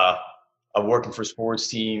of working for sports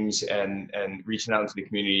teams and reaching out into the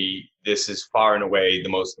community, this is far and away the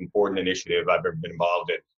most important initiative I've ever been involved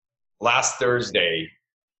in. Last Thursday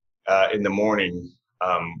in the morning,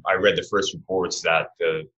 I read the first reports that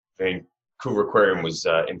the Vancouver Aquarium was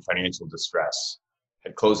in financial distress,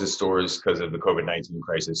 had closed its doors because of the COVID-19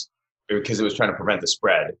 crisis, because it was trying to prevent the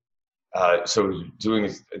spread. So doing,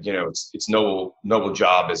 its noble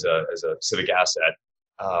job as a civic asset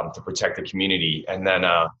to protect the community, and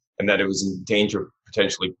that it was in danger of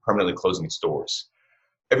potentially permanently closing its doors.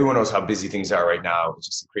 Everyone knows how busy things are right now. It's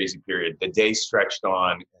just a crazy period. The day stretched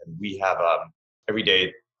on, and we have every day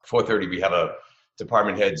at 4:30 we have a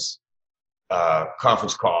department heads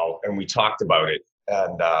conference call, and we talked about it,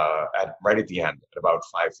 and right at the end at about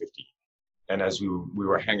 5:50, and as we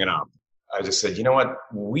were hanging up, I just said, you know what,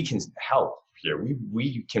 we can help here.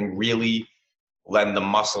 We can really lend the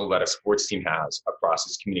muscle that a sports team has across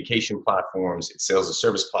its communication platforms, its sales and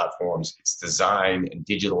service platforms, its design and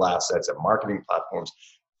digital assets and marketing platforms.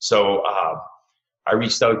 So I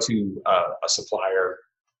reached out to a supplier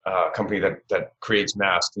company that creates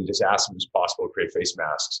masks and just asked him if it's possible to create face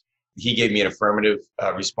masks. He gave me an affirmative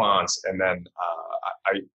response, and then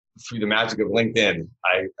I through the magic of LinkedIn,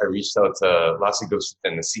 I reached out to Lasse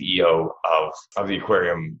Gustafsson, the CEO of the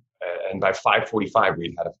aquarium, and by 5:45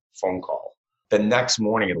 we had a phone call. The next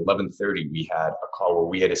morning at 11:30 we had a call where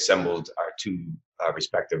we had assembled our 2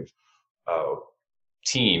 respective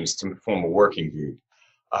teams to form a working group,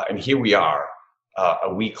 and here we are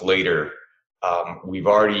a week later. We've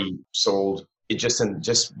already sold it,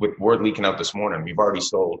 just with word leaking out this morning. We've already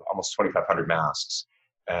sold almost 2,500 masks,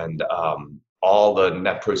 and all the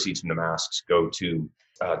net proceeds from the masks go to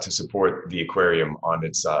support the aquarium on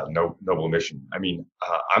its noble mission. I mean,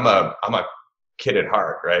 I'm a kid at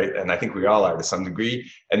heart, right? And I think we all are to some degree.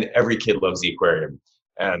 And every kid loves the aquarium,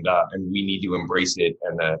 and we need to embrace it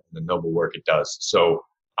and the noble work it does. So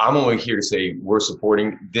I'm only here to say we're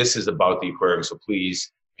supporting. This is about the aquarium. So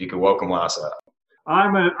please, if you could welcome Lasse.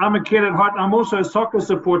 I'm a kid at heart. I'm also a soccer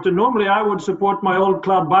supporter. Normally, I would support my old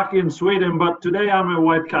club back in Sweden, but today I'm a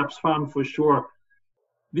Whitecaps fan for sure.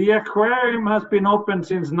 The aquarium has been open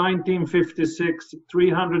since 1956,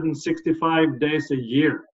 365 days a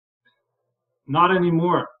year. Not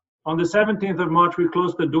anymore. On the 17th of March, we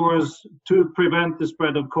closed the doors to prevent the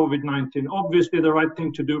spread of COVID-19. Obviously, the right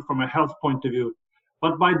thing to do from a health point of view.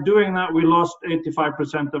 But by doing that, we lost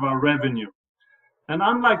 85% of our revenue. And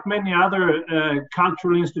unlike many other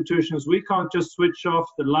cultural institutions, we can't just switch off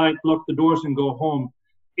the light, lock the doors, and go home.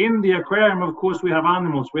 In the aquarium, of course, we have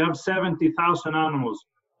animals. We have 70,000 animals.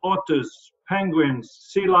 Otters, penguins,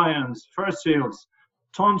 sea lions, fur seals,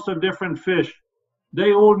 tons of different fish.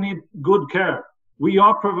 They all need good care. We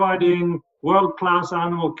are providing world-class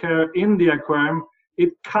animal care in the aquarium.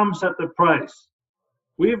 It comes at a price.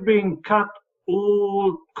 We've been cut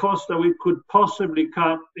all costs that we could possibly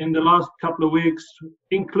cut in the last couple of weeks,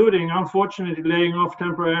 including, unfortunately, laying off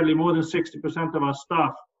temporarily more than 60% of our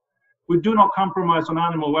staff. We do not compromise on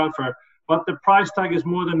animal welfare, but the price tag is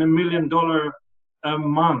more than $1 million a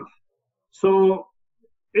month. So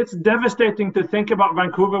it's devastating to think about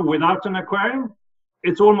Vancouver without an aquarium.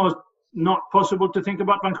 It's almost not possible to think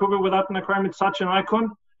about Vancouver without an aquarium. It's such an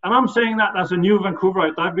icon. And I'm saying that as a new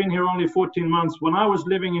Vancouverite. I've been here only 14 months. When I was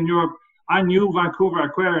living in Europe, I knew Vancouver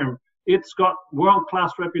Aquarium. It's got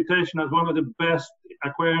world-class reputation as one of the best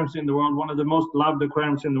aquariums in the world, one of the most loved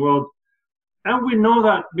aquariums in the world. And we know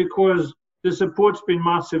that because the support's been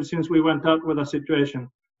massive since we went out with our situation.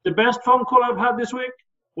 The best phone call I've had this week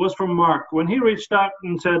was from Mark when he reached out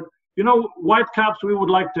and said, you know, Whitecaps, we would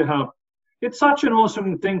like to help. It's such an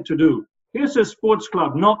awesome thing to do. Here's a sports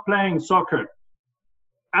club not playing soccer.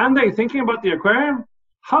 And they're thinking about the aquarium?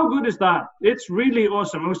 How good is that? It's really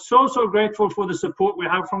awesome. We're so grateful for the support we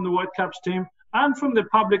have from the Whitecaps team and from the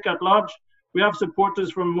public at large. We have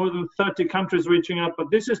supporters from more than 30 countries reaching out, but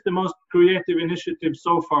this is the most creative initiative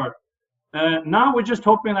so far. Now we're just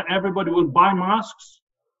hoping that everybody will buy masks.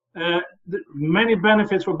 Many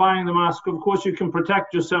benefits for buying the mask. Of course, you can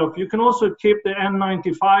protect yourself. You can also keep the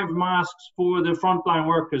N95 masks for the frontline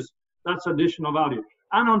workers. That's additional value.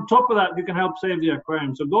 And on top of that, you can help save the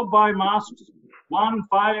aquarium. So go buy masks, 1,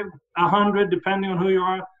 5, 100, depending on who you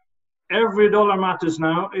are. Every dollar matters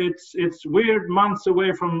now. It's weird months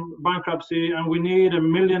away from bankruptcy, and we need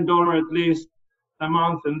 $1 million at least a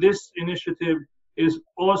month. And this initiative is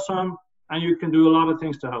awesome, and you can do a lot of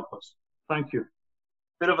things to help us. Thank you.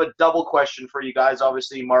 Bit of a double question for you guys.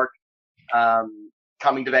 Obviously, Mark,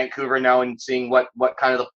 coming to Vancouver now and seeing what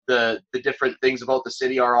kind of the different things about the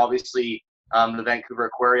city are. Obviously, the Vancouver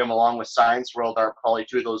Aquarium, along with Science World, are probably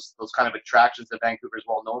two of those kind of attractions that Vancouver is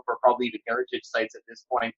well known for, probably even heritage sites at this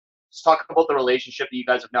point. Just talk about the relationship that you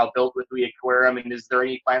guys have now built with the aquarium, and is there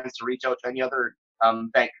any plans to reach out to any other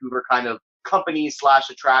Vancouver kind of companies /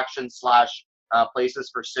 attractions /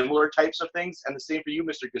 places for similar types of things? And the same for you,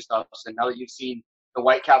 Mr. Gustafsson. Now that you've seen the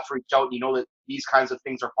Whitecaps reach out, you know that these kinds of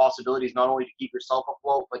things are possibilities, not only to keep yourself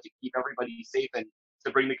afloat, but to keep everybody safe and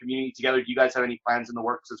to bring the community together. Do you guys have any plans in the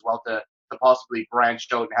works as well to possibly branch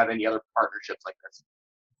out and have any other partnerships like this?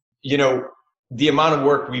 You know, the amount of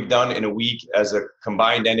work we've done in a week as a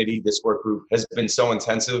combined entity, this work group, has been so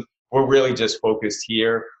intensive. We're really just focused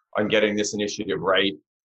here on getting this initiative right.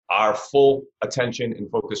 Our full attention and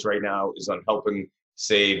focus right now is on helping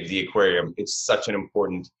save the aquarium. It's such an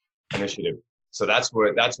important initiative. So that's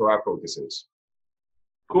where our focus is.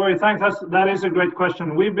 Corey, thanks. That is a great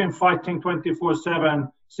question. We've been fighting 24/7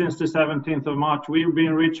 since the 17th of March. We've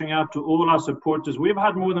been reaching out to all our supporters. We've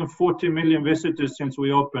had more than 40 million visitors since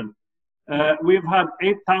we opened. We've had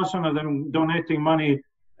 8,000 of them donating money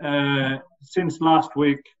since last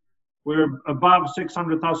week. We're above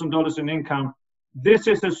 $600,000 in income. This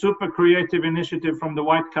is a super creative initiative from the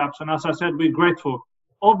Whitecaps, and as I said, we're grateful.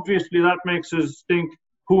 Obviously, that makes us think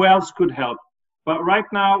who else could help. But right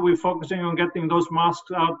now, we're focusing on getting those masks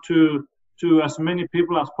out to as many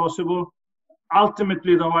people as possible.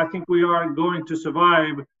 Ultimately, though, I think we are going to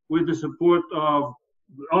survive with the support of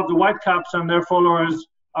the Whitecaps and their followers,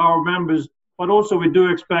 our members. But also, we do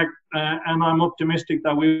expect, and I'm optimistic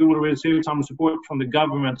that we will receive some support from the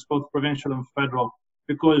governments, both provincial and federal,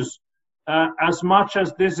 because as much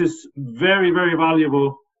as this is very, very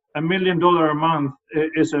valuable, $1 million a month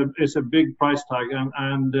is a big price tag,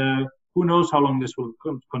 and who knows how long this will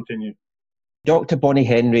continue. Dr. Bonnie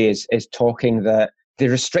Henry is talking that the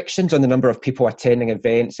restrictions on the number of people attending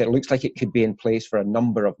events, it looks like it could be in place for a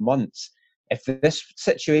number of months. If this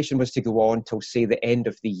situation was to go on till, say, the end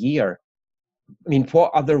of the year, I mean,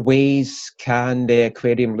 what other ways can the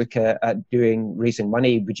aquarium look at raising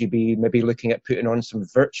money? Would you be maybe looking at putting on some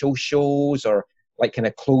virtual shows or like kind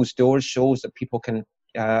of closed doors shows that people can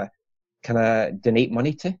kind of donate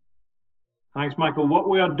money to? Thanks, Michael. What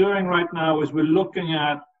we are doing right now is we're looking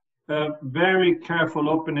at a very careful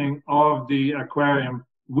opening of the aquarium.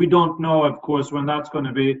 We don't know, of course, when that's going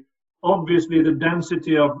to be. Obviously, the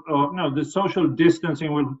density the social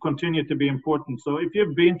distancing will continue to be important. So if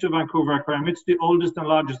you've been to Vancouver Aquarium, it's the oldest and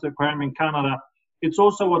largest aquarium in Canada. It's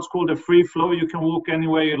also what's called a free flow. You can walk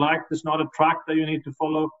anywhere you like. There's not a track that you need to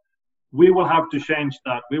follow. We will have to change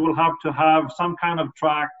that. We will have to have some kind of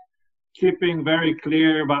track, keeping very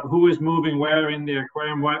clear about who is moving where in the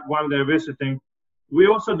aquarium while they're visiting. We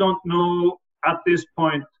also don't know at this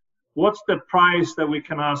point what's the price that we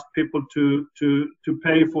can ask people to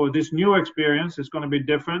pay for this new experience. It's going to be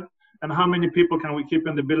different. And how many people can we keep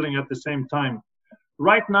in the building at the same time?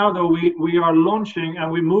 Right now, though, we are launching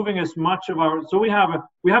and we're moving as much of our... So we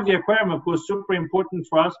have the aquarium, of course, super important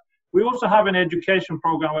for us. We also have an education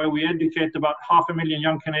program where we educate about 500,000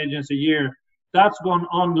 young Canadians a year. That's gone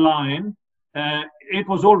online. It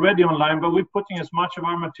was already online, but we're putting as much of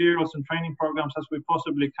our materials and training programs as we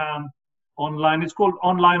possibly can online. It's called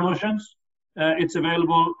Online Oceans. It's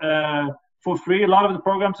available for free. A lot of the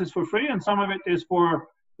programs is for free, and some of it is for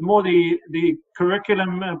more the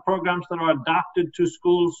curriculum programs that are adapted to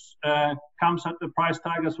schools comes at the price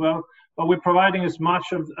tag as well. But we're providing as much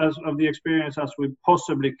of the experience as we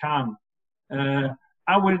possibly can. And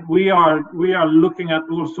we are looking at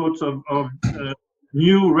all sorts of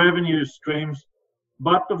new revenue streams.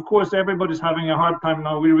 But of course, everybody's having a hard time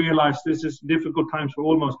now. We realize this is difficult times for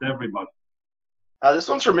almost everybody. This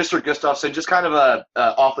one's for Mr. Gustafsson. Just kind of a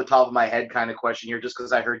off the top of my head kind of question here, just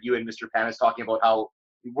because I heard you and Mr. Panis talking about how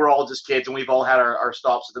we're all just kids and we've all had our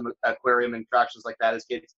stops at the aquarium and attractions like that as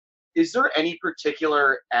kids. Is there any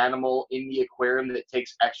particular animal in the aquarium that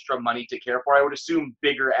takes extra money to care for? I would assume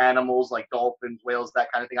bigger animals like dolphins, whales, that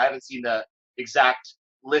kind of thing. I haven't seen the exact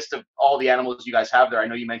list of all the animals you guys have there. I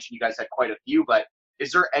know you mentioned you guys had quite a few, but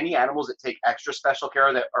is there any animals that take extra special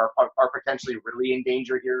care that are potentially really in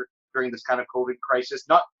danger here during this kind of COVID crisis?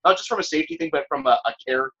 Not just from a safety thing, but from a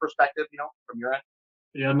care perspective, from your end?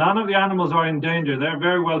 Yeah, none of the animals are in danger. They're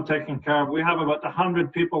very well taken care of. We have about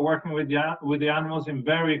 100 people working with the animals in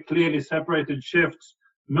very clearly separated shifts.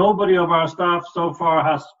 Nobody of our staff so far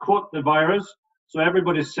has caught the virus, so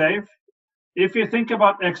everybody's safe. If you think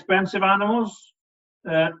about expensive animals,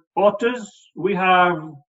 otters, we have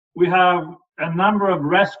a number of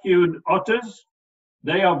rescued otters.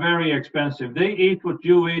 They are very expensive. They eat what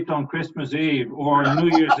you eat on Christmas Eve or New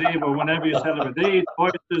Year's Eve or whenever you celebrate. They eat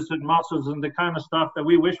oysters and mussels and the kind of stuff that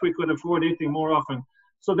we wish we could afford eating more often.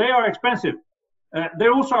 So they are expensive.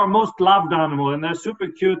 They're also our most loved animal, and they're super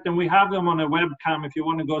cute. And we have them on a webcam if you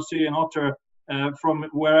want to go see an otter from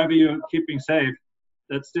wherever you're keeping safe.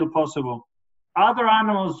 That's still possible. Other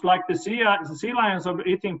animals like the sea lions are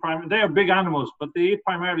eating they are big animals, but they eat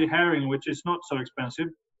primarily herring, which is not so expensive.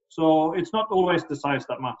 So it's not always the size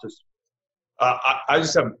that matters. I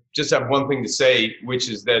just have one thing to say, which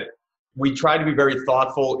is that we try to be very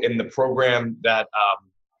thoughtful in the program that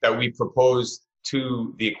we proposed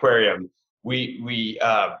to the aquarium. We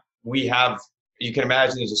have, you can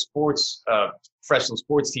imagine, as a professional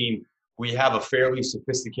sports team, we have a fairly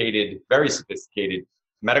very sophisticated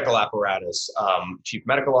medical apparatus, chief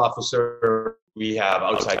medical officer. We have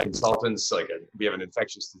outside consultants, we have an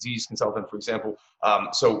infectious disease consultant, for example.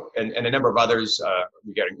 And a number of others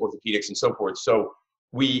regarding orthopedics and so forth. So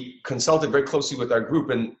we consulted very closely with our group,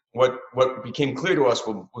 and what became clear to us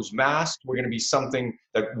was masks were going to be something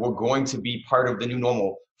that were going to be part of the new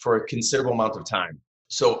normal for a considerable amount of time.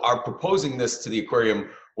 So our proposing this to the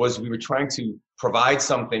aquarium was we were trying to provide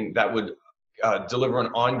something that would deliver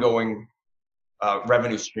an ongoing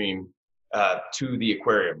revenue stream to the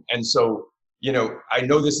aquarium. And so, I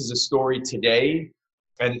know this is a story today,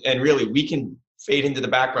 and really we can fade into the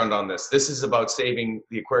background on this. This is about saving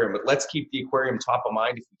the aquarium, but let's keep the aquarium top of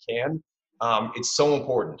mind if we can. It's so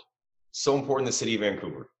important in the city of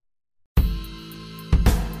Vancouver.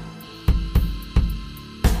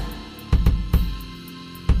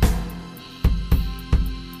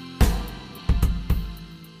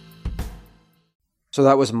 So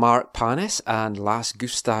that was Mark Panis and Lasse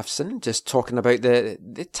Gustafsson just talking about the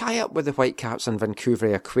tie-up with the Whitecaps and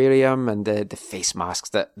Vancouver Aquarium and the face masks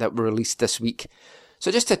that were released this week. So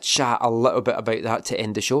just to chat a little bit about that to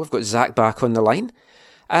end the show, I've got Zach back on the line.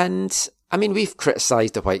 And, we've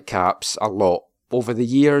criticised the Whitecaps a lot over the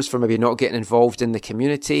years for maybe not getting involved in the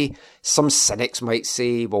community. Some cynics might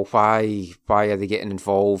say, well, why are they getting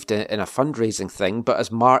involved in a fundraising thing? But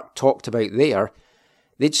as Mark talked about there,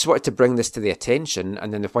 they just wanted to bring this to the attention,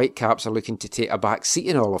 and then the Whitecaps are looking to take a back seat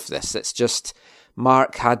in all of this. It's just,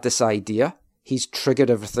 Mark had this idea. He's triggered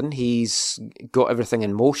everything. He's got everything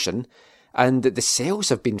in motion. And the sales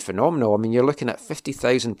have been phenomenal. I mean, you're looking at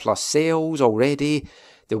 50,000 plus sales already.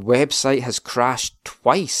 The website has crashed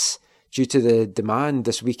twice due to the demand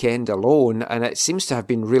this weekend alone, and it seems to have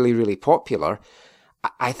been really, really popular.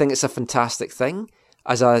 I think it's a fantastic thing.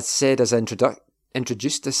 As I said, as I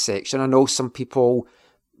introduced this section, I know some people,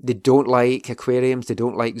 they don't like aquariums, they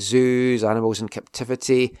don't like zoos, animals in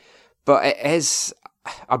captivity, but it is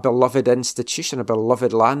a beloved institution, a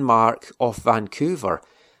beloved landmark of Vancouver.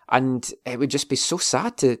 And it would just be so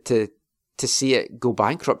sad to see it go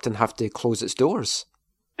bankrupt and have to close its doors.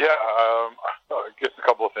 Yeah, I guess a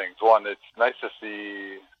couple of things. One, it's nice to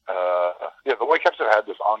see. The Whitecaps have had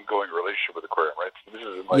this ongoing relationship with the aquarium, right? So this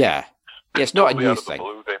is it's not a totally new out of the thing.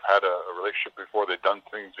 blue. They've had a relationship before. They've done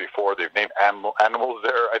things before. They've named animals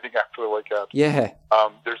there. I think after the Whitecaps. Yeah.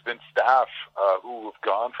 There's been staff who have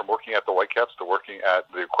gone from working at the Whitecaps to working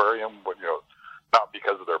at the aquarium. When not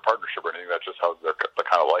because of their partnership or anything. That's just how the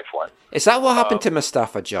kind of lifeline. Is that what happened to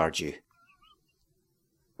Mustafa Jarju?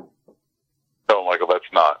 No, Michael,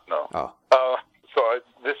 that's not. No. Oh.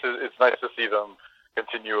 It's nice to see them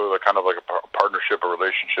continue a kind of like a partnership, a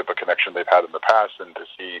relationship, a connection they've had in the past, and to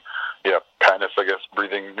see, Panis, I guess,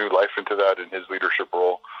 breathing new life into that in his leadership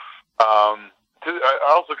role. I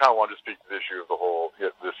also kind of want to speak to the issue of the whole,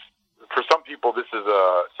 this, for some people, this is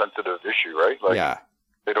a sensitive issue, right?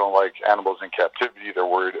 They don't like animals in captivity. They're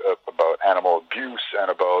worried about animal abuse and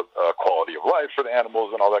about quality of life for the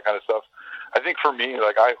animals and all that kind of stuff. I think for me,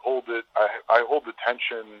 I hold the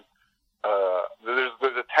tension.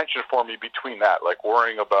 There's a tension for me between that,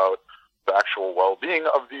 worrying about the actual well-being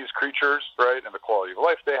of these creatures, right, and the quality of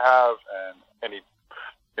life they have, and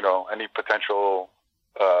any potential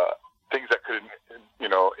things that could,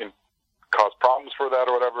 cause problems for that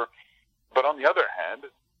or whatever. But on the other hand,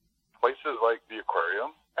 places like the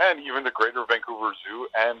aquarium and even the Greater Vancouver Zoo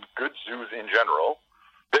and good zoos in general,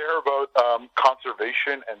 they're about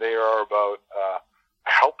conservation, and they are about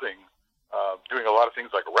helping, doing a lot of things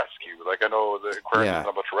like rescue. I know the aquarium has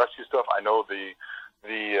done a bunch of rescue stuff. I know the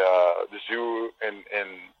zoo in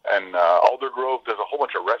Aldergrove does a whole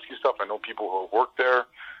bunch of rescue stuff. I know people who have worked there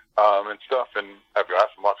and stuff, and I've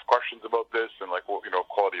asked them lots of questions about this and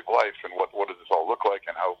quality of life and what does this all look like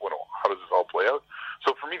and how does this all play out.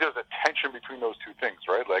 So for me, there's a tension between those two things,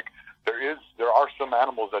 right? There are some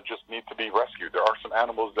animals that just need to be rescued. There are some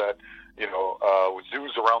animals that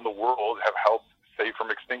zoos around the world have helped save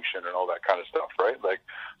from extinction and all that kind of stuff, right?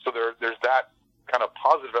 So there's that kind of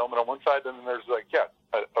positive element on one side, and then there's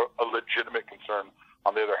a legitimate concern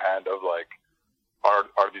on the other hand of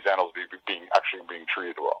are these animals actually being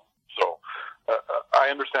treated well? So I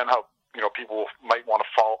understand how people might want to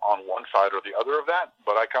fall on one side or the other of that,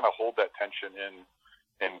 but I kind of hold that tension in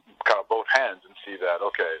kind of both hands and see that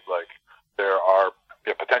there are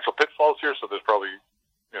potential pitfalls here. So there's probably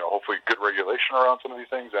hopefully good regulation around some of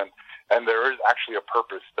these things, and there is actually a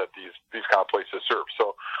purpose that these kind of places serve.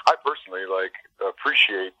 So I personally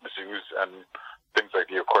appreciate zoos and things like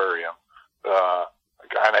the aquarium,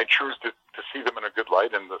 and I choose to see them in a good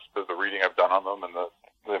light. And the reading I've done on them and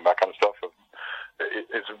that kind of stuff,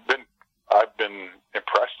 I've been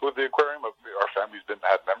impressed with the aquarium. Our family's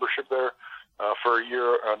had membership there for a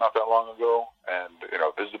year not that long ago, and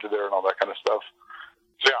visited there and all that kind of stuff.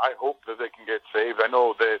 So I hope that they can get saved. I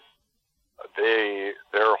know that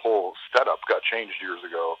their whole setup got changed years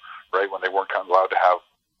ago, right, when they weren't kind of allowed to have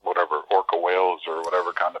whatever orca whales or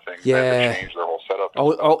whatever kind of thing. They changed their whole setup.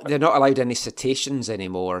 They're not allowed any cetaceans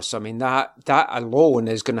anymore. So I mean that alone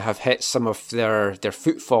is going to have hit some of their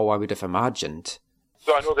footfall, I would have imagined.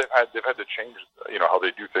 So I know they've had to change how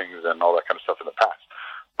they do things and all that kind of stuff in the past.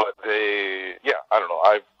 But I don't know.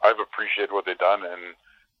 I've appreciated what they've done, and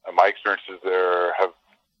my experiences there have.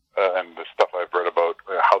 And the stuff I've read about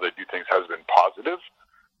how they do things has been positive,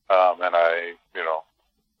 and I,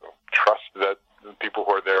 trust that the people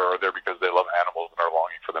who are there because they love animals and are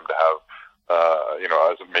longing for them to have,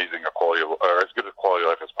 as amazing a quality of, or as good a quality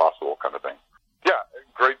of life as possible, kind of thing. Yeah,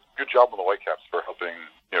 good job on the Whitecaps for helping,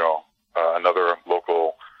 another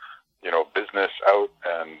local, business out,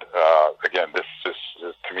 and again, this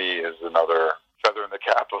to me is another feather in the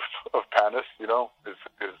cap of Panis.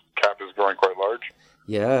 His cap is growing quite large.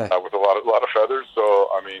 Yeah, with a lot of feathers. So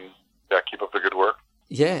I mean, keep up the good work.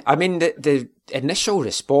 Yeah, I mean the initial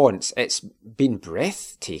response, it's been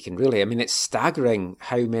breathtaking, really. I mean, it's staggering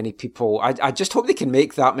how many people. I just hope they can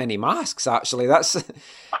make that many masks. Actually,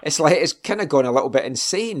 it's kind of gone a little bit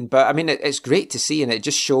insane. But I mean, it's great to see, and it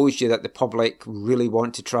just shows you that the public really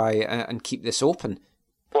want to try and keep this open.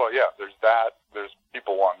 Well, yeah, there's that. There's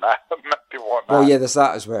people want masks. Well, yeah, there's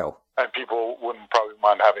that as well. And people wouldn't probably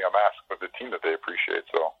mind having a mask, but the team that they appreciate.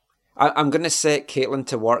 So I'm going to set Caitlin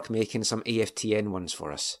to work making some AFTN ones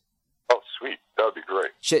for us. Oh, sweet. That would be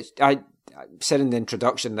great. I said in the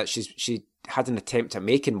introduction that she had an attempt at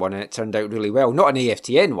making one and it turned out really well. Not an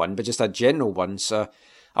AFTN one, but just a general one. So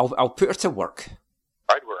I'll put her to work.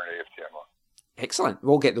 I'd wear an AFTN one. Excellent.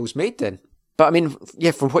 We'll get those made then. But I mean,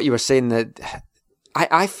 yeah, from what you were saying, that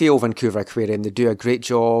I feel Vancouver Aquarium, they do a great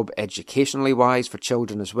job educationally wise for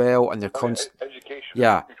children as well, and their education.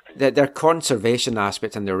 Yeah, their conservation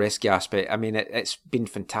aspect and their rescue aspect. I mean, it's been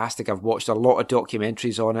fantastic. I've watched a lot of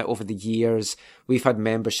documentaries on it over the years. We've had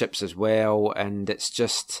memberships as well, and it's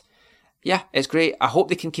just, yeah, it's great. I hope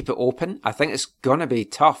they can keep it open. I think it's gonna be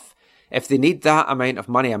tough if they need that amount of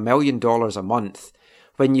money, $1 million a month.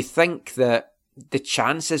 When you think that the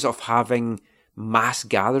chances of having mass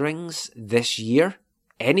gatherings this year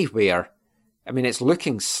anywhere, I mean, it's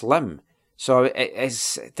looking slim. So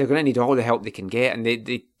they're going to need all the help they can get. And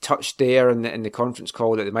they touched there in the conference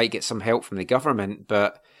call that they might get some help from the government.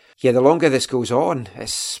 But yeah, the longer this goes on,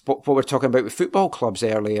 it's what we were talking about with football clubs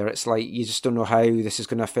earlier. It's like you just don't know how this is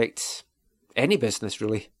going to affect any business,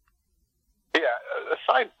 really. Yeah,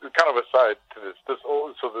 aside to this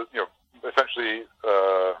essentially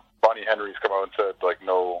Bonnie Henry's come out and said, like,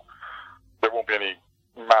 no, there won't be any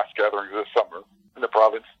mass gatherings this summer in the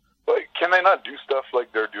province. Like, can they not do stuff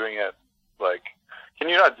like they're doing it? Like, can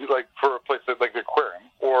you not do, like, for a place like the aquarium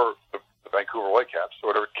or the Vancouver Whitecaps or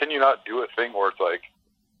whatever, can you not do a thing where it's like,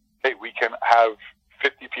 hey, we can have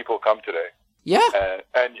 50 people come today? Yeah.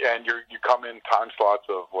 And you come in time slots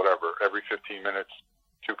of whatever, every 15 minutes,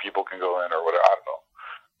 2 people can go in or whatever. I don't know.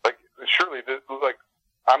 Like, surely,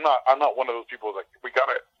 I'm not one of those people like, we got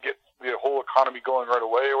to get the whole economy going right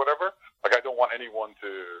away or whatever. Like, I don't want anyone to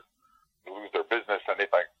lose their business and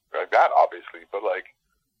anything like that, obviously. But, like,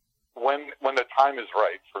 when the time is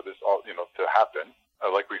right for this all, to happen,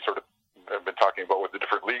 like we sort of have been talking about with the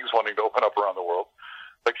different leagues wanting to open up around the world,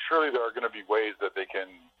 like, surely there are going to be ways that they can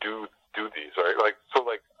do these, right? Like, so,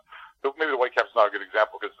 like, maybe the Whitecaps is not a good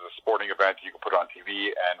example because it's a sporting event you can put on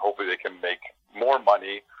TV, and hopefully they can make more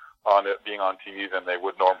money on it being on TV than they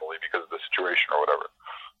would normally because of the situation or whatever.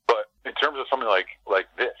 But in terms of something like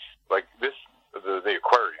this, the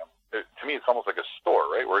aquarium, to me, it's almost like a store,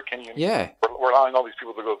 right? Where we're allowing all these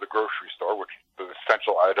people to go to the grocery store, which the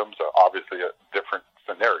essential items are obviously a different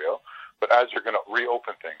scenario. But as you're going to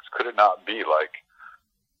reopen things, could it not be like,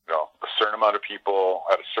 a certain amount of people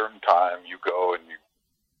at a certain time, you go and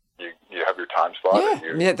you have your time slot?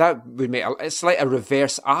 Yeah, that would make it's like a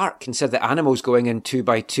reverse arc. Instead of the animals going in 2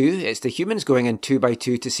 by 2, it's the humans going in 2 by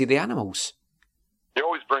 2 to see the animals. You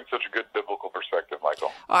always bring such a good biblical perspective,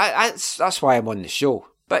 Michael. That's why I'm on the show.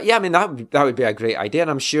 But yeah, I mean, that would be a great idea,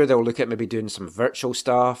 and I'm sure they'll look at maybe doing some virtual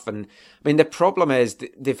stuff. And I mean, the problem is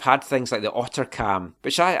they've had things like the Otter Cam,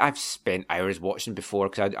 which I've spent hours watching before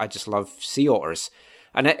because I just love sea otters.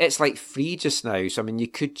 And it's like free just now. So, I mean, you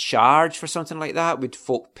could charge for something like that. Would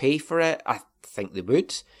folk pay for it? I think they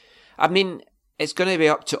would. I mean, it's going to be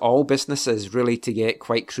up to all businesses really to get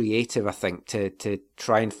quite creative, I think, to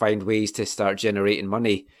try and find ways to start generating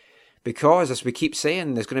money. Because, as we keep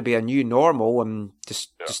saying, there's going to be a new normal, and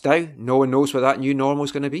just now, no one knows what that new normal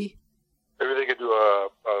is going to be. Maybe they could do a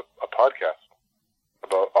podcast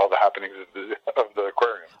about all the happenings of the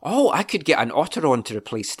aquarium. Oh, I could get an otter on to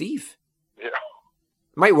replace Steve. Yeah.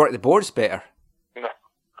 Might work the boards better. No.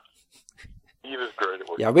 Steve is great at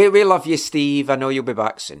work. Yeah, we love you, Steve. I know you'll be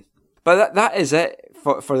back soon. But that is it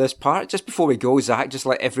for this part. Just before we go, Zach, just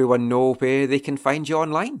let everyone know where they can find you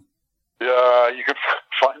online. Yeah, you can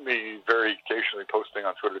find me very occasionally posting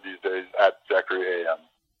on Twitter these days at Zachary AM.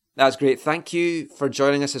 That's great. Thank you for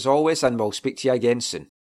joining us as always, and we'll speak to you again soon.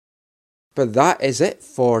 But that is it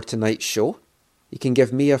for tonight's show. You can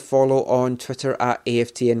give me a follow on Twitter at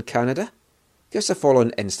AFTN Canada. Give us a follow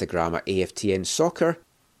on Instagram at AFTN Soccer,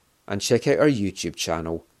 and check out our YouTube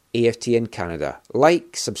channel, AFTN Canada.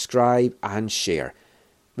 Like, subscribe, and share.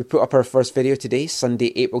 We put up our first video today,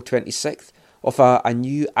 Sunday, April 26th, of a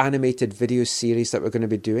new animated video series that we're going to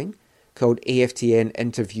be doing called AFTN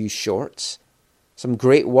Interview Shorts. Some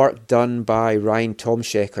great work done by Ryan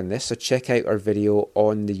Tomshek on this, so check out our video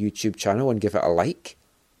on the YouTube channel and give it a like.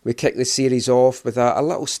 We kicked the series off with a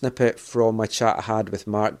little snippet from my chat I had with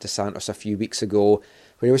Mark DeSantos a few weeks ago,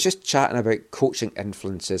 where he was just chatting about coaching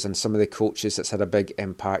influences and some of the coaches that's had a big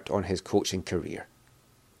impact on his coaching career.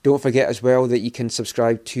 Don't forget as well that you can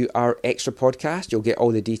subscribe to our extra podcast. You'll get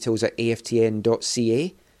all the details at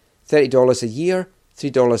aftn.ca. $30 a year,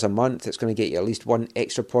 $3 a month. It's going to get you at least one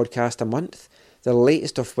extra podcast a month, the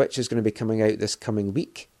latest of which is going to be coming out this coming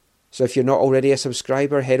week. So if you're not already a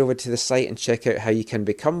subscriber, head over to the site and check out how you can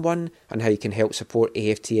become one and how you can help support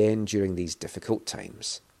AFTN during these difficult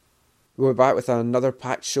times. We'll be back with another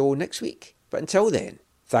packed show next week. But until then,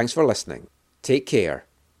 thanks for listening. Take care.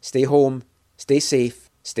 Stay home, stay safe,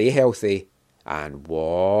 stay healthy, and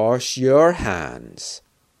wash your hands.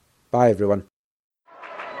 Bye everyone.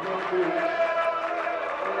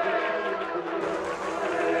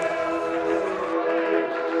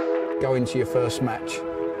 Going to your first match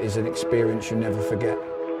is an experience you never forget.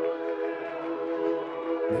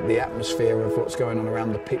 The atmosphere of what's going on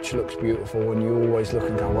around the pitch looks beautiful, and you always look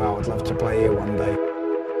and go, wow, I'd love to play here one day.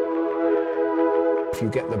 If you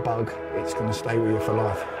get the bug, it's going to stay with you for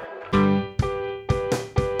life.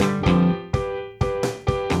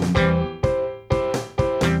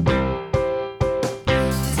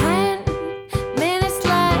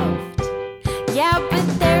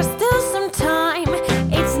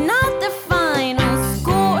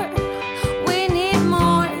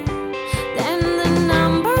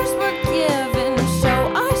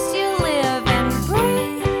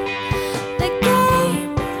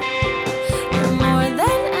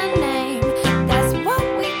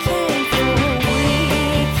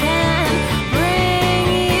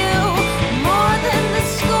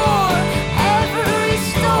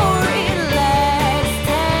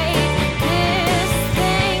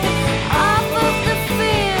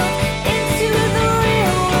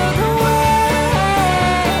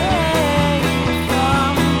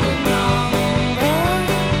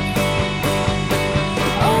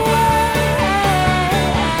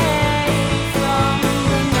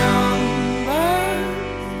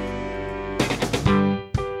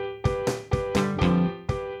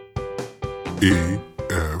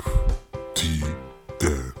 EFTN.